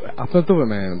 তবে আপনার তো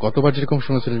মানে গতবার যেরকম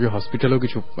শুনেছিল যে হসপিটালেও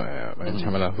কিছু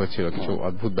ঝামেলা হয়েছিল, কিছু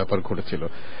অদ্ভুত ব্যাপার ঘটেছিল।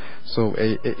 সো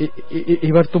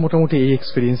এবার তো মোটামুটি এই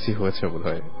এক্সপিরিয়েন্সই হয়েছে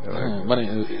বোধহয়, মানে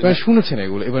শুনেছেন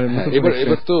এগুলো।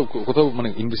 এবার তো কোথাও মানে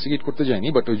ইনভেস্টিগেট করতে যায়নি,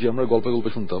 বাট ওই যে আমরা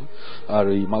গল্পে শুনতাম। আর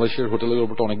ওই মালয়েশিয়ার হোটেলের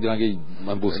গল্পটা অনেকদিন আগেই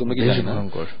বলছিলাম নাকি জানি না,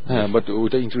 হ্যাঁ, বাট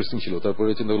ওইটা ইন্টারেস্টিং ছিল। তারপরে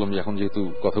চিন্তা করলাম যে এখন যেহেতু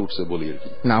কথা উঠছে বলি আর কি।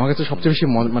 না, আমার কাছে সবচেয়ে বেশি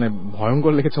মানে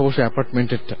ভয়ঙ্কর লেগেছে অবশ্যই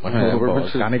অ্যাপার্টমেন্টের,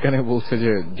 কানে কানে বলছে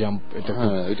যে জাম্প,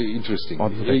 এটা ইন্টারেস্টিং।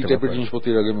 এই টাইপের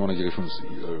জিনিসপত্রের আগে আমি অনেক জায়গায় শুনছি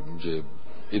যে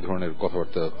এই ধরনের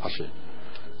কথাবার্তা আসে।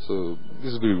 So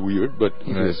this is very weird but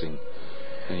interesting.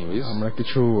 আমরা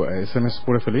কিছু SMS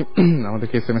পড়ে ফেলি।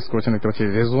 আমাদেরকে SMS করেছেন দেখতে পাচ্ছি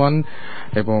রেজওয়ান,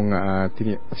 এবং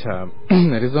তিনি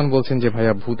রেজওয়ান বলছেন যে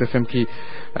ভাইয়া ভূত FM কি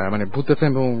মানে ভূত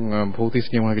FM এবং ভৌতিক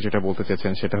নিয়ে মনে যেটা বলতে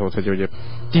চেয়েছেন সেটা হচ্ছে যে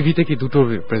টিভিতে কি দুটোর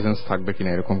প্রেজেন্স থাকবে কিনা,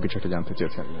 এরকম কিছু একটা জানতে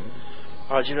চেয়েছেন।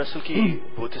 আজি রাসেল কি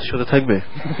ভৌতিস সাথে থাকবে?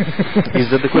 Is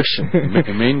that the question?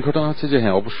 Main ঘটনা হচ্ছে যে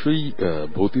হ্যাঁ, অবশ্যই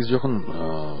ভৌতিস যখন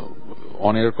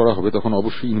অন এয়ার করা হবে তখন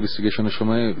অবশ্যই ইনভেস্টিগেশনের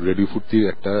সময় রেডিও ফুর্তির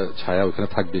একটা ছায়া ওখানে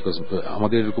থাকবে। বিকজ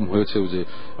আমাদের এরকম হয়েছে যে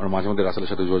আমরা মাঝে মাঝে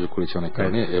রাসেলের সাথে যোগাযোগ করেছি অনেক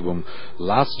কারণে, এবং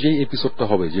লাস্ট যে এপিসোডটা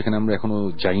হবে যেখানে আমরা এখনো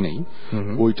যাই নাই,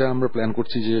 ওইটা আমরা প্ল্যান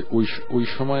করছি যে ওই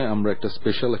সময় আমরা একটা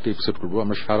স্পেশাল একটা এপিসোড করবো।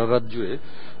 আমরা সারা রাত জুড়ে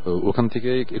ওখান থেকে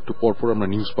একটু পরপর আমরা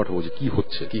নিউজ পাঠাবো যে কি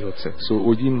হচ্ছে। সো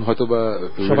ওই দিন হয়তো বা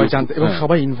সবাই জানতে এবং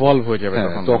সবাই ইনভলভ হয়ে যাবে,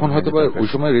 তখন হয়তো বা ওই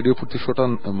সময় রেডিও ফুর্তি শোটা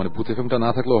মানে ভূত এফএমটা না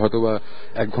থাকলেও হয়তো বা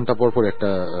 1 ঘন্টা পর পর একটা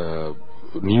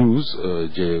নিউজ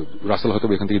যে রাসেল হয়তো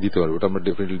এখান থেকে দিতে পারবে, ওটা আমরা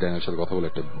ডেফিনেটলি ড্যানিয়েলের সাথে কথা বলে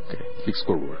একটা ফিক্স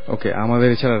করবো। ওকে, আমাদের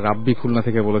এছাড়া রাব্বি খুলনা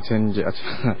থেকে বলেছেন যে আচ্ছা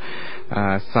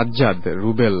সাজ্জাদ,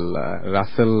 রুবেল,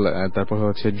 রাসেল, তারপর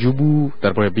হচ্ছে জুবু,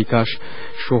 তারপরে বিকাশ,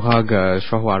 সোহাগ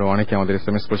সহ আরো অনেকে আমাদের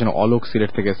SMS করেছেন। অলোক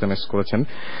সিলেট থেকে SMS করেছেন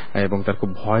এবং তার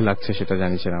খুব ভয় লাগছে সেটা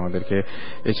জানিয়েছেন আমাদেরকে।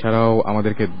 এছাড়াও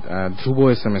আমাদেরকে ধ্রুব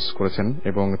SMS করেছেন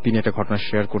এবং তিনি একটা ঘটনা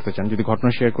শেয়ার করতে চান। যদি ঘটনা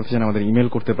শেয়ার করতে চান আমাদের ইমেল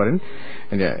করতে পারেন,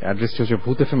 অ্যাড্রেসটি হচ্ছে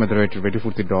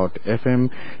bhootfm@radiofurti.fm।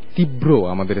 তীব্র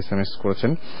আমাদের SMS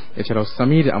করেছেন। এছাড়াও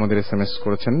সমীর আমাদের SMS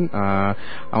করেছেন।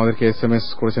 আমাদেরকে SMS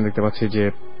করেছেন দেখতে পাচ্ছি যে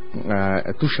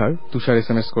তুষার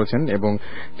SMS করেছেন এবং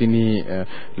তিনি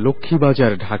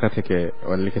লক্ষ্মীবাজার ঢাকা থেকে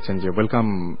লিখেছেন যে ওয়েলকাম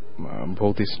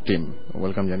ভৌতিস টিম,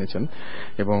 ওয়েলকাম জানিয়েছেন।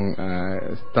 এবং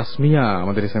তাসমিয়া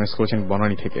আমাদের SMS করেছেন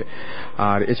বনানী থেকে।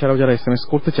 আর এছাড়াও যারা SMS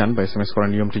করতে চান বা SMS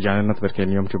করার নিয়মটি জানেন না তাদেরকে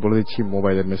নিয়মটি বলে দিচ্ছি।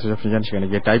 মোবাইলের মেসেজ আপনি জানেন, সেখানে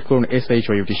গিয়ে টাইপ করুন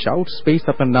SHOUT শাউট স্পেস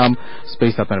আপনার নাম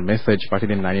স্পেস আপনার মেসেজ, পাঠিয়ে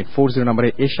দিন 9840 নম্বরে।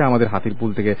 এসে আমাদের হাতিরপুল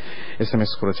থেকে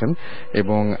SMS করেছেন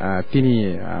এবং তিনি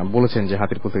বলেছেন যে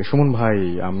হাতিরপুল থেকে সুমন ভাই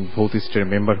আমি ভৌতিস্টের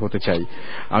মেম্বার হতে চাই,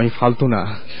 আমি ফালতু না,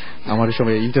 আমার এই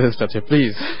সময় ইন্টারেস্ট আছে,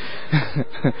 প্লিজ।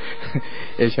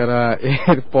 এছাড়া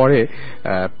এর পরে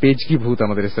পেজ কি ভূত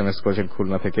আমাদের SMS করেছেন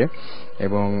খুলনা থেকে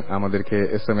এবং আমাদেরকে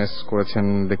SMS করেছেন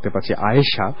দেখতে পাচ্ছি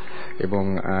আয়েশা এবং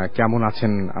কেমন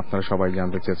আছেন আপনারা সবাই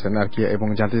জানতে চেয়েছেন আর কি, এবং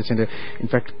জানতে চেয়েছেন যে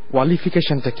ইনফ্যাক্ট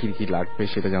কোয়ালিফিকেশনটা কি কি লাগবে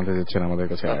সেটা জানতে চেয়েছেন আমাদের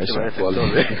কাছে আয়েশা।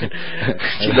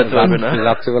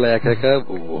 রাত্রেবেলা একা একা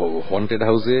হন্টেড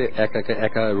হাউসে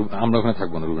একা আমরা ওখানে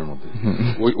থাকবো না রুমের মধ্যে,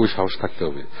 ওই সাহস থাকতে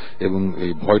হবে এবং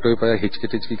এই ভয় টয় পায় হেঁচকে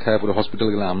টেচকি খায় পরে হসপিটাল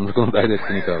গেলে আমরা কোনো দায়িত্ব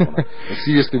নিতে পারবো না।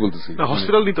 সিরিয়াসলি বলতেছি,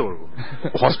 হসপিটাল নিতে পারবো,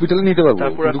 হসপিটালে নিতে পারবো,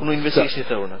 কোনো ইনভেস্টিগেশন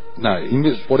নিতে পারবো না।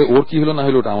 পরে ওর কি হলো না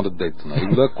হলো ওটা আমাদের দায়িত্ব না,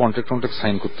 এগুলো কন্ট্রাক্ট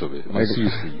সাইন করতে হবে। মানে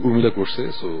সিরিয়াসলি উর্মিলা করছে,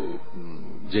 সো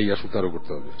যেই আসুক তারও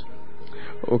করতে হবে।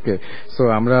 ওকে, সো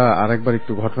আমরা আরেকবার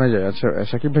একটু ঘটনায় যাই। আচ্ছা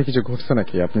শাকিব ভাই, কিছু ঘটছে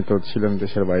নাকি? আপনি তো ছিলেন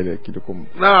দেশের বাইরে, কিরকম?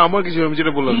 না আমার কিছু, আমি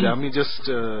যেটা বললাম যে আমি জাস্ট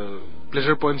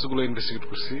প্লেজার পয়েন্টস গুলো ইনভেস্টিগেট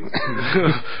করছি,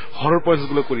 হরর পয়েন্টস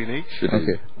গুলো করি নাই।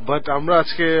 বাট আমরা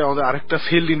আজকে আমাদের আরেকটা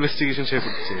ফেইল্ড ইনভেস্টিগেশন শেয়ার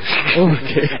করছি।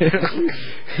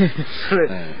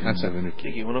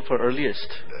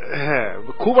 হ্যাঁ,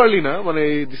 খুব আর্লি না, মানে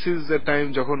দিস ইজ এ টাইম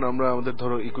যখন আমরা আমাদের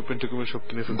ধরো ইকুইপমেন্ট সব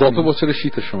কিনে ফেলছি। গত বছরের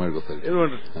শীতের সময়ের কথা,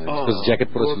 জ্যাকেট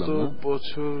পরেছিলাম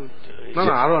বছর,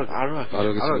 না আরো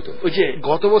ওই যে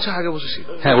গত বছর আগে বছর শীত।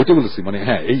 হ্যাঁ ওইটা বলেছি, মানে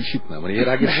হ্যাঁ এই শীত না, মানে এর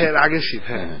আগে শীত।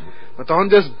 হ্যাঁ তখন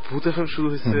জাস্ট ভূত এফএম শুরু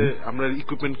হয়েছে, আমরা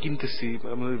ইকুইপমেন্ট কিনতেছি,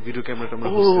 আমাদের ভিডিও ক্যামেরাটা আমরা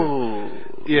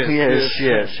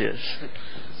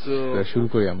শুরু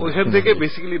করি। ওইখান থেকে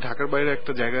বেসিক্যালি ঢাকার বাইরে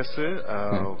একটা জায়গা আছে,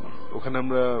 ওখানে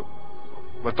আমরা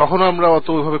তখন আমরা অত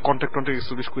ওইভাবে কন্ট্যাক্ট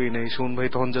এস্টাবলিশ করি নাই। সুমন ভাই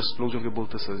তখন জাস্ট লোকজনকে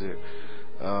বলতেছে যে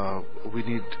উই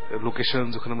নিড লোকেশন,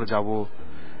 ওখানে আমরা যাবো,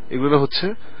 এগুলো হচ্ছে।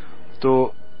 তো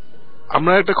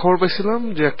আমরা একটা খবর পাইছিলাম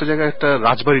যে একটা জায়গায় একটা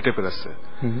রাজবাড়ি টাইপের আছে।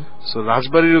 সো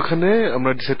রাজবাড়ির ওখানে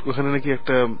আমরা ডিসাইড, ওখানে নাকি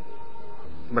একটা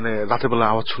মানে রাতের বেলা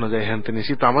আওয়াজ শোনা যায়, হ্যান তেন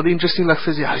এসি। তো আমাদের ইন্টারেস্টিং লাগছে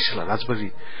যে আইসালা রাজবাড়ি,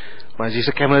 মানে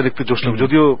যেসব ক্যামেরা দেখতে জোশ লাগবে।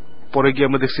 যদিও পরে গিয়ে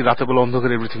আমরা দেখছি রাতের বেলা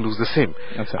অন্ধকার এভরিথিং লুকস দ্য সেম,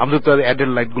 আমাদের তো আর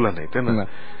অ্যাডেড লাইট গুলা নেই, তাই না?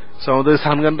 সো আমাদের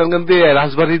সানগান টানগান দিয়ে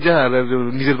রাজবাড়ি যা আর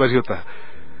নিজের বাড়ি হতা,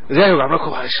 যাই হোক আমরা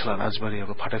খুব আইসালা রাজবাড়ি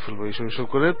আমরা ফাটাই ফেলবো এইসব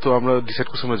করে। তো আমরা ডিসাইড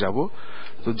করছি আমরা যাবো।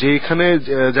 তো যেখানে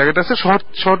জায়গাটা আছে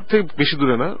শহর থেকে বেশি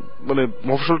দূরে না, মানে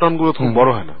মফস্বল টাউন গুলো তখন বড়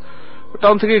হয় না,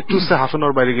 টাউন থেকে একটু হাফ অ্যান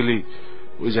আওয়ার বাইরে গেলেই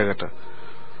ওই জায়গাটা।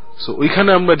 সো ওইখানে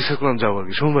আমরা ডিসাইড করলাম যাবো আর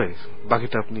কি। শুনুন ভাই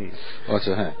বাকিটা আপনি।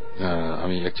 আচ্ছা হ্যাঁ,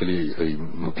 আমি অ্যাকচুয়ালি ওই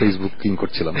ফেসবুক কিং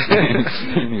করছিলাম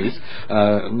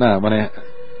না, মানে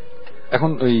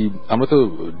এখন ওই আমরা তো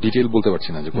ডিটেইল বলতে পারছি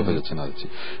না যে কোথায় যাচ্ছে না যাচ্ছে।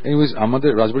 এনিওয়েজ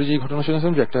আমাদের রাজবাড়ি যে ঘটনা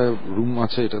শুনেছিলাম যে একটা রুম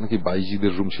আছে, এটা নাকি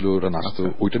বাইজিদের রুম ছিল, ওটা নাচতো,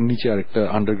 ওইটার নিচে আর একটা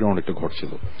আন্ডারগ্রাউন্ড একটা ঘর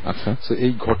ছিল। আচ্ছা, তো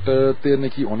এই ঘরটাতে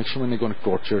নাকি অনেক সময় নাকি অনেক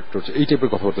টর্চার এই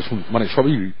টাইপের কথাবার্তা মানে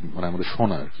সবই মানে আমাদের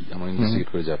শোনা আর কি, আমরা ইনভেস্টিগেট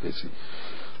করে যা পেয়েছি।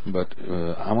 বাট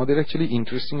আমাদের অ্যাকচুয়ালি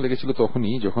ইন্টারেস্টিং লেগেছিল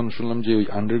তখনই যখন শুনলাম যে ওই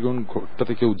আন্ডারগ্রাউন্ড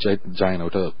ঘরটাতে কেউ যায় না,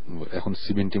 ওটা এখন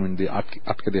সিমেন্ট দিয়ে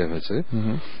আটকে দেওয়া হয়েছে।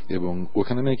 এবং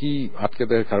ওখানে নাকি আটকে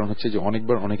দেওয়ার কারণ হচ্ছে যে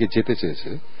অনেকবার অনেকে যেতে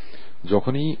চেয়েছে,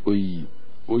 যখনই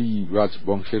ওই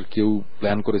রাজবংশের কেউ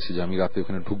প্ল্যান করেছে যে আমি রাতে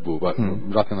ওখানে ঢুকবো, বা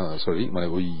রাতে না সরি মানে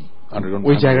ওই আন্ডারগ্রাউন্ড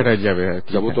ওই জায়গাটায়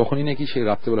যাবো, তখনই নাকি সে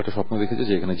রাত্রেবেলা একটা স্বপ্ন দেখেছে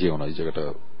যে এখানে যেও না, এই জায়গাটা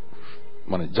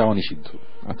মানে যাওয়া নিষিদ্ধ।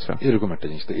 আচ্ছা, এরকম একটা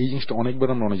জিনিস। তো এই জিনিসটা অনেকবার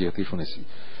আমরা অনেক জায়গা থেকে শুনেছি।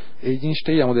 এই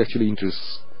জিনিসটাই আমাদের অ্যাকচুয়ালি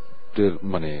ইন্টারেস্টের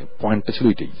মানে পয়েন্টটা ছিল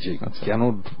ওইটাই, যে কেন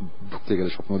ঢুকতে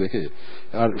গেলে স্বপ্ন দেখে।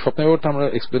 আর স্বপ্নের ব্যাপারটা আমরা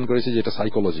এক্সপ্লেন করেছি যে এটা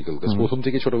সাইকোলজিক্যাল, প্রথম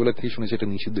থেকে ছোটবেলা থেকে শুনেছি এটা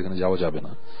নিষিদ্ধ, এখানে যাওয়া যাবে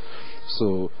না। সো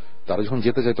তারা যখন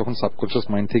যেতে যায় তখন সাবকনশিয়াস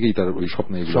মাইন্ড থেকেই তার ওই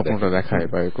স্বপ্নটা দেখায়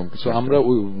বা এরকম। সো আমরা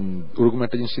ওরকম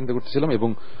একটা জিনিস চিন্তা করতেছিলাম, এবং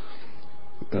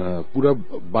পুরা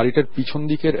বাড়িটার পিছন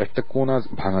দিকের একটা কোণা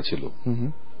ভাঙা ছিল,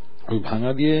 ওই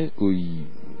ভাঙা দিয়ে ওই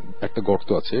একটা গর্ত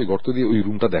আছে, গর্ত দিয়ে ওই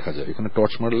রুমটা দেখা যায়। এখানে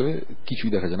টর্চ মারলে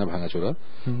কিছুই দেখা যায় না, ভাঙাচোরা,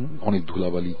 অনেক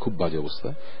ধুলাবালি, খুব বাজে অবস্থা।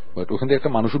 বাট ওখান থেকে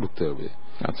একটা মানুষও ঢুকতে হবে।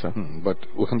 আচ্ছা, বাট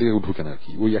ওখান থেকে ঢুকে না আর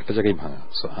কি, ওই একটা জায়গায় ভাঙা।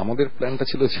 সো আমাদের প্ল্যানটা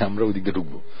ছিল যে আমরা ওই দিক দিয়ে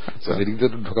ঢুকবো, এদিক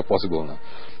দিয়ে ঢোকা পসিবল না।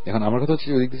 এখন আমার কথা হচ্ছে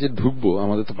ওই দিক দিয়ে যে ঢুকবো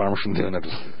আমাদের তো পারমিশন দেবে না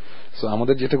ঢুকতে। সো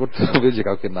আমাদের যেটা করতে হবে যে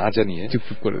কাউকে না জানিয়ে চুপ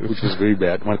করে, which was very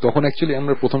bad। মানে তখন অ্যাকচুয়ালি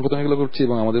আমরা প্রথম এগুলো করছি,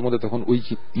 এবং আমাদের মধ্যে তখন ওই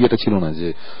ইয়েটা ছিল না যে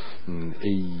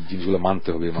এই জিনিসগুলো মানতে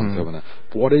হবে না।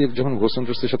 পরে যখন ঘোষ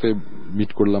সেন্টার্সের সাথে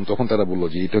মিট করলাম তখন তারা বললো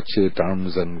যে এটা হচ্ছে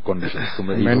টার্মস এন্ড কন্ডিশন,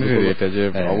 তোমরা এটা যে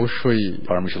অবশ্যই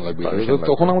পারমিশন লাগবে।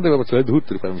 তখন আমাদের ব্যাপার ছিল ধূর্ত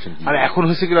পারমিশন। আর এখন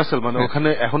হয়েছে কি রাসেল, মানে ওখানে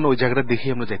এখন ওই জায়গাটা দেখে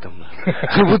আমরা যাইতাম না,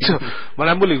 বুঝছো? মানে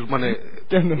আমি বলি মানে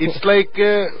ইটস লাইক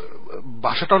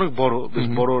বাসাটা অনেক বড়, বেশ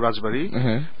বড় রাজবাড়ি,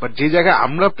 বাট যে জায়গায়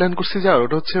আমরা প্ল্যান করছি যাওয়ার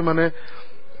ওটা হচ্ছে মানে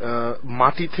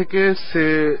মাটি থেকে সে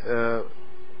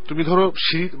তুমি ধরো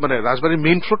সিঁড়ি, মানে রাজবাড়ির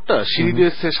মেইন ফ্লোরটা সিঁড়ি দিয়ে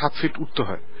সে 7 ফিট উঠতে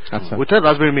হয়, ওইটা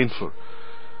রাজবাড়ির মেইন ফ্লোর।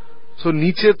 সো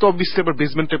নিচে তো অবভিয়াসলি আবার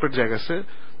বেসমেন্ট টাইপের জায়গা আছে।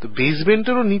 তো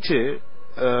বেসমেন্টেরও নিচে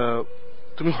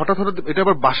তুমি হঠাৎ এটা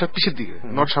আবার বাসার পিছের দিকে,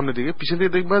 নট সামনের দিকে, পিছন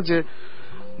দিকে দেখবা যে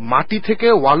মাটি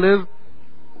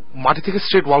থেকে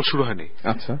স্ট্রেট ওয়াল শুরু হয়নি।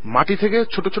 আচ্ছা, মাটি থেকে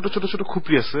ছোট ছোট ছোট ছোট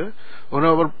খুপড়ি আছে, ওখানে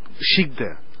আবার শিক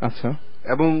দেয়। আচ্ছা,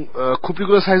 এবং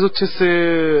খুপড়িগুলোর সাইজ হচ্ছে সে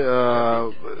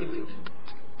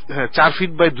 4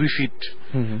 ফিট বাই 2 ফিট,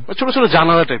 ছোট ছোট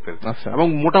জানালা টাইপের, এবং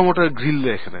মোটা মোটা গ্রিল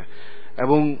দেয় এখানে,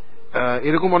 এবং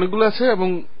এরকম অনেকগুলো আছে, এবং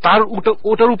তার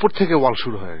ওটার উপর থেকে ওয়াল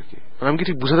শুরু হয় আর কি। আমি কি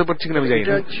ঠিক বুঝাতে পারছি কিনা আমি জানি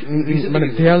না, মানে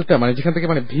দেয়ালটা মানে যেখান থেকে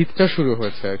মানে ভিতটা শুরু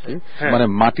হয়েছে আর কি, মানে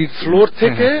মাটির ফ্লোর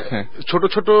থেকে ছোট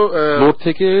ছোট ফ্লোর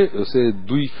থেকে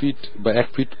 2 ফিট বা 1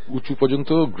 ফিট উঁচু পর্যন্ত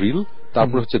গ্রিল,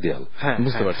 তারপর হচ্ছে দেয়াল,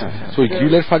 বুঝতে পারছি। তো ওই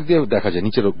গ্রিলের ফাঁক দিয়ে দেখা যায়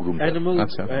নিচের রুম।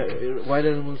 আচ্ছা, ওয়াইল্ড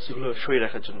অ্যানিমালস গুলো সই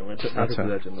রাখার জন্য,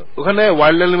 ওখানে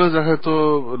ওয়াইল্ড অ্যানিমালস রাখা হয়তো,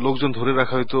 লোকজন ধরে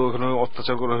রাখা হয়তো, ওখানে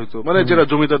অত্যাচার করা হয়তো, মানে যেটা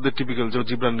জমিদারদের টিপিক্যাল, যে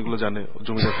জিব্রান গুলো জানে,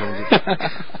 জমিদার ফ্যামিলি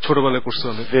ছোটবেলায় করছে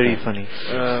অনেক, ভেরি ফানি।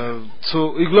 সো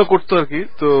এগুলো করতো আর কি।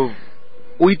 তো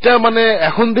ওইটা মানে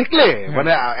এখন দেখলে,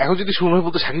 মানে এখন যদি সময়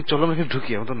বলতো সাকিব চলো আমি এখানে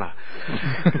ঢুকি, আমি তো না,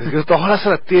 তখন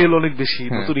আসলে তেল অনেক বেশি,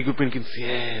 নতুন ইকুইপমেন্ট কিনছি,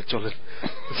 চলেন।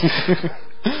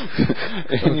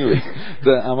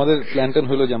 আমাদের প্ল্যান ট্যান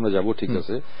হলো যে আমরা যাবো, ঠিক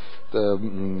আছে। তা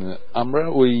আমরা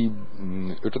ওই,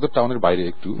 ওটা তো টাউনের বাইরে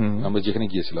একটু, আমরা যেখানে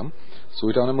গিয়েছিলাম, সো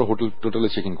ওই টাউনে আমরা হোটেল টোটালে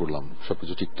চেক ইন করলাম,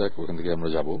 সবকিছু ঠিকঠাক, ওখান থেকে আমরা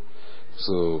যাবো।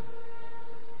 সো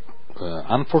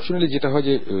আনফর্চুনেটলি যেটা হয়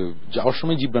যে যাওয়ার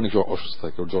সময় জিব্রান একটু অসুস্থ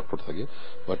থাকে, ওর জ্বর থাকে,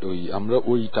 বাট ওই আমরা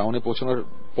ওই টাউনে পৌঁছানোর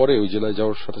পরে ওই জেলায়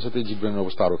যাওয়ার সাথে সাথে জিব্রানের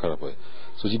অবস্থা আরো খারাপ হয়।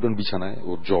 সো জিব্রান বিছানায়,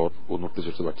 ওর জ্বর, ও নড়তে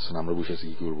চড়তে পারতেছে না, আমরা বসে আছি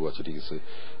কি করবো। আচ্ছা ঠিক আছে,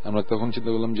 আমরা তখন চিন্তা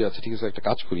করলাম যে আচ্ছা ঠিক আছে একটা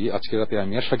কাজ করি, আজকে রাতে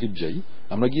আমি আর সাকিব যাই,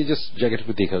 আমরা গিয়ে জাস্ট জায়গাটা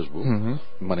একটু দেখে আসবো,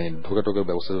 মানে ঢোকা টোকার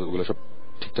ব্যবস্থা ওগুলো সব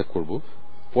ঠিকঠাক করবো।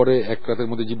 পরে এক রাতের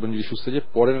মধ্যে জীবন যদি সুস্থ যায়,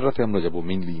 পরের রাতে আমরা যাবো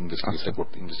মেইনলি ইনভেস্টিগেশন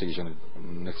করতে, ইনভেস্টিগেশনের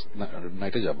নেক্সট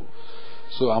নাইটে যাবো।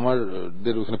 সো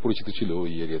আমাদের ওখানে পরিচিত ছিল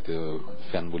ওই এরিয়াতে,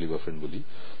 ফ্যান বলি বা ফ্রেন্ড বলি,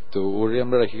 তো ওরে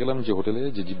আমরা রেখে গেলাম যে হোটেলে,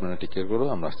 যে জীবনে টেক কেয়ার করো,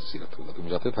 আমরা আসতেছি রাত্রেবেলা, তুমি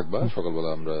রাতে থাকবা, সকালবেলা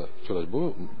আমরা চলে আসবো,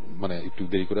 মানে একটু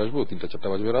দেরি করে আসবো, 3-4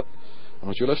 বাজবে রাত,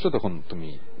 আমরা চলে আসলো, তখন তুমি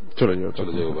চলে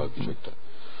যাবো বা কিছু একটা।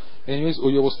 এনিওয়েজ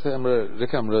ওই অবস্থায় আমরা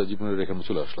রেখে, আমরা জীবনের রেখে আমরা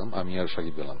চলে আসলাম, আমি আর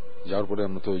সাকিব গেলাম। যাওয়ার পরে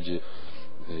আমরা তো ওই যে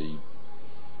এই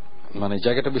মানে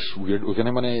জায়গাটা বেশ উইয়ার্ড, ওখানে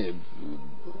মানে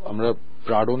আমরা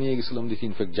প্রাডো নিয়ে গেছিলাম দেখি,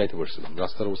 ইনফ্যাক্ট যাইতে পারছিলাম,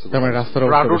 রাস্তার অবস্থা,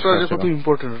 প্রাডোটা যে কত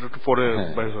ইম্পর্টেন্ট একটু পরে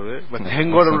বাইরে হবে, মানে থ্যাঙ্ক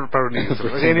গড আমরা প্রাডো নিয়ে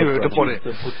গেছিলাম, এনিওয়ে এটা পরে।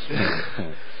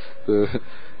 তো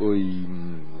ওই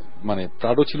মানে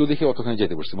প্রাডো ছিল দেখে অতখানি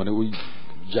যাইতে পারছি, মানে ওই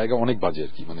জায়গা অনেক বাজে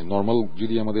আর কি, মানে নর্মাল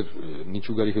যদি আমাদের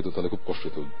নিচু গাড়ি হতো তাহলে খুব কষ্ট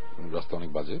হতো, রাস্তা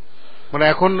অনেক বাজে। মানে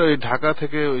এখন ওই ঢাকা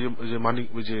থেকে ওই যে মানিক,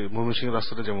 ওই যে ময়মনসিংহের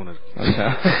রাস্তাটা যেমন আর কি,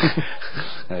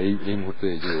 এই মুহূর্তে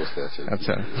যে অবস্থায় আছে,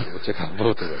 আচ্ছা হচ্ছে খারাপ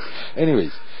হতে পারে।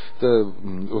 এনিওয়েজ, তো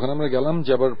ওখানে আমরা গেলাম,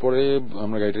 যাবার পরে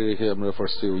আমরা গাড়িটা রেখে আমরা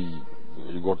ফার্স্টে ওই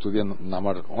গর্ত দিয়ে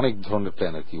নামার অনেক ধরনের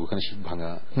প্ল্যান আর কি, ওখানে শীত ভাঙা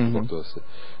গর্ত আছে,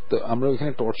 তো আমরা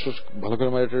ওইখানে টর্চ ভালো করে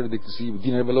মাইটার দেখতেছি,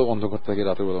 দিনের বেলাও অন্ধকার থাকে,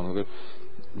 রাতের বেলা অন্ধকার।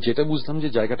 যেটা বুঝলাম যে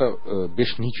জায়গাটা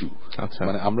বেশ নিচু,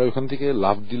 মানে আমরা ওখান থেকে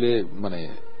লাফ দিলে মানে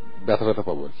ব্যথা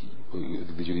পাবো আর কি,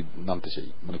 যদি নামতে চাই,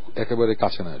 মানে একেবারে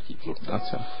কাছে না আর কি ফ্লোরটা।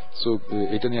 আচ্ছা, সো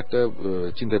এটা নিয়ে একটা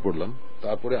চিন্তায় পড়লাম।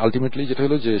 তারপরে আলটিমেটলি যেটা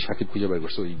হলো যে সাকিব খুঁজে বের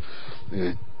করছে ওই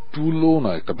টুলও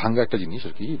না, একটা ভাঙ্গা একটা জিনিস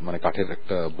আর কি, মানে কাঠের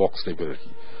একটা বক্স টাইপের আর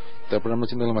কি। তারপরে আমরা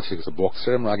চিন্তা করলাম আচ্ছা ঠিক আছে, বক্সটা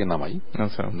আমরা আগে নামাই,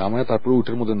 নামায় তারপরে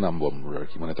উঠের মধ্যে নামবো আমরা আর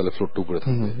কি, মানে তাহলে ফ্লোরটা উপরে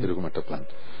থাকবে, এরকম একটা প্ল্যান।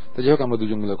 তো যাই হোক আমরা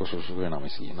দুজন মিলে কষ্ট করে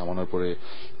নামাইছি, নামানোর পরে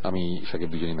আমি সাকিব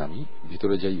দুজনই নামি,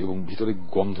 ভিতরে যাই, এবং ভিতরে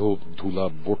গন্ধ, ধুলা,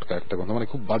 বোটকা একটা গন্ধ, মানে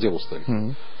খুব বাজে অবস্থা।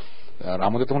 আর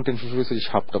আমাদের তখন টেনশন শুরু হয়েছে যে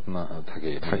সাপ টাপ না থাকে,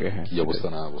 কি অবস্থা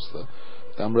না অবস্থা।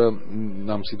 তা আমরা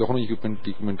নামছি, তখন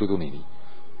ইকুইপমেন্টও তো নেই,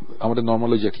 আমাদের নর্মাল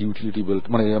ওই যে একটা ইউটিলিটি বেল্ট,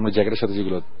 মানে আমরা জায়গাটার সাথে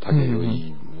যেগুলো থাকে ওই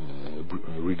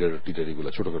রিডার টিডার, এগুলো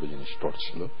ছোটখাটো জিনিস, টর্চ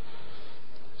ছিল।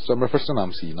 তো আমরা ফার্স্টে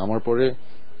নামছি, নামার পরে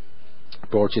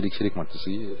টর্চ এদিক সেদিক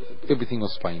মারতেছি, এভরিথিং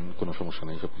ওয়াজ ফাইন, কোনো সমস্যা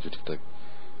নেই, সবকিছু ঠিকঠাক।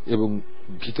 এবং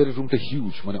ভিতরের রুমটা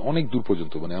হিউজ, মানে অনেক দূর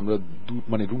পর্যন্ত, মানে আমরা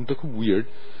মানে রুমটা খুব উইয়ার্ড,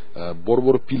 বড়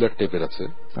বড় পিলার টাইপের আছে।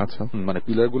 আচ্ছা, মানে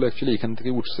পিলার গুলো অ্যাকচুয়ালি এখান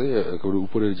থেকে উঠছে,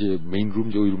 উপরের যে মেইন রুম,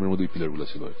 যে ওই রুমের মধ্যে ওই পিলার গুলো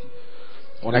ছিল আর কি,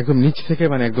 একদম নিচ থেকে,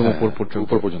 মানে একদম উপর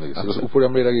পর্যন্ত গেছে। উপরে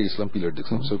আমরা এর আগে গেছিলাম, পিলার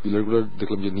দেখছিলাম, সো পিলার গুলো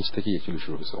দেখলাম যে নিচ থেকেই অ্যাকচুয়ালি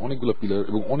শুরু হয়েছে, অনেকগুলো পিলার,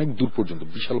 এবং অনেক দূর পর্যন্ত,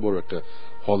 বিশাল বড় একটা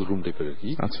হল রুম টাইপের আর কি।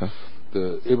 আচ্ছা,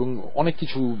 এবং অনেক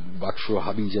কিছু বাক্স,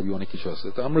 হাবি জাবি অনেক কিছু আছে।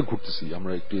 তো আমরা ঘুরতেছি,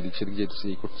 আমরা একটু এদিক সেদিক যেতেছি,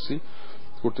 এই করতেছি,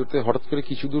 করতে করতে হঠাৎ করে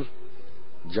কিছু দূর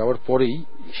যাওয়ার পরেই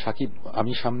সাকিব,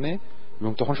 আমি সামনে,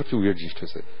 এবং তখন সবচেয়ে উইয়ার্ড জিনিস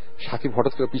হয়েছে, সাকিব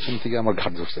হঠাৎ করে পিছন থেকে আমার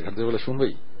ঘাট ধরছে, ঘাট ধরে বলে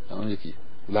শুনবেই, আমি যে কি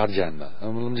লার যায় না,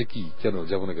 আমি বললাম যে কি, কেন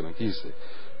যাবো না, কেন কি হয়েছে,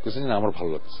 না আমার ভালো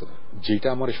লাগতেছে না। যেটা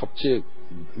আমার সবচেয়ে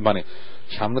মানে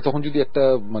সামনে তখন যদি একটা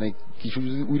মানে কিছু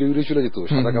যদি উড়ে উড়ে চলে যেত,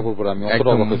 সাদা কাপড় পরে, আমি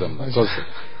অতটা অবাক হতাম না।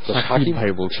 সাকিব ভাই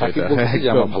বলছে যে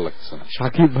আমার ভালো লাগতেছে না,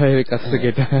 সাকিব ভাইয়ের কাছ থেকে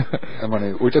এটা মানে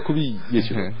ওইটা খুবই ইয়ে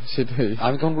ছিল। সেটাই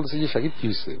আমি তখন বলছি যে সাকিব কি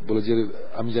হয়েছে, বলে যে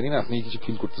আমি জানি না আপনি কিছু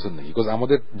ফিল করতেছেন নাকি, বিকজ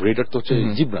আমাদের রেডার তো হচ্ছে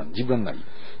জিব্রান নাই,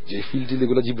 যে ফিল টিল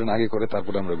এগুলো জিব্রান আগে করে,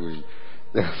 তারপরে আমরা করি,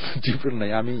 জিব্রান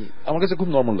নাই। আমার কাছে খুব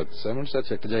নর্মাল লাগতেছে, আমি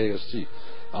আচ্ছা একটা জায়গায় আসছি,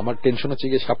 আমার টেনশন হচ্ছে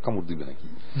গিয়ে সাপ কামড় দিবে নাকি,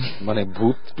 মানে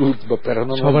ভূত টুত বা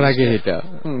প্যারানর্মাল, সবার আগে এটা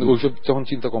ওইসব তখন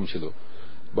চিন্তা কম ছিল।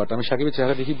 বাট আমি সাকিবের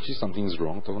চেহারা দেখি বুঝছি সামথিং ইজ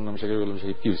রং। তখন আমি সাকিব বললাম,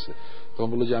 সাকিব কি হয়েছে? তখন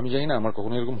বললো যে আমি জানি না, আমার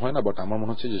কখনো এরকম হয় না, বাট আমার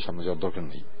মনে হচ্ছে যে সামনে যাওয়ার দরকার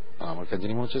নেই, আমার কাছে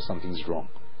জানি মনে হচ্ছে সামথিং ইজ রং।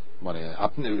 মানে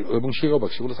আপনি, এবং সে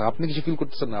অবাক, সে বলেছে আপনি কিছু ফিল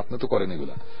করতেছেন না, আপনি তো করেন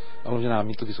এগুলা।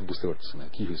 আমি তো কিছু বুঝতে পারতেছি না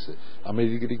কি হয়েছে। আমি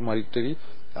এদিক এদিক মারিটারি,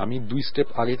 আমি 2 স্টেপ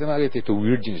আগেতে না আগেতে একটা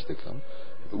উইয়ার্ড জিনিস দেখলাম।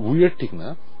 উইয়ার্ড ঠিক না,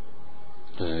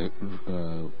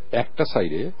 একটা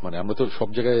সাইডে, মানে আমরা তো সব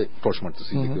জায়গায় টর্চ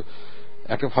মারতেছি,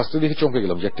 একটা ফার্স্টে দেখে চমকে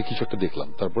গেলাম যে একটা কিছু একটা দেখলাম।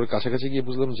 তারপরে কাছাকাছি গিয়ে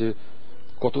বুঝলাম যে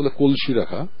কতগুলো কলসি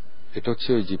রাখা। এটা হচ্ছে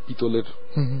ওই যে পিতলের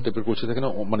টাইপের কলসি থাকে না,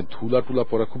 মানে ধুলা টুলা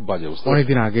পড়া, খুব বাজে অবস্থা,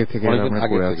 অনেকদিন আগে থেকে।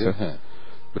 হ্যাঁ,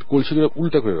 বাট কলসিগুলো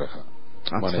উল্টা করে রাখা,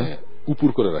 মানে উপর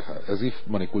করে রাখা, অ্যাজ ইফ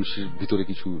মানে কলসির ভিতরে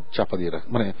কিছু চাপা দিয়ে রাখা,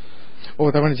 মানে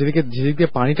তার মানে যেদিক দিয়ে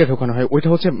পানিটা ঢোকানো হয় ওইটা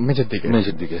হচ্ছে মেঝের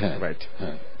দিকে। হ্যাঁ রাইট,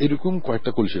 হ্যাঁ, এরকম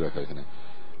কয়েকটা কলসি রাখা এখানে।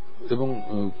 এবং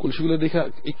কলসিগুলো দেখে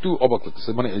একটু অবাক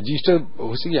লাগতেছে। মানে জিনিসটা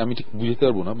হচ্ছে কি আমি ঠিক বুঝতে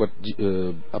পারবো না, বাট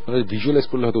আপনারা ভিজুয়ালাইজ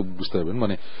করলে হয়তো বুঝতে পারবেন।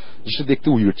 মানে জিনিসটা দেখতে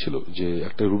উইয়ার্ড ছিল যে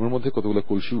একটা রুমের মধ্যে কতগুলো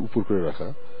কলসি উপর করে রাখা,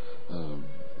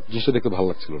 জিনিসটা দেখতে ভালো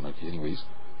লাগছিল না কি। এনিওয়েজ,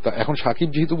 তা এখন সাকিব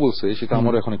যেহেতু বলছে সেটা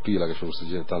আমারও এখন একটু লাগা শুরু হচ্ছে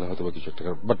যে তাহলে হয়তো বা কিছু একটা,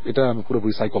 বাট এটা আমি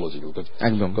পুরোপুরি সাইকোলজিক্যাল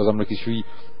একদম, কারণ আমরা কিছুই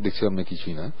দেখছিলাম না,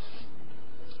 কিছুই না,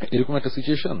 এরকম একটা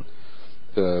সিচুয়েশন।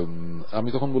 আমি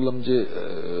তখন বললাম যে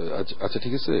আচ্ছা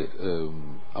ঠিক আছে,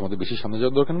 আমাদের বেশি সামনে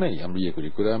যাওয়ার দরকার নাই, আমরা ইয়ে করি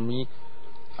করে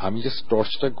আমি জাস্ট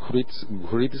টর্চটা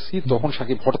ঘুরাইতেছি, তখন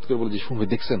সাকিব হঠাৎ করে বলে যে শুনবে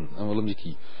দেখছেন। আমি বললাম যে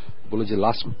কি, বলে যে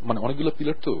লাস্ট মানে অনেকগুলো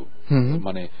পিলার তো,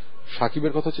 মানে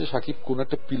সাকিবের কথা হচ্ছে সাকিব কোন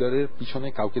একটা পিলারের পিছনে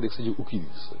কাউকে দেখছে যে উকি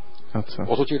দিচ্ছে,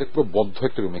 অথচ এটা পুরো বদ্ধ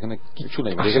একটা রুম, এখানে কিছু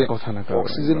নাই,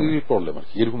 অক্সিজেনের প্রবলেম আর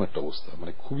কি, এরকম একটা অবস্থা,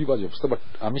 মানে খুবই বাজে অবস্থা। বাট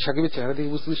আমি সাকিবের চেহারা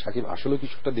দেখে বুঝতেছি সাকিব আসলে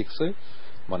কিছু একটা দেখছে,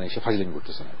 মানে সে ফাইলিং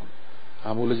করতেছে না এখন।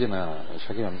 আমি বলে যে না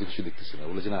সাকিব, আমি কিছু দেখতেছি না।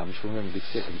 বলে যে না আমি শুনে আমি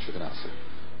দেখছি একটা কিছু এখানে আছে।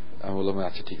 আমি বললাম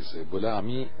আচ্ছা ঠিক আছে। বলে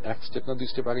আমি 1 স্টেপ না 2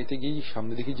 স্টেপ আগাইতে গিয়ে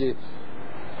সামনে দেখি যে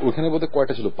ওখানে বোধহয়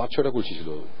কয়টা ছিল, 5-6টা কলসি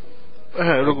ছিল।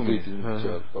 হ্যাঁ এরকম,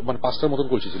 মানে 5টার মতন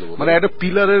কলসি ছিল, মানে একটা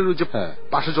পিলারের যে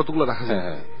পাশে যতগুলো রাখা যায়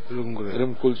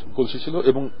এরকম কলসি ছিল।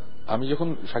 এবং আমি যখন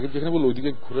সাকিব যেখানে বললো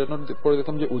ওইদিকে ঘুরানোর পরে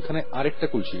দেখলাম যে ওইখানে আরেকটা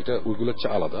কলসি, এটা ওইগুলো হচ্ছে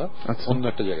আলাদা, অন্য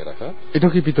একটা জায়গায় রাখা। এটা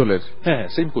কি পিতলের? হ্যাঁ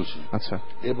সেম কলসি। আচ্ছা।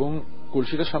 এবং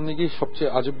কলসিটার সামনে গিয়ে সবচেয়ে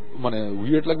আজব মানে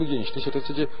উইয়ার্ড লাগবে জিনিসটা, সেটা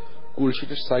হচ্ছে যে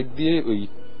কলসিটার সাইড দিয়ে ওই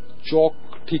চক,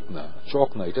 ঠিক না চক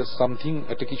না, এটা সামথিং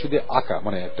একটা কিছু দিয়ে আঁকা,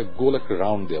 মানে একটা গোল একটা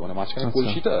রাউন্ড দেয়া, মানে মাঝখানে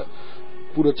কলসিটা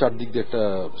পুরো চারদিক দিয়ে একটা,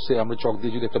 সে আমরা চক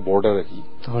দিয়ে যদি একটা বর্ডার রাখি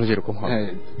তাহলে যেরকম হয়, হ্যাঁ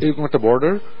এরকম একটা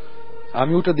বর্ডার।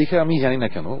 আমি ওটা দেখে আমি জানি না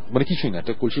কেন, মানে কিছুই না,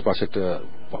 একটা কলসি পাশে একটা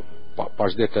পাশ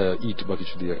দিয়ে একটা ইট বা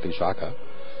কিছু দিয়ে একটা কিছু আঁকা,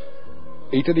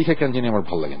 এইটা দেখে কেন জানি আমার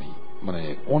ভালো লাগেনি। মানে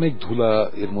অনেক ধুলা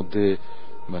এর মধ্যে,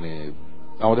 মানে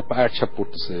আমাদের পায়ের ছাপ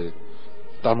পড়তেছে,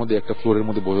 তার মধ্যে একটা ফ্লোরের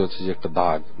মধ্যে বোঝা যাচ্ছে যে একটা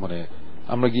দাগ। মানে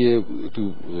আমরা গিয়ে একটু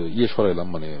সরাইলাম,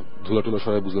 মানে ধুলা টুলা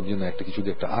সরাই, বুঝলাম যে না একটা কিছু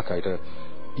দিয়ে একটা আঁকা, এটা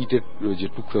ইটের যে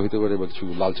টুকরা হতে পারে বা কিছু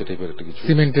লালচে টাইপের একটা কিছু,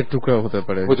 সিমেন্টের টুকরা হতে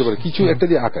পারে কিছু একটা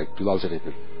দিয়ে আঁকা একটু লালচে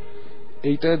টাইপের।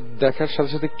 এইটা দেখার সাথে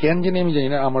সাথে কেন জানি আমি জানি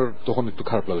না আমার তখন একটু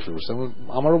খারাপ লাগা শুরু করছে,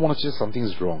 আমারও মনে হচ্ছে সামথিং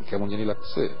ইজ রং, কেমন জানি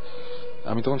লাগছে।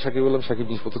 আমি তখন সাকিব বললাম সাকিব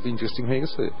জিনিসপত্র তো ইন্টারেস্টিং হয়ে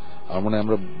গেছে, আর মানে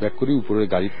আমরা ব্যাক করি উপরের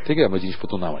গাড়ি থেকে, আমরা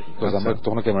জিনিসপত্র নামাই, আমরা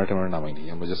তখন ক্যামেরা নামাইনি,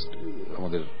 আমরা জাস্ট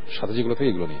আমাদের সাথে যেগুলো থাকে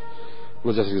এগুলো নিয়ে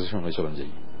ওগুলো জাস্ট সময় চলেন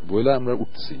যাই বইলা আমরা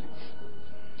উঠছি।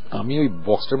 আমি ওই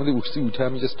বক্সটার মধ্যে উঠছি, উঠে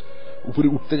আমি জাস্ট উপরে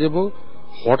উঠতে যাব,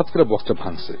 হঠাৎ করে বক্সটা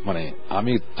ভাঙছে, মানে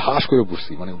আমি ধাস করে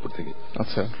পড়ছি মানে উপর থেকে।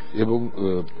 আচ্ছা। এবং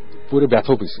পরে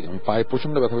ব্যথাও পেয়েছি, আমি পায়ে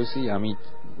প্রচন্ড ব্যথা পেয়েছি, আমি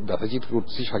ব্যথা চিৎ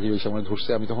করছি, সাকিব ওই সময় ধরছে।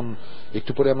 আমি তখন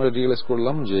একটু পরে আমরা রিয়েলাইজ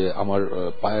করলাম যে আমার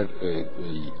পায়ের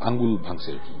আঙ্গুল ভাঙছে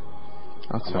আর কি,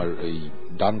 আমার এই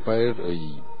ডান পায়ের ওই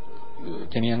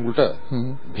কেনি আঙ্গুলটা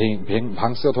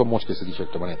ভাঙছে অথবা মচকেছে কিছু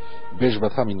একটা, মানে বেশ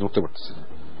ব্যথা, আমি নড়তে পারতেছি না,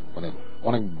 মানে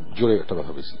অনেক জোরে একটা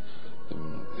ব্যথা পেয়েছি।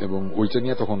 এবং ওইটা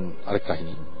নিয়ে তখন আরেক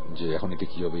কাহিনী যে এখন এটা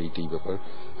কি হবে, এইটাই ব্যাপার,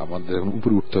 আমাদের এখন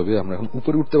উপরে উঠতে হবে, আমরা এখন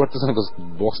উপরে উঠতে পারতেছি না,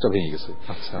 বক্সটা ভেঙে গেছে,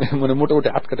 মানে মোটামুটি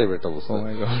আটকা টাইপের একটা অবস্থা।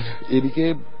 এদিকে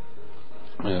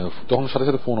তখন সাথে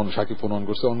সাথে সাকিব ফোন অন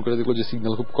করছে, অন করে দেখলো যে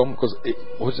সিগন্যাল খুব কম,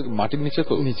 হচ্ছে মাটির নিচে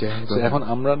তো নিচে। এখন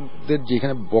আমাদের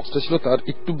যেখানে বক্সটা ছিল তার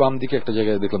একটু বাম দিকে একটা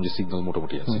জায়গায় দেখলাম যে সিগন্যাল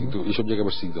মোটামুটি আছে, কিন্তু এইসব জায়গায়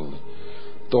আবার সিগন্যাল নেই।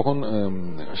 তখন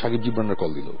সাকিব জিব্রানের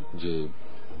কল দিল, যে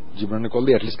জিব্রানের কল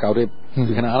দিয়ে অ্যাটলিস্ট কাউরে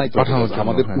এখানে আনাইতে হবে,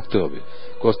 আমাদের উঠতে হবে।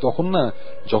 তখন না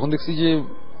যখন দেখছি যে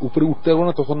উপরে উঠতে পারবো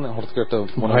না, তখন হঠাৎ করে একটা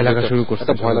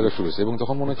ভয় লাগা শুরু হয়েছে। এবং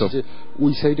তখন মনে হচ্ছে যে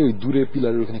ওই সাইডে ওই দূরে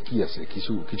পিলারের ওখানে কি আছে,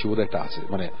 কিছু বোধহয় একটা আছে,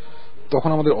 মানে তখন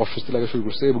আমাদের অস্বস্তি লাগা শুরু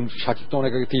করছে। এবং সাকিব তো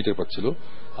অনেক আগে থিয়েটার পাচ্ছিল,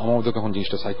 আমার মধ্যে তখন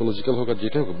জিনিসটা সাইকোলজিক্যাল হোক আর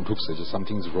যেটা হোক ঢুকছে যে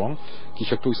সামথিং ইজ রং,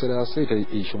 কিছু একটা ওই সাইডে আছে, এটা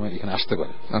এই সময় এখানে আসতে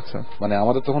পারে। আচ্ছা, মানে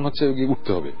আমাদের তখন হচ্ছে গিয়ে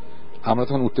উঠতে হবে, আমরা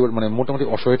তখন উঠতে পারি, মানে মোটামুটি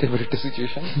অসহায় টাইপের একটা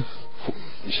সিচুয়েশন।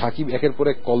 সাকিব একের পর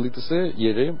এক কল দিতেছে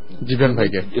জিবরান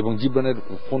ভাইকে, এবং জিবরানের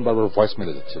ফোন বারবার ভয়েস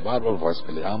মেলে যাচ্ছে, বারবার ভয়েস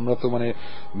মেলে। আমরা তো মানে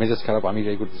মেজাজ খারাপ, আমি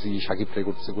ট্রাই করতেছি, সাকিব ট্রাই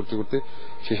করতেছে, করতে করতে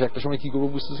শেষে একটা সময় কি করবো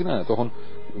বুঝতেছি না। তখন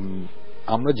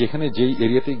আমরা যেখানে যেই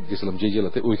এরিয়াতে গেছিলাম, যেই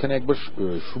জেলাতে, ওইখানে একবার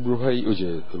শুভ্র ভাই, ওই যে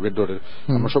রেড ডটের,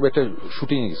 আমরা সব একটা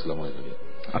শুটিং এ গেছিলাম ওইখানে।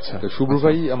 আচ্ছা, শুভ্র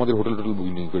ভাই আমাদের হোটেল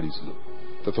বুকিং করে দিয়েছিল।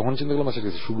 তো তখন চিন্তা করলাম, আচ্ছা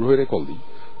শুভ্র ভাইরে কল দিই।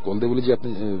 কল দিয়ে বলি যে আপনি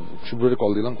শুভ্র ভাইরে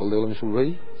কল দিলাম, শুভ্র ভাই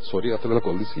সরি রাত্রেবেলা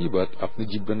কল দিছি, বাট আপনি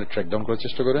জিব্রানের ট্র্যাক ডাউন করার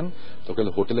চেষ্টা করেন, তোকে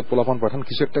হোটেলে পোলাপান পাঠান,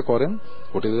 কিছু একটা করেন,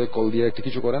 হোটেলে কল দিয়ে একটা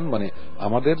কিছু করেন, মানে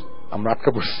আমরা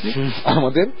আটকা পড়ছি,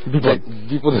 আমাদের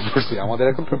বিপদে পড়ছি, আমাদের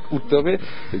এখন উঠতে হবে,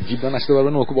 জিব্রান আসতে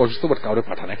পারবেন, ও খুব অসুস্থ, বাট কাউরে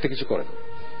পাঠান, একটা কিছু করেন।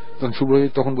 তখন শুভ্র ভাই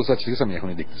তখন বলছে আচ্ছা ঠিক আছে আমি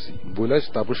এখনই দেখতেছি বলে।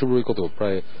 তারপর শুভ্র ভাই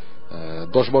প্রায়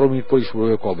 10-12 মিনিট পরে শুভ্র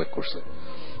ভাই কল ব্যাক করছে।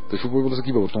 তো শুভ্র বলেছে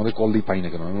কি ব্যাপার, তোমাদের কল দিয়ে পাই না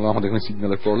কেন? আমাদের এখানে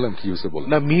সিগন্যালের প্রবলেম, কি হয়েছে বল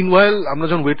না। মিনওয়াইল আমরা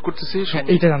যখন ওয়েট করতেছি,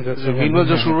 মিনওয়াইল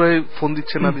যখন শুভ্র ভাই ফোন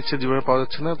দিচ্ছে না দিচ্ছে, যেভাবে পাওয়া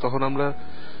যাচ্ছে না, তখন আমরা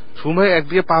শুভ্র ভাই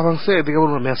একদিকে পা ভাঙছে, একদিকে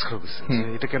আমরা ম্যাচ খাওয়া গেছে,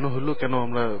 এটা কেন হলো, কেন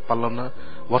আমরা পারলাম না,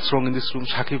 what's wrong in this room,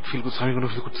 Sakib feel করছে, আমি কোনো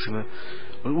ফিল করতেছি না।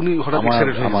 উনি হঠাৎ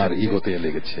আমার ইগোতে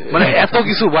লেগেছে, মানে এত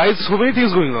কিছু, why so many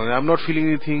things going on, I am not feeling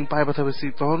anything, পায়ে ব্যথা বেশি।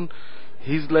 তখন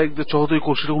he is like the Chowdhury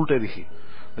কলসিটা উল্টায় দেখি,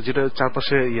 যেটা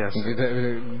চারপাশে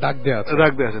দাগ দেয়া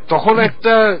আছে। তখন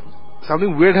একটা সামথিং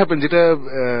ওয়েয়ার্ড হ্যাপেন, যেটা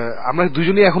আমরা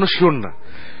দুজনেই এখনো শিওর না।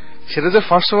 সেটা যে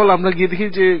ফার্স্ট অফ অল আমরা গিয়ে দেখি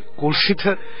যে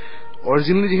কলসিটা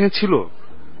অরিজিনালি যেখানে ছিল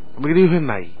আমরা দেখি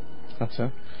নাই। আচ্ছা,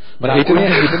 মানে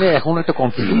এটা নিয়ে এখন একটা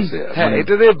কনফিউশন আছে। হ্যাঁ,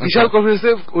 এটা নিয়ে বিশাল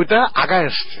কনফিউশন, ওইটা আগায়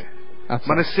আসছে।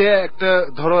 মানে সে একটা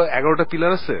ধরো 11টা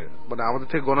পিলার আছে, মানে আমাদের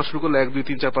থেকে গণা শুরু করলে 1, 2,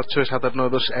 3, 4, 5, 6, 7, 8, 9,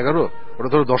 10, 11, ওটা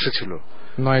ধরো 10-এ ছিল,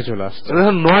 9 চলে আসছে,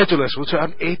 9 চলে আসছে, বুঝছো। আর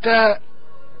এইটা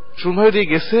শুনভাই দিয়ে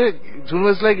গেছে,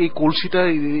 শুনভাই লাইক এই কলসিটা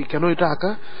কেন এটা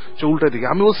আঁকা উল্টা দিকে।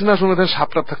 আমি বলছি না শুনে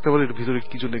সাপটাপ থাকতে পারে, এর ভিতরে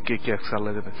কি জন্য কে আঁকছে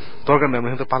আল্লাহ জানে, দরকার নেই, আমরা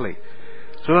এখানে পালাই।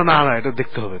 শোনো না এটা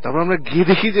দেখতে হবে। তারপর আমরা গিয়ে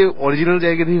দেখি যে অরিজিনাল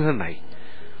জায়গা দিয়ে নাই।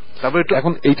 তারপর একটু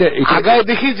এখন এইটা আগায়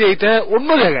দেখি যে এটা অন্য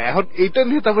জায়গায়, এখন এইটা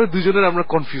নিয়ে তারপরে দুজনের আমরা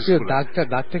কনফিউজ।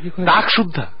 দাগটা কি দাগ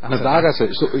শুদ্ধা দাগ আছে,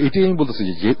 এটাই আমি বলতেছি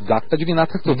যে দাগটা যদি না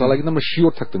থাকতো তাহলে কিন্তু আমরা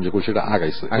শিওর থাকতাম যে সেটা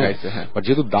আগাইছে। বাট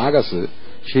যেহেতু দাগ আছে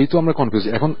সেই তো আমরা কনফিউজ।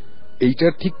 এখন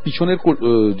এইটার ঠিক পিছনের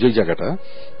যে জায়গাটা,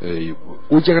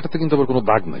 ওই জায়গাটাতে কিন্তু আবার কোনো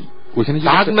দাগ নাই, ওইখানে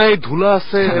দাগ নাই, ধুলা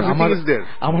আছে।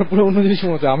 আমার পুরো অন্য জিনিস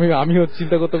মনে হচ্ছে, আমি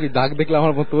চিন্তা করতাম কি দাগ দেখলে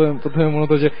আমার প্রথমে মনে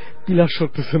হতো যে পিলার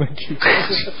সরতেছে নাকি,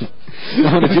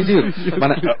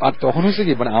 মানে। আর তখন হচ্ছে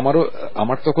কি, মানে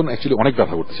আমার তখন অ্যাকচুয়ালি অনেক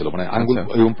ব্যথা করতেছিল, মানে আঙ্গুল।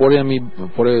 এবং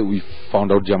পরে উই ফাউন্ড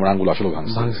আউট যে আমার আঙ্গুল আসলে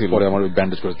ভাঙছে, পরে আমার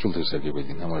ব্যান্ডেজ করে চলতেছে আর কি ওই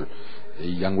দিন, আমার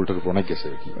এই আঙ্গুলটার উপর অনেক গেছে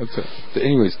আর কি। তো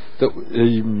এনিওয়েজ, তো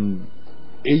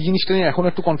এই জিনিসটা নিয়ে এখন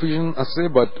একটু কনফিউশন আছে।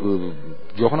 বাট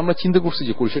যখন আমরা চিন্তা করছি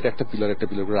যে কলসিটা একটা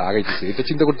পিলার করে আগাইতেছে, এটা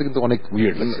চিন্তা করতে কিন্তু অনেক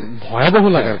উইয়ার্ড লাগছে, ভয়াবহ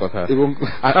লাগার কথা। এবং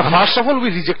first of all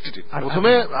we rejected it.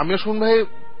 প্রথমে আমি শুন ভাই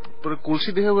কলসি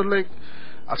দেখে বললে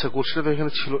আচ্ছা কলসিটা তো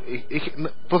এখানে ছিল,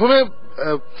 প্রথমে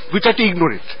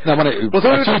ইগনোর ইট না, মানে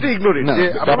প্রথমে ইগনোর ইট।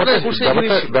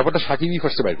 ব্যাপারটা সাকিবই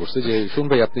ফার্স্টে বাইর করছে যে শুন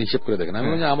ভাই আপনি হিসেব করে দেখেন। আমি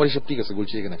বলছি আমার হিসেব ঠিক আছে,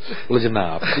 বলছি এখানে, বলে যে না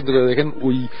আপনি চিন্তা করে দেখেন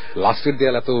ওই লাস্টের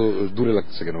দেয়াল এত দূরে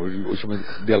লাগতেছে কেন, ওই সময়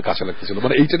দেয়াল কাছে লাগতেছিল,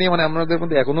 মানে এইটা নিয়ে মানে আমাদের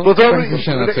মধ্যে এখনো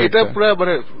এটা পুরো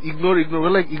মানে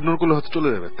ইগনোর করলে হয়তো চলে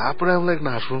যাবে। তারপরে আমরা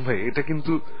না শুন ভাই এটা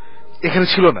কিন্তু এখানে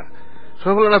ছিল না।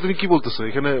 সবাই বলে না তুমি কি বলতেছো,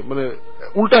 এখানে মানে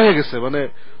উল্টা হয়ে গেছে, মানে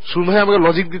শুন ভাই আমাকে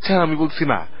লজিক দিচ্ছে, আমি বলছি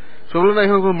না। সবাই বলে না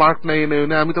এখানে কোনো মার্ক নাই,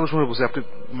 আমি তো আমার সময় বলছি, আপনি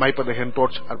মাইপা দেখেন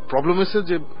টর্চ। আর প্রবলেম হয়েছে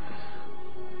যে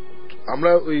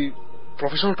আমরা ওই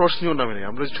প্রফেশনাল টর্চ নিয়েও নামে নেই,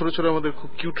 আমরা ছোট ছোট আমাদের খুব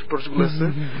কিউট টর্চ গুলো আছে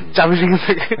চাবি রিং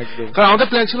থেকে, কারণ আমাদের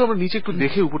প্ল্যান ছিল আমরা নিচে একটু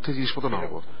দেখে উপর থেকে জিনিসপত্র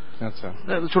নামাবো। আচ্ছা,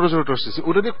 ছোট ছোট টর্চ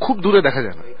ওটা দিয়ে খুব দূরে দেখা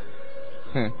যায় না।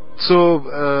 সো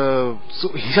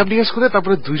হিসাব নিকাশ করে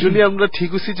তারপরে দুইজনই আমরা ঠিক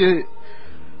হয়েছি যে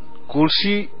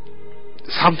কলসি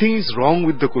something is wrong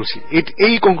with the কলসি,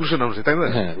 এই কনক্লুশন আসছে, তাই না?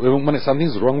 হ্যাঁ, এবং মানে something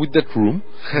is wrong with that room.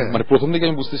 মানে প্রথম দিকে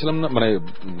আমি বুঝতেছিলাম না, মানে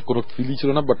কোনো ফিলই ছিল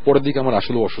না, বাট পরের দিকে আমার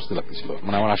আসলে অস্বস্তি লাগতেছিল,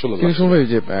 মানে আমার আসলে।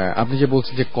 যে আপনি যে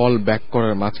বলছেন যে কল ব্যাক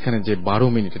করার মাঝখানে যে 12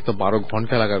 মিনিট, তো 12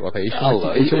 ঘন্টা লাগার কথা, এই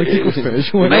সময় কি করছেন? এই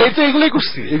সময় এগুলোই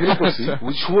করছি।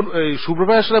 শুভ্র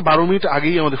ভাই আসলে 12 মিনিট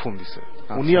আগেই আমাদের ফোন দিচ্ছে,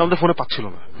 উনি আমাদের ফোনে পাচ্ছিল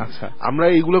না। আচ্ছা, আমরা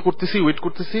এইগুলো করতেছি, ওয়েট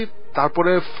করতেছি।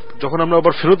 তারপরে যখন আমরা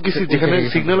আবার ফেরত গেছি যেখানে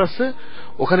সিগন্যাল আছে,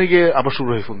 ওখানে গিয়ে আবার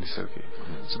শুভ্র ভাই ফোন দিচ্ছে আর কি।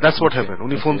 That's what happen.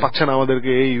 উনি ফোন পাচ্ছেন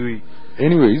আমাদেরকে এই ওই।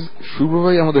 এনিওয়েজ, শুভ্র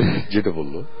ভাই আমাদের যেটা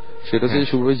বললো সেটা যে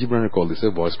শুভ্র ভাই জিবরানের কল দিছে,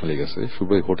 ভয়েস মেলে গেছে। শুভ্র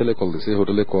ভাই হোটেলে কল দিছে,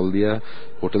 হোটেলে কল দিয়া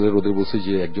হোটেলের ওদের বলছে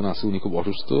যে একজন আছে উনি খুব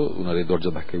অসুস্থ, উনার এই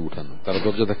দরজা ধাক্কায় উঠান। তারা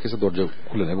দরজা ধাক্কাইছে, দরজা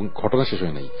খুলেন এবং ঘটনা শেষ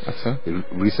হয় নাই। আচ্ছা,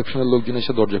 রিসেপশনের লোকজন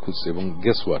এসে দরজা খুলছে এবং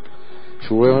গেস হোয়াট,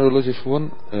 শুভ্র ভাই বললো যে শুভন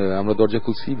আমরা দরজা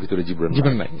খুলছি, ভিতরে জিবরান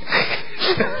নাই।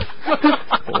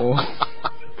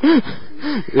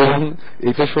 এবং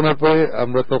এটা শোনার পরে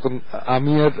আমরা তখন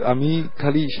আমি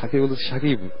খালি সাকিব বলছি,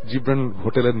 সাকিব জিবরান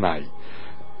হোটেলে নাই।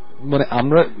 মানে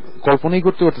আমরা কল্পনাই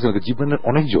করতে পারতেছি না জিব্রানের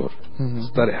অনেক জ্বর,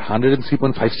 তার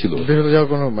 103.5 ছিল, বের হয়ে যাওয়ার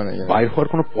কোনো মানে বাইর হওয়ার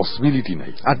কোনো পসিবিলিটি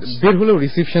নাই। আর বের হলেও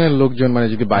রিসেপশনের লোকজন মানে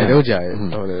যদি বাইরেও যায়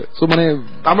তাহলে তো মানে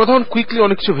আমরা তখন কুইকলি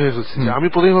অনেক কিছু ভেবে ফেলছি। আমি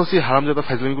প্রথমে ভাবছি হারামজাদা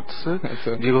ফাইজলামি করতেছে,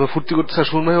 যে কথা ফুর্তি করতেছে, আর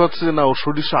শুনতে ভাবছে যে না ওর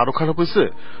শরীর আরো খারাপ হয়েছে,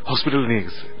 হসপিটালে নিয়ে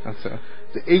গেছে। আচ্ছা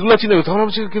এইগুলা চিন্তা করি তখন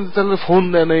আমি, কিন্তু তাহলে ফোন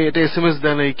দেয় নাই, এটা SMS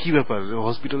দেয় নাই, কি ব্যাপার,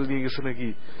 হসপিটালে নিয়ে গেছে নাকি?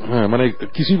 হ্যাঁ মানে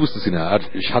কিছুই বুঝতেছি না। আর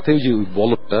সাথে ওই যে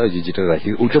বলদটা যেটা রাখি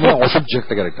ওইটা মানে অসহ্য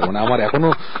একটা ক্যারেক্টার, মানে আমার এখনো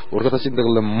ওর কথা চিন্তা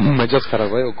করলে মেজাজ খারাপ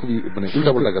হয়। ও খুবই মানে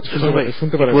উল্টা পাল্টা কাজ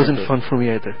শুনতে পারে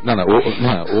না না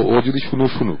ও যদি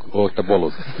শুনুক, ও একটা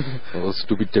বলদ, ও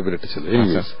স্টুপিড টাইপের একটা ছেলে।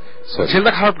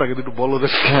 ছেলেটা খারাপ লাগে একটু বলদ,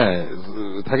 হ্যাঁ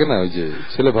থাকে না ওই যে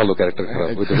ছেলে ভালো ক্যারেক্টার খারাপ,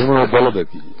 ওইটা বলদ আর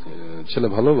কি, ছেলে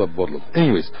ভালো বা বলদ।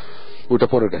 এনিওয়েজ ওটা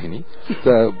পরের কাহিনী।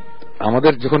 তা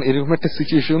আমাদের যখন এরকম একটা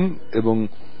সিচুয়েশন এবং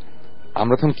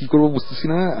আমরা তখন কি করবো বুঝতেছি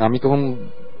না, আমি তখন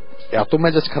এত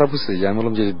মেজাজ খারাপ হচ্ছে যে আমি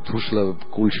বললাম যে ধুসলা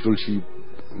কলসি টলসি,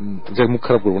 যাই মুখ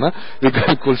খারাপ করবো না,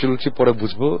 কলসি টলসি পরে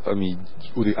বুঝবো।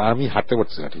 আমি হাঁটতে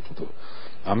পারছি না ঠিক মতো,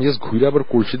 আমি জাস্ট ঘুরে আবার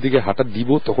কলসির দিকে হাঁটা দিব,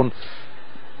 তখন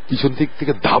পিছন দিক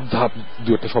থেকে ধাপ ধাপ দু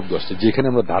একটা শব্দ আসছে যেখানে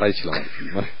আমরা দাঁড়াইছিলাম আর কি।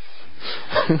 মানে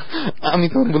আমি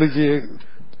তখন বলি যে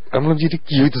আমি বললাম যে এটা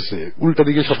কি হইতেছে, উল্টা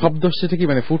দিকে শব্দ আসছে কি,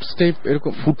 মানে ফুটস্টেপ,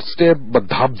 এরকম ফুটস্টেপ বা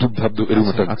ধাপ ধুপ ধাপ ধুপ এরকম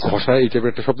একটা ঘষা, এই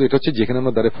টাইপের একটা শব্দ। এটা হচ্ছে যেখানে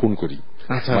আমরা দাঁড়িয়ে ফোন করি,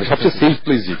 মানে সবচেয়ে সেফ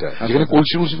প্লেস যেটা, যেখানে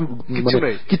কলসি মানে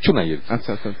কিচ্ছু নাই আর কি।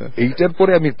 এইটার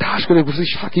পরে আমি ঠাস করে ঘুরছি,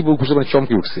 সাকিব ও ঘুরছে, মানে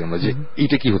চমকে উঠছি আমরা যে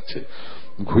এইটা কি হচ্ছে।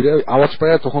 ঘুরে আওয়াজ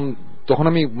পায়, তখন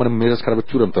আমি মানে মেজাজ খারাপের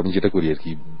চূড়ান্ত, আমি যেটা করি আর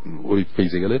কি, ওই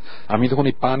ফেজে গেলে আমি তখন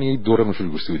এই পা নিয়ে দৌড়ানো শুরু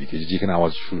করছি ওইদিকে যেখানে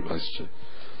আওয়াজ শুরু আসছে।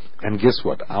 এন্ড গেস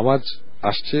হোয়াট, আওয়াজ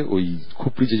আসছে ওই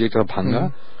খুপড়ি যেটা ভাঙা,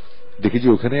 দেখি যে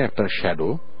ওখানে একটা শ্যাডো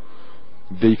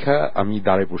দেখা আমি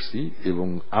দাঁড়ায় পড়ছি, এবং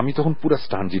আমি তখন পুরো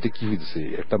স্টান, যেটা কি হইতেছে,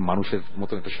 একটা মানুষের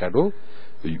মতন একটা শ্যাডো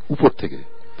ওই উপর থেকে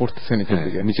পড়তেছে,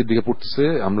 নিচের দিকে পড়তেছে।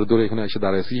 আমরা ধরে এখানে এসে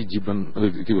দাঁড়ায় আছি, জিবরান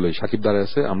কি বলে সাকিব দাঁড়ায়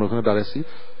আছে, আমরা ওখানে দাঁড়ায় আছি।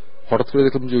 হঠাৎ করে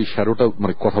দেখলাম যে ওই শ্যাডোটা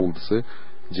মানে কথা বলতেছে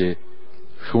যে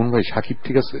শোন ভাই সাকিব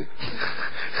ঠিক আছে।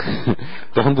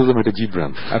 তখন বুঝলাম এটা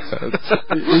জিবরান। আচ্ছা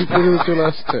এই চলে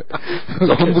আসছে,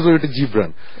 তখন বুঝলাম এটা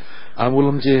জিবরান। আমি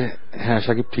বললাম যে হ্যাঁ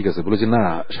সাকিব ঠিক আছে, বলে যে না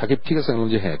সাকিব ঠিক আছে। আমি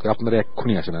বললাম যে হ্যাঁ, আপনারা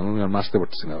এক্ষুনি আসেন। আমি আসতে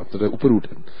পারতেছি না, আপনারা উপরে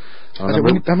উঠেন।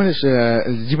 তার মানে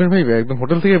জীবন ভাই একদম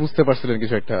হোটেল থেকে বুঝতে পারছিলেন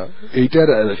কিছু একটা, এইটার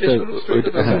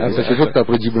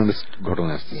তারপরে জীবনের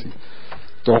ঘটনা আসতেছি।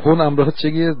 তখন আমরা হচ্ছে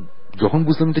গিয়ে যখন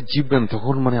বুঝলাম এটা জিবরান,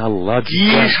 তখন মানে আল্লাহ কি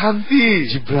শান্তি,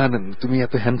 জিবরান তুমি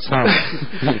এত হ্যান্ডসাম,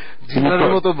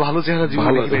 জিবরানের মতো ভালো চেহারা,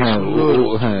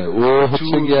 হ্যাঁ ও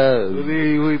হচ্ছে গিয়া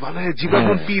ওই মানে জীবন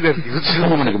পীর আর কি,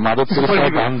 মানে মাদক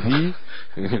গান্ধী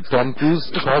টম ক্রুজ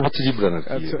সব হচ্ছে জিবরান আর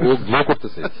কি। ও গ্লো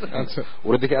করতেছে,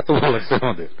 ওরা দেখে এত ভালো লাগছে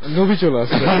আমাদের, নবী চলে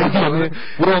আসছে, মানে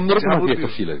পুরো অন্যরকম একটা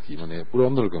ফিল আর কি, মানে পুরো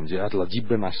অন্যরকম যে আল্লাহ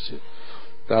জিবরান আসছে।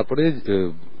 তারপরে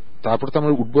তো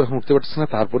আমরা উঠবো, এখন উঠতে পারছি না।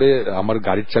 তারপরে আমার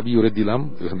গাড়ির চাবি ওরে দিলাম,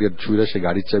 ওখান থেকে ছুঁড়ে সে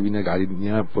গাড়ির চাবি নিয়ে গাড়ি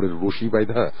নিয়ে পরে রশি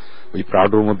বাইধা, ওই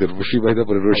প্রাডোর মধ্যে রশি বাইধা,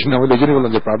 পরে রশি নামে ওই জন্য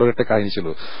বললাম যে প্রাডোর একটা কাহিনী ছিল,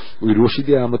 ওই রশি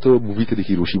দিয়ে আমরা তো মুভিতে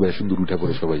দেখি রশি বাইরে সুন্দর উঠে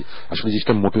পড়ে সবাই, আসলে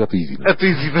জিনিসটা মোটে এত ইজি না।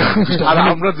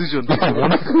 আমরা দুজন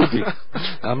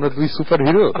আমরা দুই সুপার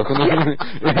হিরো, তখন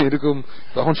এরকম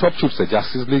তখন সব ছুটছে,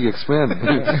 জাস্টিস লিগ, এক্সম্যান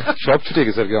সব ছুটে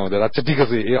গেছে আর কি আমাদের। আচ্ছা ঠিক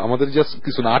আছে, আমাদের জাস্ট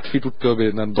কিছু না 8 ফিট উঠতে হবে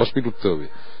না 10 ফিট উঠতে হবে,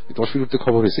 10 ফিট উঠতে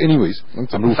খবর হয়েছে। এনিওয়েজ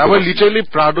তারপর লিটারালি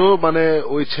প্রাডো মানে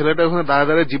ওই ছেলেটা ওখানে দাঁড়ায়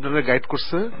দাঁড়ায় জিবরানের গাইড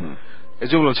করছে, এই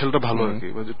যে বললাম ছেলেটা ভালো আর কি,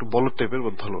 একটু বলদ টাইপের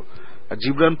ভালো। আর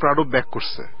জিবরান প্রাডো ব্যাক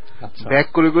করছে, ব্যাক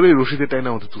করে করে রশিদে টাইনা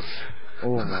আমাদের তুলছে।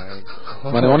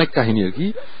 মানে অনেক কাহিনী আর কি।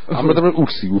 আমরা তারপরে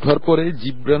উঠছি, উঠার পরে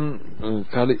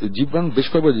জিবরান বেশ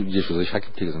কয়েকবার জিজ্ঞেস করছে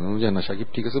সাকিব ঠিক আছে, না সাকিব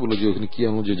ঠিক আছে, বলে যে ওখানে কি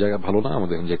এমন যে জায়গা ভালো না,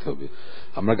 আমাদের এখন যেতে হবে।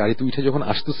 আমরা গাড়িতে উঠে যখন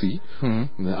আসতেছি,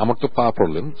 আমার তো পা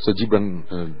প্রবলেম, জিবরান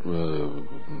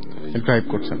ড্রাইভ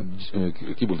করছেন,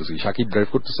 কি বলতেছি সাকিব ড্রাইভ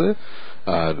করতেছে।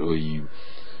 আর ওই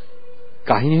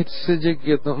কাহিনী হচ্ছে যে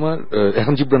তোমার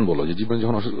এখন জিবরান বলো যে জিবরান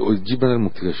যখন ওই জিবরানের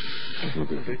মুখ থেকে,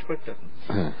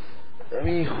 হ্যাঁ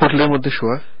আমি হোটেলের মধ্যে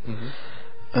শোয়া,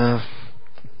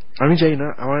 আমি যাই না,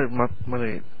 আমার মানে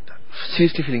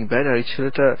সিরিয়াসলি ফিলিং ব্যাড। আর এই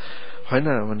ছেলেটা হয়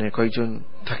না মানে কয়েকজন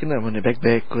থাকে না মানে ব্যাক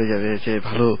ব্যাক করে যাবে যে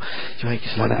ভালো ভাই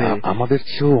কিছু লাগবে, আমাদের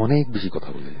চেয়েও অনেক বেশি কথা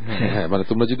বলে। হ্যাঁ মানে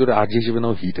তোমরা যদি ওরা আগে হিসেবে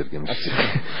নাও হিট আর কি।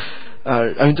 আর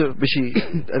আমি তো বেশি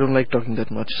I don't like talking that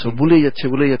much, so ভুলেই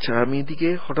যাচ্ছে। আমি এদিকে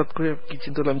হঠাৎ করে কি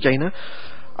চিন্তা করলাম চাই না,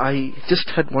 I just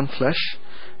had one flash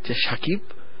যে সাকিব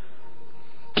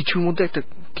কিছুর মধ্যে একটা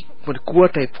মানে কুয়া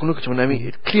টাইপ কোনো কিছু, মানে আমি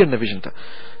ক্লিয়ার না ভিশনটা,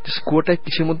 কুয়া টাইপ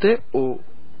কিছুর মধ্যে ও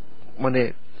মানে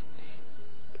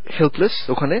হেল্পলেস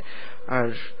ওখানে, আর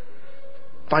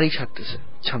পানি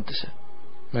ছানতেছে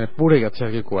মানে পড়ে গেছে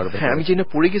আর কি কুয়ার। হ্যাঁ আমি জানি না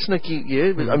পড়ে গেছে না কি,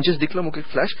 আমি জাস্ট দেখলাম ওকে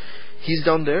ফ্ল্যাশ, হি ইজ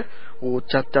ডাউন দেয়ার, ও ও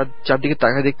চারদিকে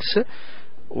তাকায় দেখতেছে,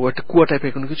 ও একটা কুয়া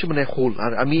টাইপের কোনো কিছু, মানে হোল,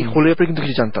 আর আমি হোলের ব্যাপারে কিন্তু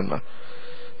কিছু জানতাম না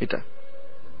এটা।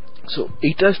 সো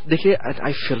এইটা দেখে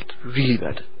আই ফেল্ট রিয়েলি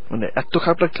ব্যাড, মানে এত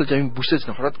খারাপ লাগছিল যে আমি বুঝতেছি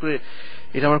না, হঠাৎ করে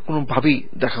এটা আমার কোনো ভাবেই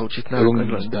দেখা উচিত না,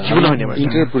 জীবনে হয়নি আমার।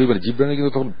 ইন্টারনেট পরিবার জিব্রানের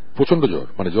কিন্তু তখন প্রচন্ড জ্বর,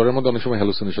 মানে জ্বরের মধ্যে অনেক সময়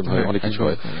হ্যালুসিনেশন হয়, অনেক কিছু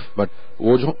হয়, বাট ও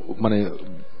মানে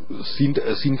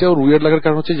সিনটা ওর উইয়ার্ড লাগার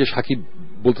কারণ হচ্ছে যে সাকিব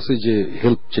বলতেছে যে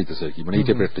হেল্প চাইতেছে আর কি, মানে এই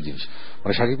টাইপের একটা জিনিস,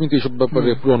 মানে সাকিব কিন্তু এইসব ব্যাপারে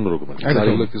পুরো অন্যরকম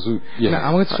কিছু।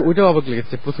 আমার কাছে ওইটাও অবাক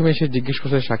লেগেছে, প্রথমে এসে জিজ্ঞেস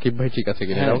করছে সাকিব ভাই ঠিক আছে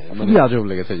কিনা, খুবই আজব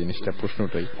লেগেছে জিনিসটা,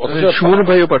 প্রশ্নটাই। সুমন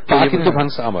ভাইও কিন্তু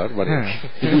ভাঙছে আমার মানে,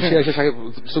 কিন্তু সে এসে সাকিব,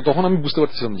 তখন আমি বুঝতে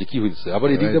পারছিলাম যে কি হয়েছে। আবার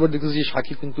এদিকে আবার দেখতেছি যে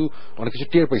সাকিব কিন্তু অনেক কিছু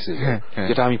টের পাইছে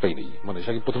যেটা আমি পাইনি, মানে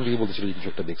সাকিব প্রথম দিকে বলতেছিল যে কিছু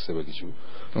একটা দেখছে বা কিছু,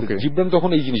 জিব্রান তখন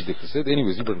এই জিনিস দেখতেছে।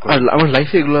 এনিওয়েজ জিব্রান আমার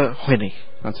লাইফে এগুলো হয় নাই।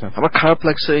 আচ্ছা, আমার খারাপ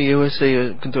লাগছে ইয়ে হয়েছে,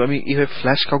 কিন্তু আমি এইভাবে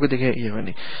ফ্ল্যাশ কাউকে দেখে ইয়ে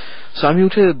হয়নি। সো আমি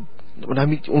উঠে, মানে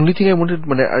আমি অনলি থিং আই ওয়ান্টেড,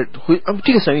 মানে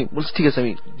ঠিক আছে আমি বলছি ঠিক আছে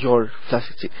আমি জ্বর ফ্ল্যাশ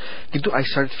দিচ্ছি, কিন্তু আই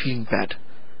স্টার্টেড ফিলিং ব্যাড,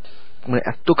 মানে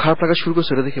এত খারাপ লাগা শুরু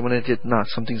করছে এটা দেখে, মানে যে না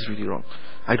something is really wrong,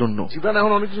 I don't know. Jibran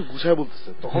এখন অনেক কিছু গুছায় বলতেছে,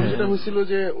 তখন যেটা হয়েছিল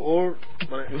যে ওর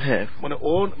মানে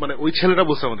ওর মানে ওই ছেলেটা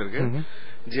বলছে আমাদেরকে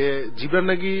যে জিবরান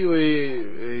নাকি ওই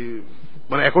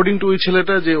মানে অ্যাকর্ডিং টু ওই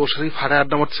ছেলেটা যে ওর সাথে ফাড়ে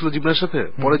আড্ডা মারছিল জিবরানের সাথে,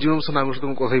 পরে জিবরান বলছে না আমি ওর সাথে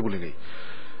কোনো কথাই বলি নাই।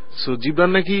 সো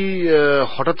জিবরান নাকি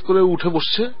হঠাৎ করে উঠে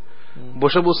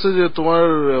বসছে যে তোমার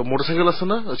মোটরসাইকেল আছে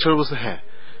না? ছেলে বলছে হ্যাঁ,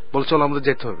 বলে চল আমাদের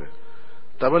যেতে হবে।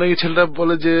 তারপরে নাকি ছেলেটা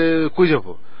বলে যে কই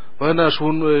যাবো, বলে না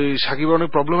শুন সাকিবের অনেক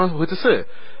প্রবলেম হইতেছে,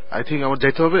 আই থিঙ্ক আমার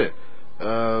যাইতে হবে,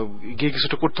 গিয়ে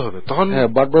কিছুটা করতে হবে। তখন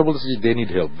বারবার বলছে যে দে নিড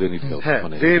হেল্প, হ্যাঁ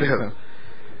দে নিড হেল্প,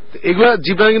 এগুলা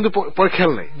জিবরান কিন্তু পরে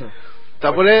খেয়াল নাই।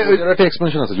 তারপরে একটা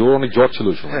এক্সপ্লেনেশন আছে যে ওর অনেক জ্বর ছিল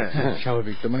ওই সময়,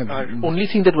 স্বাভাবিক। মানে only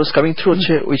thing that was coming through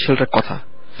হচ্ছে ওই ছেলেটার কথা,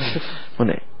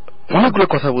 মানে অনেকগুলো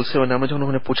কথা বলছে, মানে আমরা যখন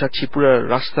ওখানে পৌঁছাচ্ছি পুরো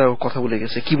রাস্তা কথা বলে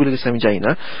গেছে, কি বলে গেছে আমি জানি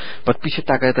না, বাট পিছিয়ে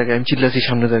তাকায় আমি চিল্লাছি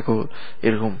সামনে দেখো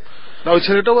এরকম। না ওই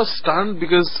ছেলেটা ওয়াজ স্টান্ট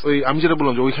বিকজ ওই আমি যেটা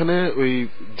বললাম যে ওইখানে ওই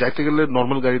যাইতে গেলে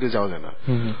নর্মাল গাড়িতে যাওয়া যায় না,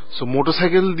 সো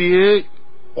মোটরসাইকেল দিয়ে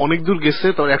অনেক দূর গেছে,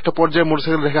 তারপর একটা পর্যায়ে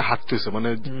মোটরসাইকেল রেখে হাঁটতেছে, মানে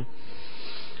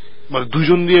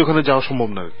দুজন দিয়ে ওখানে যাওয়া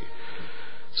সম্ভব না আর কি।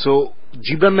 সো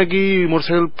জিবরান নাকি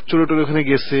মোটরসাইকেল চলে ওখানে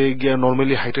গেছে, গিয়া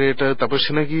নর্মালি হাইটে এটা, তারপর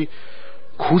সে নাকি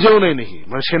খুঁজেও নেই নাকি,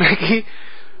 মানে সে নাকি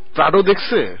প্রাডো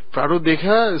দেখছে, প্রাডো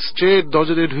দেখা স্ট্রেট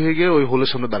দরজা দিয়ে ঢুকে গিয়ে ওই হোলের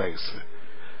সামনে দাঁড়ায় গেছে,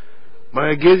 মানে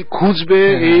গিয়ে খুঁজবে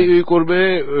এই করবে,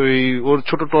 ওই ওর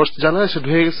ছোট টর্চ জ্বালায় সে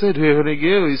ঢুকে গেছে, ঢুকে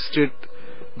গিয়ে ওই স্ট্রেট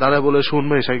দাঁড়ায় বলে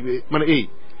শুনবে, মানে এই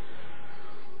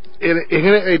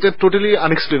এখানে এটা টোটালি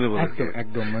আনএক্সপ্লেনেবল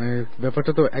একদম, মানে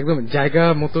ব্যাপারটা তো একদম জায়গা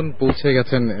মতন পৌঁছে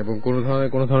গেছেন এবং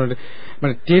কোন ধরনের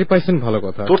মানে টের পাইছেন, ভালো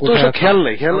কথা। তোর তো খেয়াল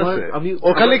নাই, খেয়াল আছে আমি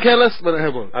ওখানে খেয়াল আছে, মানে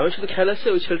হ্যাঁ বল, আমি শুধু খেয়াল আছে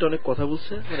ওই ছেলেটা অনেক কথা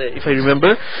বলছে, মানে ইফ আই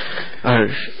রিমেম্বার, আর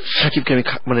সাকিবকে আমি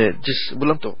মানে জাস্ট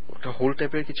বললাম তো একটা হোল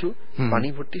টাইপের কিছু পানি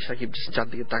ভর্তি, সাকিব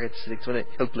চারদিকে তাকাইছে দেখছে, মানে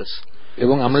হেল্পলেস।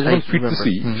 এবং আমরা যখন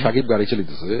ফিরতেছি সাকিব গাড়ি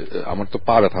চালিতেছে, আমার তো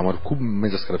পা ব্যথা, আমার খুব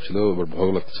মেজাজ খারাপ ছিল,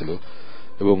 ভয় লাগছিল।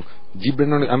 এবং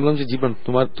জিবরান, আমি বললাম যে জিবরান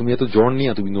তুমি এত জ্বর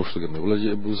নিয়ে তুমি নষ্ট কেন,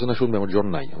 বুঝছে না শুনবে আমার জ্বর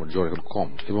নাই, আমার জ্বর এখন কম,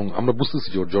 এবং আমরা বুঝতেছি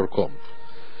যে ওর জ্বর কম।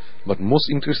 বাট মোস্ট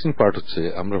ইন্টারেস্টিং পার্ট হচ্ছে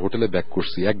আমরা হোটেলে ব্যাক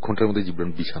করছি, 1 ঘন্টার মধ্যে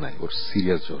জিবরান বিছানায়, ওর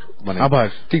সিরিয়াস জ্বর, মানে আবার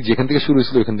ঠিক যেখান থেকে শুরু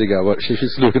হয়েছিল ওখান থেকে আবার শেষ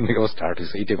হয়েছিল, ওখান থেকে আবার স্টার্ট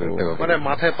হয়েছে, এই টাইপের মানে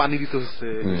মাথায় পানি দিতে হচ্ছে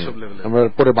এইসব লেভেলে। আমরা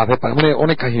পরে মাথায় মানে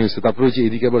অনেক কাহিনী হয়েছে। তারপরে ওই যে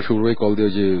এদিকে আবার শুরু কল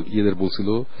দিয়ে যে ইয়েদের বলছিল,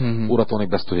 ওরা তো অনেক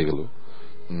ব্যস্ত হয়ে গেল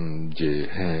যে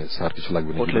হ্যাঁ স্যার কিছু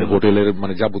লাগবে না, হোটেলের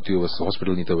মানে যাবতীয়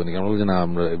হসপিটাল নিতে হবে নাকি, আমরা বলছি না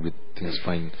আমরা এভরিথিং ইজ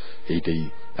ফাইন। এইটাই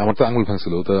আমার তো আঙুল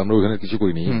ভাঙছিল, তো আমরা ওখানে কিছু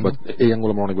করিনি, বাট এই আঙুল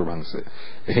আমার অনেকবার ভাঙছে,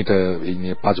 এটা এই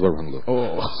নিয়ে 5 বার ভাঙলো,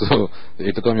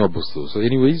 এটা তো আমি অভ্যস্ত। সো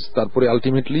এনিওয়েজ তারপরে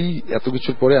আলটিমেটলি এত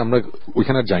কিছুর পরে আমরা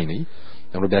ওইখানে আর যাই নাই,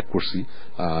 আমরা ব্যাক করছি।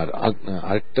 আর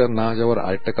আরেকটা না যাওয়ার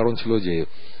আরেকটা কারণ ছিল যে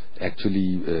অ্যাকচুয়ালি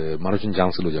মানুষজন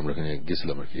জানছিল যে আমরা ওখানে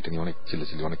গেছিলাম আর কি, এটা নিয়ে অনেক ছিল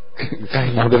অনেক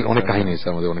আমাদের অনেক কাহিনী হয়েছে,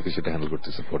 আমাদের অনেক কিছু হ্যান্ডেল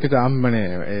করতেছে। কিন্তু আমি মানে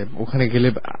ওখানে গেলে,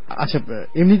 আচ্ছা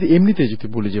এমনিতে যদি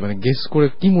বলি যে মানে গেস করে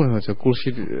কি মনে হয়েছে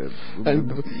কলসির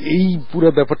এই পুরো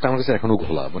ব্যাপারটা আমার কাছে এখনো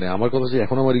ঘোলা, মানে আমার কথা যে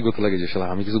এখন আমার ইগোতে লাগে যে শালা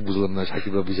আমি কিছু বুঝলাম না,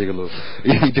 সাকিবরা ভিজে গেল।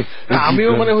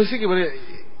 আমিও মানে হয়েছে কি মানে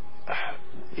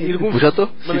এরকম বুঝাতো,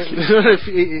 মানে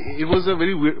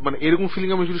মানে এরকম ফিলিং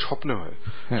আমি শুধু স্বপ্নে হয়,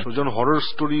 যখন হরর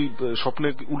স্টোরি স্বপ্নে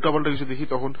উল্টাপাল্টা কিছু দেখি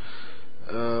তখন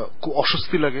খুব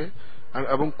অস্বস্তি লাগে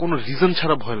এবং কোন রিজন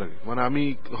ছাড়া ভয় লাগে, মানে আমি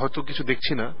হয়তো কিছু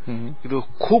দেখছি না কিন্তু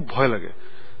খুব ভয় লাগে।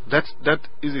 That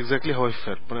is exactly how I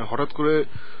felt, মানে হঠাৎ করে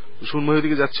সুনময়ের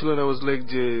দিকে যাচ্ছিল, আই ওয়াজ লাইক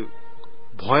যে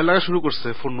ভয় লাগা শুরু করছে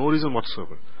ফর নো রিজন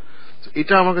হোয়াটসঅেভার।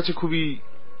 এটা আমার কাছে খুবই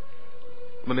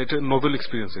মানে এটা নোভেল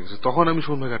এক্সপিরিয়েন্স হয়ে গেছে। তখন আমি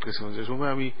সোমভাইকে আটকেছিলাম যে সোমভাই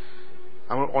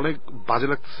আমার অনেক বাজে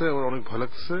লাগতেছে, আমার অনেক ভয়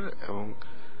লাগতেছে, এবং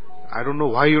I don't know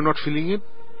why you not feeling ইট,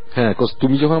 হ্যাঁ,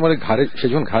 তুমি যখন আমার ঘাড়ে, সে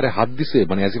যখন ঘাড়ে হাত দিছে,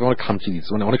 মানে অ্যাজ ইফ আমার খামচি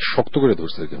দিচ্ছে, মানে অনেক শক্ত করে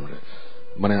ধরছে ক্যামেরা।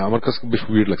 মানে আমার কাছে বেশ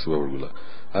উইয়ার্ড লাগছে ব্যাপারগুলো।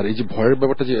 আর এই যে ভয়ের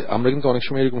ব্যাপারটা, যে আমরা কিন্তু অনেক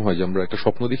সময় এরকম হয় যে আমরা একটা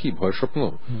স্বপ্ন দেখি, ভয়ের স্বপ্ন,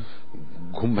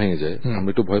 ঘুম ভেঙে যায়, আমরা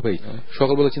একটু ভয় পাই,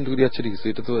 সকালবেলা চিন্তা করি আচ্ছা ঠিক আছে,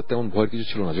 এটা তো তেমন ভয়ের কিছু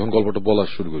ছিল না, যখন গল্পটা বলা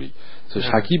শুরু করি।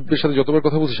 সাকিবের সাথে যতবার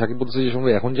কথা বলছি, সাকিব বলতেছে যে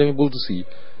সময় এখন যে আমি বলতেছি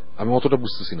আমি অতটা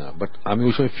বুঝতেছি না, বাট আমি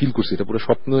ওই সময় ফিল করছি এটা পুরো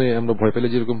স্বপ্নে আমরা ভয় পেলে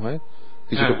যেরকম হয়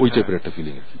কিছুটা ওই টাইপের একটা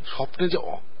ফিলিং। স্বপ্নে যে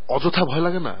অযথা ভয়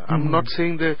লাগে না, আই এম নট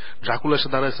সেইং যে ড্রাকুলা এসে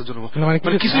দাঁড়ায় জন্য মানে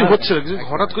কিছুই হচ্ছে না,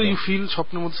 হঠাৎ করে ইউ ফিল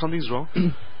স্বপ্নের মধ্যে সামথিং ইজ রং,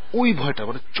 ওই ভয়টা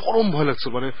মানে চরম ভয় লাগছে,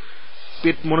 মানে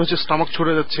পেট মনে হচ্ছে স্টমাক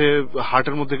ছড়ে যাচ্ছে,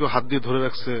 হার্টের মধ্যে কেউ হাত দিয়ে ধরে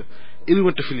রাখছে, এরকম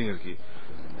একটা ফিলিং আর কি।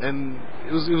 And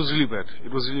it was really bad.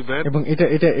 It was really bad.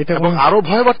 এবং আরো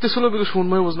ভয় বাড়তেছিল because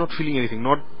Sumanbhai was not feeling anything.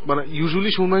 Not মানে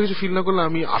usually সুমনভাই কিছু ফিল না করলে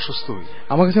আমি আশ্বস্ত হই।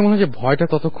 আমার কাছে মনে হয় যে ভয়টা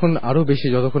ততক্ষণ আরো বেশি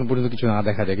যতক্ষণ পর্যন্ত কিছু না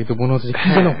দেখা যায়, কিন্তু মনে হচ্ছে কি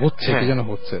যেন হচ্ছে, কি যেন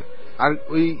হচ্ছে। আর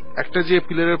ওই একটা যে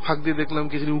পিলারের ফাঁক দিয়ে দেখলাম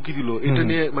কি জানি উকি দিল, এটা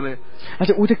নিয়ে মানে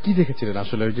আচ্ছা ওইটা কি দেখেছিলেন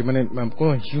আসলে, যে মানে কোন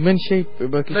human shape?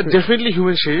 Definitely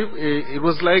human shape. It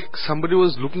was like somebody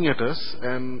was looking at us,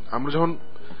 and আমরা যখন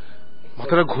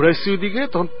মাথাটা ঘুরাইছি ওইদিকে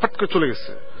তখন ফাট করে চলে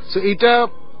গেছে। সো এইটা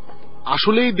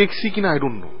আসলেই দেখছি কিনা আই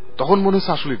ডোন্ট নো, তখন মনে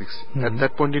হচ্ছে আসলেই দেখছি, at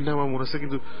that point in time আমার মনে হচ্ছে।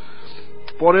 কিন্তু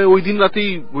পরে ওই দিন রাতেই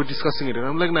উই ডিসকাসিং ইট,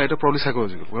 আমি লাইক না এটা প্রবলি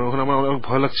সাইকোলজিক্যাল, ওখানে আমার অনেক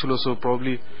ভয় লাগছিল। সো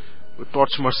প্রবলি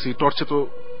টর্চ মারছি, টর্চে তো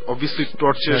অবভিয়াসলি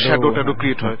টর্চের শ্যাডো ট্যাডো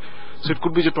ক্রিয়েট হয়, সো ইট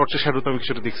কুড বি যে টর্চের শ্যাডোতে আমি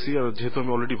কিছুটা দেখছি, আর যেহেতু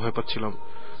আমি অলরেডি ভয় পাচ্ছিলাম,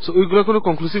 সো ওইগুলো কোনো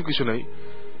কনক্লুসিভ কিছু নাই।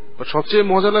 বাট সবচেয়ে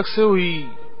মজা লাগছে ওই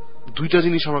দুইটা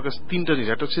জিনিস আমার কাছে, তিনটা জিনিস।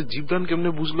 একটা হচ্ছে জীবদান কেমনে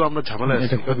বুঝলো আমরা ঝামেলায়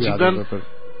আছি। জীবদান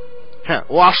হ্যাঁ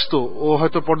ও আসতো, ও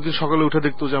হয়তো পরদিন সকালে উঠে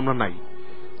দেখতো যে আমরা নাই,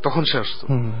 তখন সে আসতো।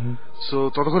 সো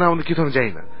ততক্ষণে আমাদের কি আমি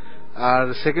যাই না। আর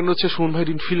সেকেন্ড হচ্ছে সুমন ভাই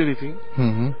ডিডন্ট ফিল এনিথিং,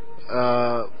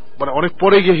 মানে অনেক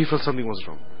পরে গিয়ে he felt something was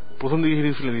wrong, প্রথম দিকে হি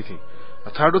ডিডন্ট ফিল এনিথিং।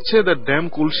 আর থার্ড হচ্ছে দ্যাট ড্যাম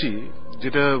কলসি,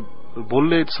 যেটা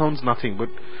বললে ইট সাউন্ডস নাথিং,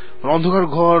 বাট অন্ধকার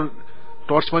ঘর,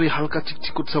 টর্চ মারি হালকা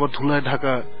চিকচিক করছে, আবার ধুলায়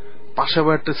ঢাকা, পাশে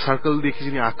আবার একটা সার্কেল দেখি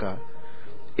যিনি আঁকা,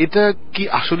 এটা কি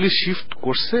আসলে শিফট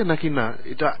করছে নাকি না,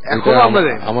 এটা এখনো আমরা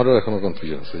জানি। আমারও এখনো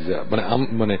কনফিউশন আছে,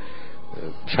 মানে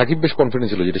সাকিব বেশ কনফিডেন্ট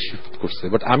ছিল যেটা শিফট করছে,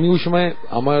 বাট আমি ওই সময়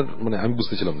আমার মানে আমি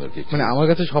বুঝতেছিলাম না আর কি। মানে আমার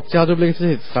কাছে সবচেয়ে আজব লেগেছে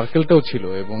যে সার্কেলটাও ছিল,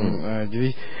 এবং যদি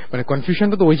মানে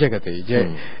কনফিউশনটা তো ওই জায়গাতেই যে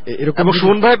এরকম।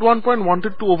 সুমন ভাই at one point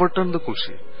wanted to overturn the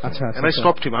কলসি, আচ্ছা, and I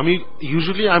stopped him. আমি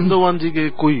usually I am the one যে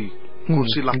কই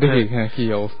কলসি লাগবে, হ্যাঁ কি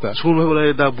অবস্থা। সুমন ভাই বলে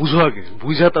দা বুঝো আগে,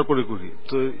 বুঝা তারপরে করি।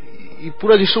 তো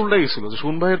পুরো দৃশ্য উল্টা গেছিল।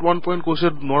 সুমন ভাই at one point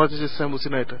কলসির নড়াতে চেয়েছে, আমি বলছি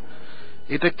না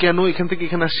এটা কেন এখান থেকে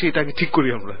এখানে আসছে, এটা আগে ঠিক করি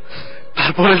আমরা,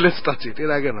 তারপরে লেটস টাচ ইট,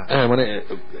 এর আগে না। হ্যাঁ মানে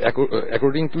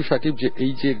অ্যাকর্ডিং টু সাকিব যে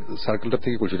এই যে সার্কেলটা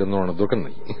থেকে করছি এটা নড়ানোর দরকার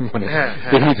নাই, মানে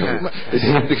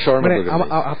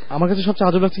আমার কাছে সবচেয়ে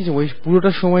আজব লাগছে যে ওই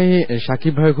পুরোটা সময়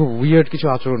সাকিব ভাই খুব উইয়ার্ড কিছু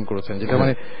আচরণ করেছেন, যেটা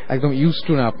মানে একদম ইউজ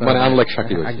টু না আপনার, মানে আনলাইক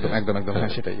সাকিব, একদম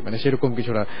হ্যাঁ সেটাই, মানে সেরকম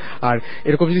কিছু না। আর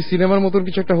এরকম যদি সিনেমার মতন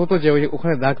কিছু একটা হতো যে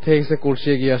ওখানে দাগ থেকে গেছে কলসি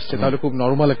এগিয়ে আসছে, তাহলে খুব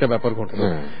নর্মাল একটা ব্যাপার ঘটতো,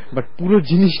 বাট পুরো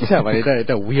জিনিসটা মানে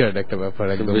এটা উইয়ার্ড একটা ব্যাপার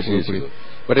একদম।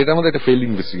 বাট এটা আমাদের একটা ফেইল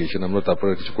ইনভেস্টিগেশন, আমরা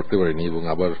তারপরে কিছু করতে পারিনি, এবং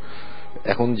আবার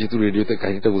এখন যেহেতু রেডিওতে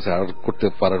কাহিনীটা বলছে আর করতে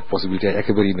পারার পসিবিলিটি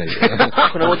একেবারেই নাই।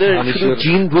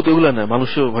 জিন ভূত ওগুলো না,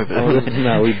 মানুষও ভয় পায়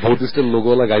না, ওই ভৌতিস্টের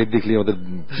লোগোওয়ালা গাড়ি দেখলে আমাদের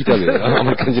চিটাবে,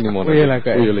 আমার কাছে জানি মনে হয় ওই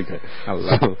এলাকায়।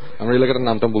 আমরা এলাকাটার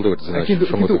নামটা বলতে পারছি না,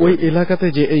 কিন্তু ওই এলাকাতে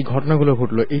যে এই ঘটনাগুলো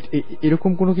ঘটলো,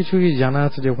 এরকম কোনো কিছু জানা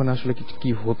আছে যে ওখানে আসলে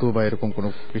কি হতো বা এরকম কোনো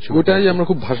কিছু? ওটাই আমরা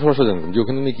খুব ভাষা জানতাম যে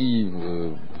ওখানে নাকি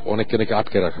অনেককে নাকি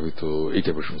আটকে রাখা হইতো, এই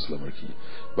টাইপের শুনছিলাম আর কি।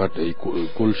 বাট এই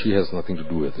কলসি has nothing to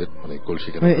do with it, মানে কলসি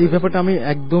এই ব্যাপারটা আমি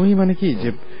একদমই মানে কি যে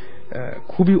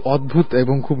খুবই অদ্ভুত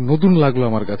এবং খুব নতুন লাগলো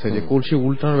আমার কাছে, যে কলসি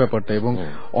উল্টানোর ব্যাপারটা, এবং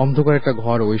অন্ধকার একটা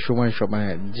ঘর ওই সময় সব মানে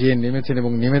যে নেমেছেন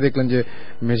এবং নেমে দেখলেন যে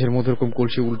মেঝের মধ্যে এরকম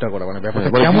কলসি উল্টা করা, মানে ব্যাপারটা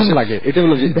কেমন লাগে? এটা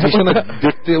হলো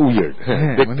দেখতে উইয়ার্ড,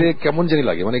 দেখতে কেমন জানি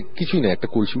লাগে, মানে কিছুই না, একটা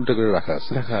কলসি উল্টা করে রাখা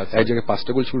আছে, এক জায়গায়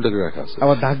 5টা কলসি উল্টা করে রাখা আছে,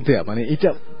 আবার দাগ দেয়া, মানে এটা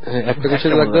একটা কলসি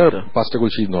দাগ দেওয়া, 5টা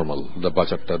কলসি নর্মাল, বা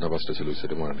 4টা না 5টা ছিল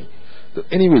সেটা মনে নেই। তো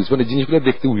এনিওয়েজ মানে জিনিসগুলো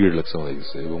দেখতে উইয়ার্ড লাগছে আমার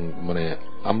কাছে, এবং মানে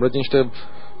আমরা জিনিসটা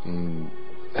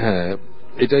হ্যাঁ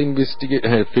এটা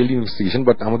ফেইল ইনভেস্টিগেশন,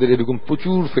 বাট আমাদের এরকম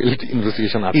প্রচুর ফেইলড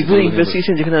ইনভেস্টিগেশন আছে,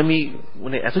 ইনভেস্টিগেশন যেখানে আমি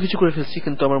মানে এত কিছু করে ফেলছি,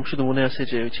 কিন্তু আমার শুধু মনে আছে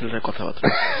যে ওই ছেলেটার কথাবার্তা,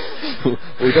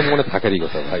 ওইটা মনে থাকারই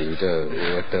কথা ভাই, ওইটা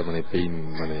একটা মানে পেইন,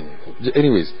 মানে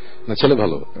এনিওয়েজ না, ছেলে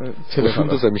ভালো, ছেলে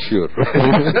শুনতেছে আমি শিওর,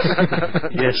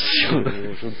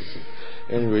 শুনতেছি।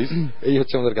 এনিওয়েজ এই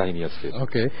হচ্ছে আমাদের কাহিনী আজকে।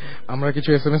 ওকে, আমরা কিছু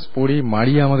SMS পড়ি।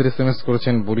 মারিয়া আমাদের SMS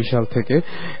করেছেন বরিশাল থেকে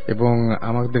এবং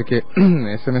আমাদেরকে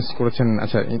SMS করেছেন।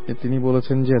 আচ্ছা, তিনি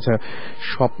বলেছেন যে আচ্ছা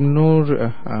স্বপ্নর,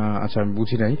 আচ্ছা আমি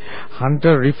বুঝি নাই,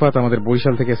 হান্টার রিফাত আমাদের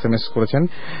বরিশাল থেকে SMS করেছেন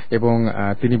এবং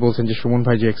তিনি বলছেন যে সুমন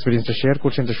ভাই যে এক্সপেরিয়েন্সটা শেয়ার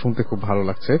করছেন এটা শুনতে খুব ভালো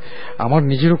লাগছে। আমার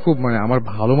নিজেরও খুব আমার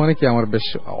ভালো কি আমার বেশ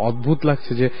অদ্ভুত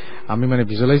লাগছে যে আমি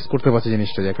ভিজুয়ালাইজ করতে পারছি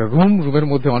জিনিসটা যে একটা রুমের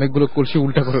মধ্যে অনেকগুলো কলসি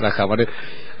উল্টা করে রাখা,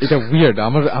 এটা উইয়ার্ড,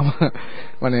 আমার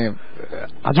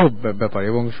আজব ব্যাপার।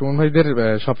 এবং সুমন ভাইদের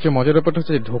সবচেয়ে মজার ব্যাপারটা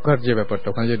হচ্ছে ঢোকার যে ব্যাপারটা,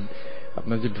 ওখানে যে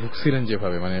আপনার যে ঢুকছিলেন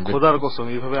যেভাবে খোদার কসম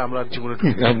এইভাবে আমরা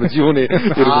জীবনে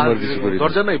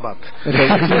দরজা নাই বাদ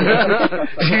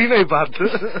সিঁড়ি নাই বাদ,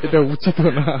 এটা উচিত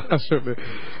না আসলে,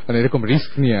 এরকম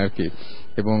রিস্ক নিয়ে আর কি।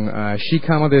 এবং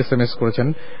শিখা আমাদের SMS করেছেন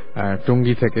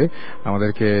টঙ্গী থেকে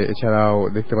আমাদেরকে। এছাড়াও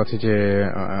দেখতে পাচ্ছি যে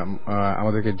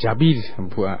আমাদেরকে জাবির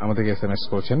আমাদেরকে SMS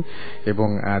করেছেন এবং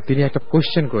তিনি একটা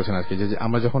কোয়েশ্চেন করেছেন আর কি, যে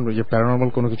আমরা যখন যে প্যারানর্মাল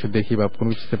কোনো কিছু দেখি বা কোনো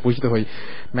কিছুতে পরিচিত হই,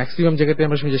 ম্যাক্সিমাম জায়গাতে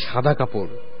আমরা শুনি যে সাদা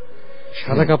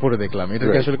কাপড়ে দেখলাম, এটা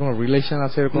কি আসলে কোনো রিলেশন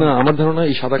আছে এরকম? না, আমার ধারণা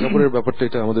এই সাদা কাপড়ের ব্যাপারটা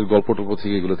এটা আমাদের গল্প টল্প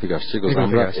থেকে এগুলো থেকে আসছে।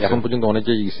 আমরা এখন পর্যন্ত অনেক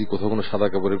জায়গায় গেছি, কোথাও কোনো সাদা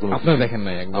কাপড়ের কোনো আপনারা দেখেন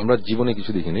নাই, আমরা জীবনে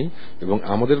কিছু দেখিনি। এবং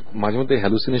আমাদের মাঝে মধ্যে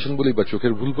হ্যালুসিনেশন বলি বা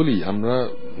চোখের ভুল বলি, আমরা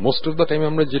মোস্ট অফ দ্য টাইম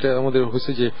আমরা যেটা আমাদের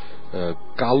হয়েছে যে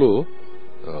কালো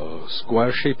স্কোয়ার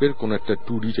শেপের কোন একটা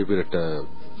 2D টাইপের একটা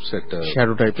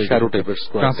শ্যাডো টাইপের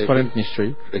ট্রান্সপারেন্ট,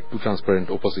 নিশ্চয়ই একটু ট্রান্সপারেন্ট,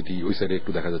 ওপাসিটি ওই সাইডে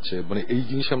একটু দেখা যাচ্ছে, এই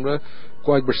জিনিস আমরা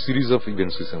কয়েকবার সিরিজ অফ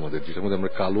ইভেন্টস হয়েছে আমাদের, যেটার মধ্যে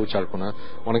আমরা কালো চারকোনা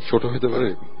অনেক ছোট হতে পারে,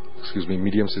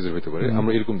 মিডিয়াম সাইজের হতে পারে,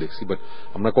 আমরা এরকম দেখছি। বাট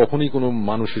আমরা কখনই কোনো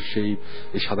মানুষের সেই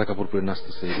এই সাদা কাপড় পরে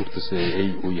নাচতেছে উঠতেছে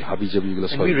ওই হাবি জাবি এগুলো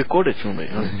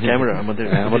আমাদের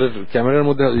ক্যামেরার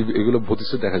মধ্যে এগুলো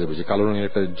ভতিষ্যৎ দেখা যাবে যে কালো রঙের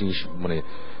একটা জিনিস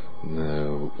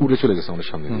উড়ে চলে গেছে আমাদের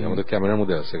সামনে দিয়ে, আমাদের ক্যামেরার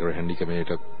মধ্যে আছে, হ্যান্ডি ক্যামেরা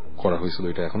এটা করা হয়েছিল,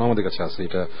 এটা এখনো আমাদের কাছে আছে।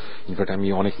 এটা ইনফ্যাক্ট আমি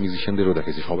অনেক মিউজিশিয়ানদেরও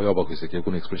দেখেছি, সবাই অবাক হয়েছে, কেউ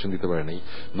কোনো এক্সপ্রেশন দিতে পারে নাই,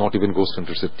 নট ইভেন গোস্ট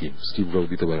হান্টার্স এর টিম, স্টিভ রাও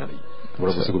দিতে পারে নাই,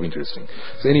 ওরা বলছে খুব ইন্টারেস্টিং।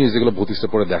 এনিওয়েজ এগুলো ভতিষ্যৎ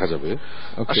পরে দেখা যাবে।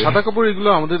 সাদা কাপড় এগুলো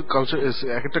আমাদের কালচার,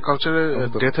 এক একটা কালচারে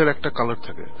ডেথের একটা কালার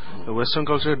থাকে। ওয়েস্টার্ন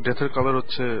কালচারের ডেথের কালার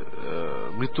হচ্ছে,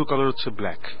 মৃত্যুর কালার হচ্ছে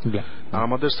ব্ল্যাক, আর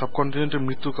আমাদের সাবকন্টিনেন্টের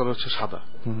মৃত্যুর কালার হচ্ছে সাদা।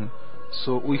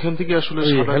 সো ওইখান থেকে আসলে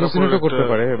করতে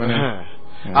পারে। হ্যাঁ,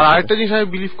 আর আরেকটা জিনিস আমি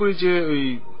বিলিভ করি যে ওই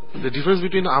ডিফারেন্স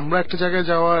বিটুইন আমরা একটা জায়গায়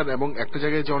যাওয়ার এবং একটা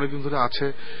জায়গায় যে অনেকদিন ধরে আছে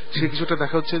সে কিছুটা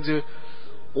দেখা হচ্ছে যে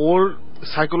ওর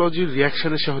সাইকোলজির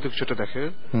রিয়াকশনে সে হয়তো কিছুটা দেখে।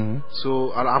 সো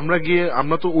আর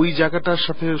আমরা তো ওই জায়গাটার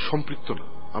সাথে সম্পৃক্ত না,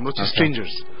 আমরা হচ্ছে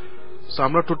স্ট্রেঞ্জার্স। সো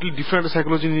আমরা টোটালি ডিফারেন্ট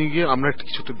সাইকোলজি নিয়ে গিয়ে আমরা একটা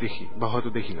কিছুটা দেখি বা হয়তো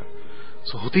দেখি না।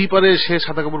 সো হতেই পারে সে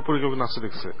সাদা কাপড় পরে কেউ নাচতে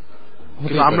দেখছে,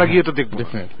 কিন্তু আমরা গিয়ে তো দেখবো।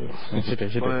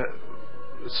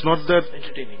 It's not that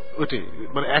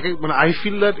I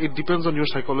feel that it depends on your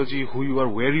psychology, who you are,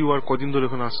 where you are, কদিন ধরে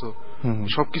ওখানে আসো,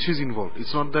 সবকিছু is involve.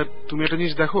 It's not that তুমি একটা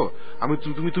জিনিস দেখো,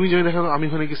 তুমি জানি দেখো আমি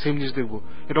ওখানে গিয়ে সেম জিনিস দেখবো,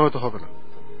 এটা হয়তো হবে না।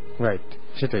 রাইট,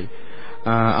 সেটাই।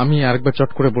 আমি আরেকবার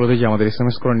চট করে বলে দিই যে আমাদের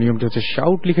SMS করার নিয়মটি হচ্ছে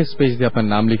শাউট লিখে স্পেস দিয়ে আপনার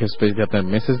নাম লিখে স্পেস দিয়ে আপনার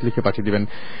মেসেজ লিখে পাঠিয়ে দিবেন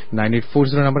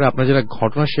 9840 নম্বরে। আপনারা যারা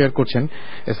ঘটনা শেয়ার করছেন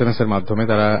SMS এর মাধ্যমে,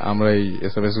 তারা আমরা এই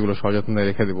SMS গুলো সযত্নে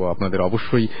রেখে দেবো। আপনাদের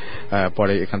অবশ্যই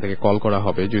পরে এখান থেকে কল করা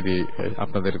হবে যদি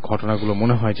আপনাদের ঘটনাগুলো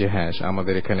মনে হয় যে হ্যাঁ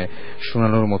আমাদের এখানে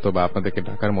শোনানোর মতো বা আপনাদেরকে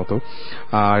ডাকার মতো।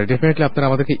 আর ডেফিনেটলি আপনারা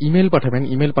আমাদেরকে ইমেল পাঠাবেন।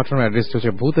 ইমেল পাঠানোর অ্যাড্রেস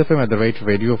হচ্ছে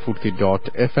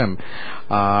boothfm@radiofurti.fm।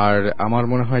 আর আমার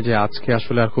মনে হয় যে আজকে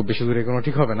আসলে আর খুব বেশি দূরে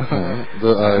ঠিক হবে না।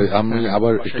 আমি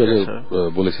আবার একটু আগে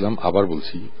বলেছিলাম, আবার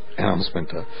বলছি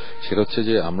অ্যানাউন্সমেন্টটা, সেটা হচ্ছে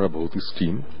যে আমরা ভৌতিক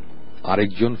টিম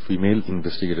আরেকজন ফিমেল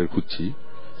ইনভেস্টিগেটর খুঁজছি,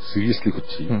 সিরিয়াসলি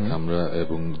খুঁজছি আমরা,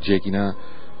 এবং যে কিনা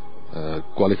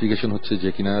কোয়ালিফিকেশন হচ্ছে যে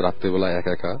কিনা রাত্রেবেলা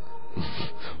একা একা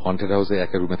হন্টেড হাউসে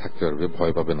একা রুমে থাকতে পারবে,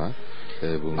 ভয় পাবে না,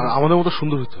 এবং আমাদের মতো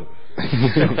সুন্দর হতে হবে,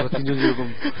 তিনজন যেরকম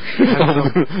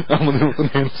আমাদের মতো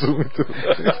হ্যান্ডসাম হতে হবে,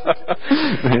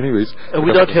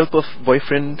 without help of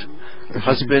boyfriend,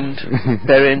 husband,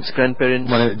 parents, grandparents.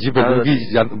 মানে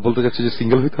বলতে চাচ্ছি যে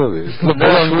সিঙ্গেল হইতে হবে।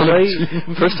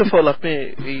 ফার্স্ট অফ অল আপনি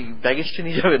এই ব্যাগেজটা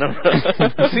নিয়ে যাবেন। আমরা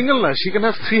সিঙ্গেল না, she can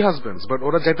have 3 husbands, but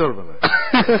ওরা যাইতে পারবে না।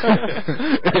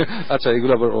 আচ্ছা,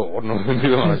 এগুলো আবার অন্য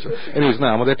এনিওয়েজ না,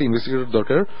 আমাদের একটা ইনভেস্টিগেটর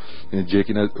দরকার যে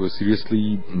কিনা সিরিয়াসলি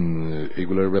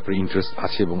এগুলোর ব্যাপারে ইন্টারেস্ট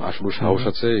আছে এবং আসলে সাহস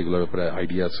আছে, এগুলোর ব্যাপারে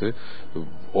আইডিয়া আছে।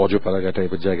 অজপাড়াগা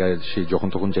টাইপের জায়গায় সে যখন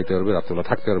তখন যাইতে পারবে, রাত্রেবেলা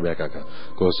থাকতে পারবে একা একা।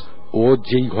 বিকজ ও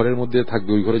যেই ঘরের মধ্যে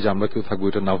থাকবে ওই ঘরে যে আমরা কেউ থাকবো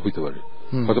এটা নাও হইতে পারে,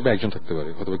 হয়তো একজন থাকতে পারে,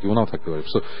 হয়তো কেউ নাও থাকতে পারে।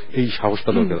 এই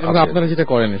সাহসটা দরকার। আপনারা যেটা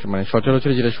করেন মানে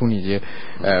সচরাচর যেটা শুনি যে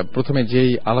প্রথমে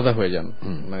যেই আলাদা হয়ে যান,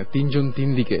 মানে 3 জন 3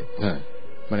 দিকে,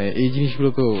 মানে এই জিনিসগুলো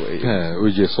তো হ্যাঁ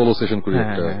ওই যে সোলো সেশন করি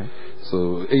একটা, সো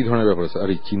এই ধরনের ব্যাপার আছে।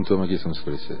 আরে চিন্তু আমাকে এসএমএস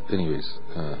করেছে, এনিওয়েজ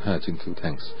হ্যাঁ চিন্তু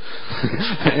থ্যাঙ্কস।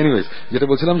 এনিওয়েজ যেটা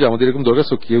বলছিলাম যে আমাদের এরকম দরকার,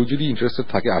 সো কেউ যদি ইন্টারেস্টেড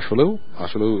থাকে আসলেও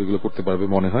এগুলো করতে পারবে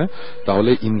মনে হয়,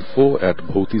 তাহলে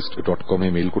info@bhutist.com এ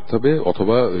মেইল করতে হবে,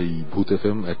 অথবা ওই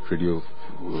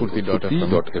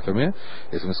bhuthfm@radio.fm এ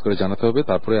এসএমএস করে জানাতে হবে।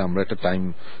 তারপরে আমরা একটা টাইম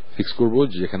ফিক্স করব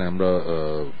যেখানে আমরা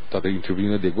তাদের ইন্টারভিউ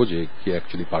নিয়ে দেখবো যে কে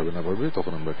অ্যাকচুয়ালি পারবে না পারবে,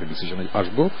 তখন আমরা একটা ডিসিশনে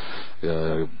আসবো।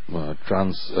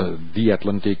 দি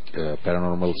আটলান্টিক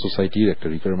প্যারানরমাল সোসাইটির একটা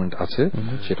রিকোয়ারমেন্ট আছে,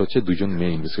 সেটা হচ্ছে 2 জন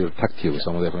মেয়ে ইনভেস্টিগেটর থাকতে হবে,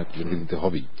 আমাদের এখন একজনকে দিতে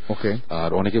হবেই। আর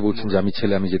অনেকে বলছেন যে আমি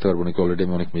ছেলে, আমি যেতে পারবো না, অলরেডি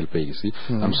আমি অনেক মেল পেয়ে গেছি।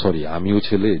 আমি সরি, আমিও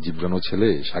ছেলে, জিবরানও ছেলে,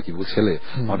 সাকিবও ছেলে,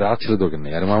 আমাদের আর ছেলে দরকার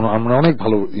নেই। আর আমরা অনেক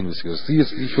ভালো ইনভেস্টিগেটর,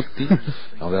 সিরিয়াসলি সত্যি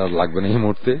আমাদের আর লাগবে না এই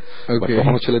মুহূর্তে।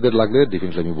 কখনো ছেলেদের লাগলে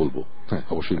ডেফিনেটলি আমি বলবো, হ্যাঁ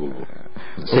অবশ্যই বলবো,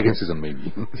 সেকেন্ড সিজন মেবি।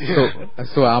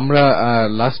 তো আমরা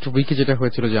লাস্ট উইকে যেটা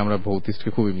হয়েছিল যে আমরা ভৌতিস্টকে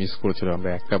খুবই মিস করেছিলাম।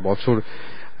 আমরা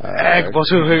এক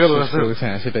বছর হয়ে গেল,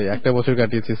 হ্যাঁ সেটাই, 1 বছর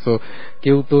কাটিয়েছি। তো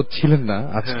কেউ তো ছিলেন না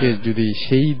আজকে, যদি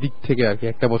সেই দিক থেকে আর কি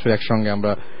 1 বছর একসঙ্গে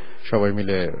আমরা সবাই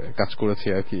মিলে কাজ করেছি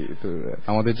আর কি। তো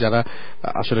আমাদের যারা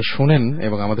আসলে শোনেন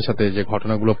এবং আমাদের সাথে যে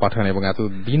ঘটনাগুলো পাঠান এবং এত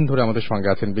দিন ধরে আমাদের সঙ্গে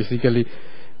আছেন, বেসিক্যালি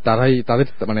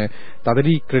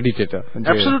তাদেরই ক্রেডিট এটা।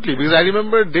 Absolutely, because I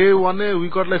remember day 1 we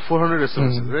got like 400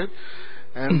 SMSs, right?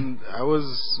 And I was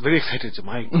very excited,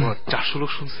 my god 400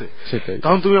 লোক শুনছে।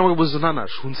 তখন তুমি আমাকে বলছো না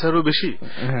শুনছে আরো বেশি,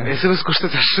 এসএমএস করতে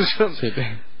 400 জন।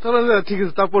 তাহলে ঠিক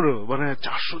আছে, তারপরেও মানে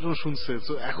 400 জন শুনছে।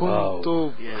 তো এখন তো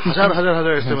হাজার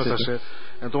এসএমএস আসে,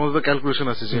 তোমাদের তো ক্যালকুলেশন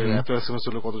আছে যে এত এসএমএস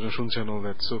হলে কতজন শুনছেন all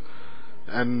that. So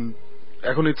and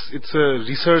এখন it's a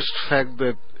researched fact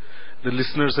that the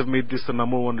listeners have made this the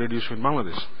number 1 radio show in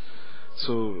Bangladesh.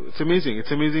 So it's amazing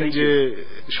যে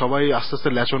সবাই আস্তে আস্তে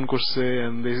ল্যাচ অন করছে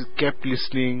and they kept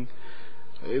listening.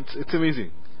 It's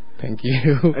amazing. Thank you.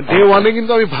 Day 1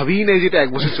 কিন্তু আমি ভাবিই নাই যে এটা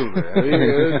 1 বছর চলবে।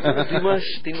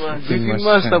 3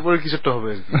 মাস তারপরে কিছু একটা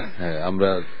হবে। হ্যাঁ আমরা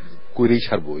করেই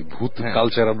ছাড়বো, ভূত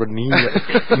কালচার আমরা নিয়ে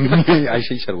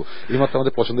আইসেই ছাড়বো। এইমাত্র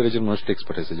আমাদের পছন্দের একজন মানুষ টেক্সট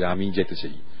পাঠাইছে যে আমি যেতে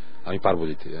চাই, আমি পারবো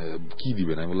যেতে, কি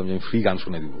দিবেন? আমি বললাম যে আমি ফ্রি গান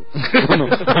শুনে দিব, কোনো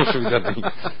অসুবিধা নেই।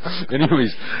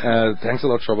 এনিওয়েজ থ্যাঙ্কস আ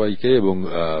লট সবাইকে। এবং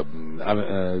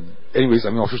এনিওয়েজ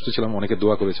আমি অসুস্থ ছিলাম, অনেকে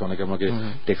দোয়া করেছে, অনেকে আমাকে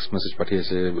টেক্সট মেসেজ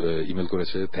পাঠিয়েছে, ইমেল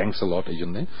করেছে, থ্যাঙ্কস আ লট এই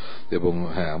জন্য। এবং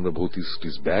হ্যাঁ আমরা ভৌতিস্ট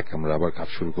ইজ ব্যাক, আমরা আবার কাজ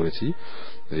শুরু করেছি।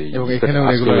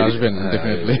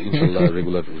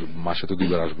 রেগুলার মাসে তো 2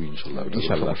 বার আসবো ইনশাল্লাহ,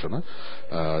 আসে না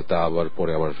তা আবার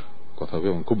পরে আবার কথা হবে।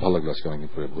 এবং খুব ভালো লাগলো আজকে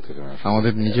অনেকদিন পরে ভূত এফএম।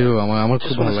 আমাদের নিজেরও আমার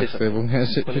খুব ভালো লাগছে। এবং হ্যাঁ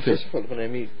মানে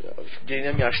আমি যেদিন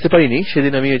আমি আসতে পারিনি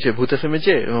সেদিন আমি ওই যে ভূত এফএম এ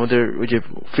যে আমাদের ওই যে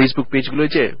ফেসবুক পেজ গুলো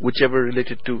যে whichever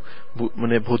related to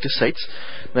মানে ভূতের সাইটস,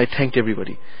 আই থ্যাঙ্কড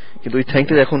এভরিবডি। কিন্তু ওই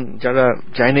থ্যাঙ্কটা এখন যারা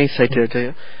যায় না এই সাইটে,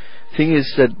 thing is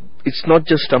that it's not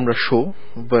just আমরা show,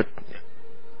 but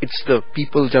it's the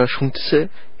people যারা শুনতেছে,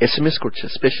 এসএমএস করছে,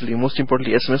 স্পেশালি মোস্ট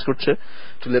ইম্পর্টেন্টলি এসএমএস করছে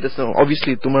to let us know.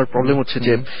 Obviously তোমার প্রবলেম হচ্ছে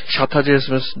যে 7,000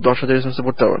 এসএমএস 10,000 এসএমএস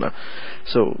পড়তে পারো না,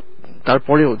 সো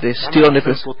তারপরেও দে স্টিল অন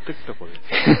এফএস প্রত্যেকটা পড়ে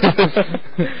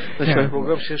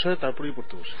প্রোগ্রাম শেষ হয় তারপরেই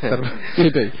পড়তে বসে।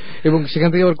 সেটাই, এবং সেখান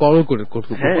থেকে আবার কলও করে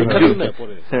করতে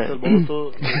পরে বলতো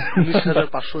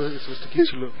 19,500 এসএমএস কি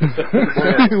ছিল,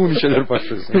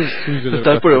 19,500।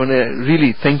 তারপরে মানে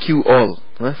really thank you all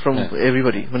from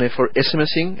everybody for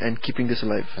SMSing and keeping this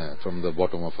alive from the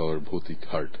bottom of our bhutik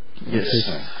heart. Yes.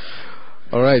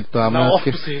 Alright, তো আমরা অফ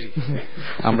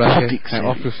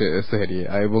টু সেহরি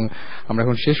এবং আমরা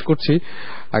এখন শেষ করছি।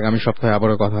 আগামী সপ্তাহে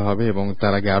আবারও কথা হবে। এবং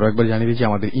তার আগে আরো একবার জানিয়ে দিচ্ছি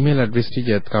আমাদের ইমেল অ্যাড্রেসটি,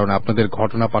 কারণ আপনাদের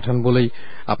ঘটনা পাঠান বলেই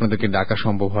আপনাদেরকে ডাকা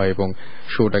সম্ভব হয় এবং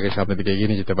শোটাকে সামনের দিকে এগিয়ে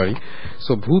নিয়ে যেতে পারি।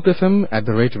 So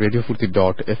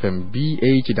bhuthfm@radiofurti.fm,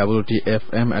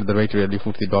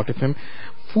 bhuthfm@radiofurti.fm।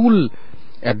 ফুল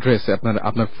অ্যাড্রেস,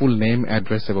 আপনার ফুল নেম,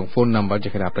 অ্যাড্রেস এবং ফোন নাম্বার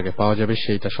যেখানে আপনাকে পাওয়া যাবে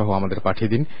সেইটা সহ আমাদের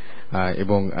পাঠিয়ে দিন।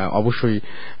 এবং অবশ্যই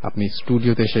আপনি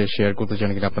স্টুডিওতে এসে শেয়ার করতে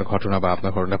চান কিনা আপনার ঘটনা, বা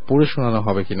আপনার ঘটনা পড়ে শোনানো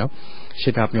হবে কিনা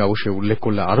সেটা আপনি অবশ্যই উল্লেখ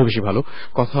করলে আরো বেশি ভালো।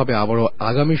 কথা হবে আবারও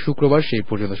আগামী শুক্রবার। সেই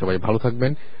পর্যন্ত সবাই ভালো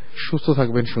থাকবেন, সুস্থ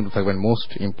থাকবেন, সুন্দর থাকবেন, মোস্ট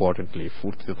ইম্পর্টেন্টলি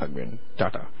ফুর্তিতে থাকবেন।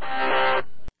 Tata.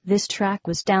 This track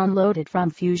was downloaded from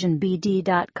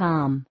FusionBD.com.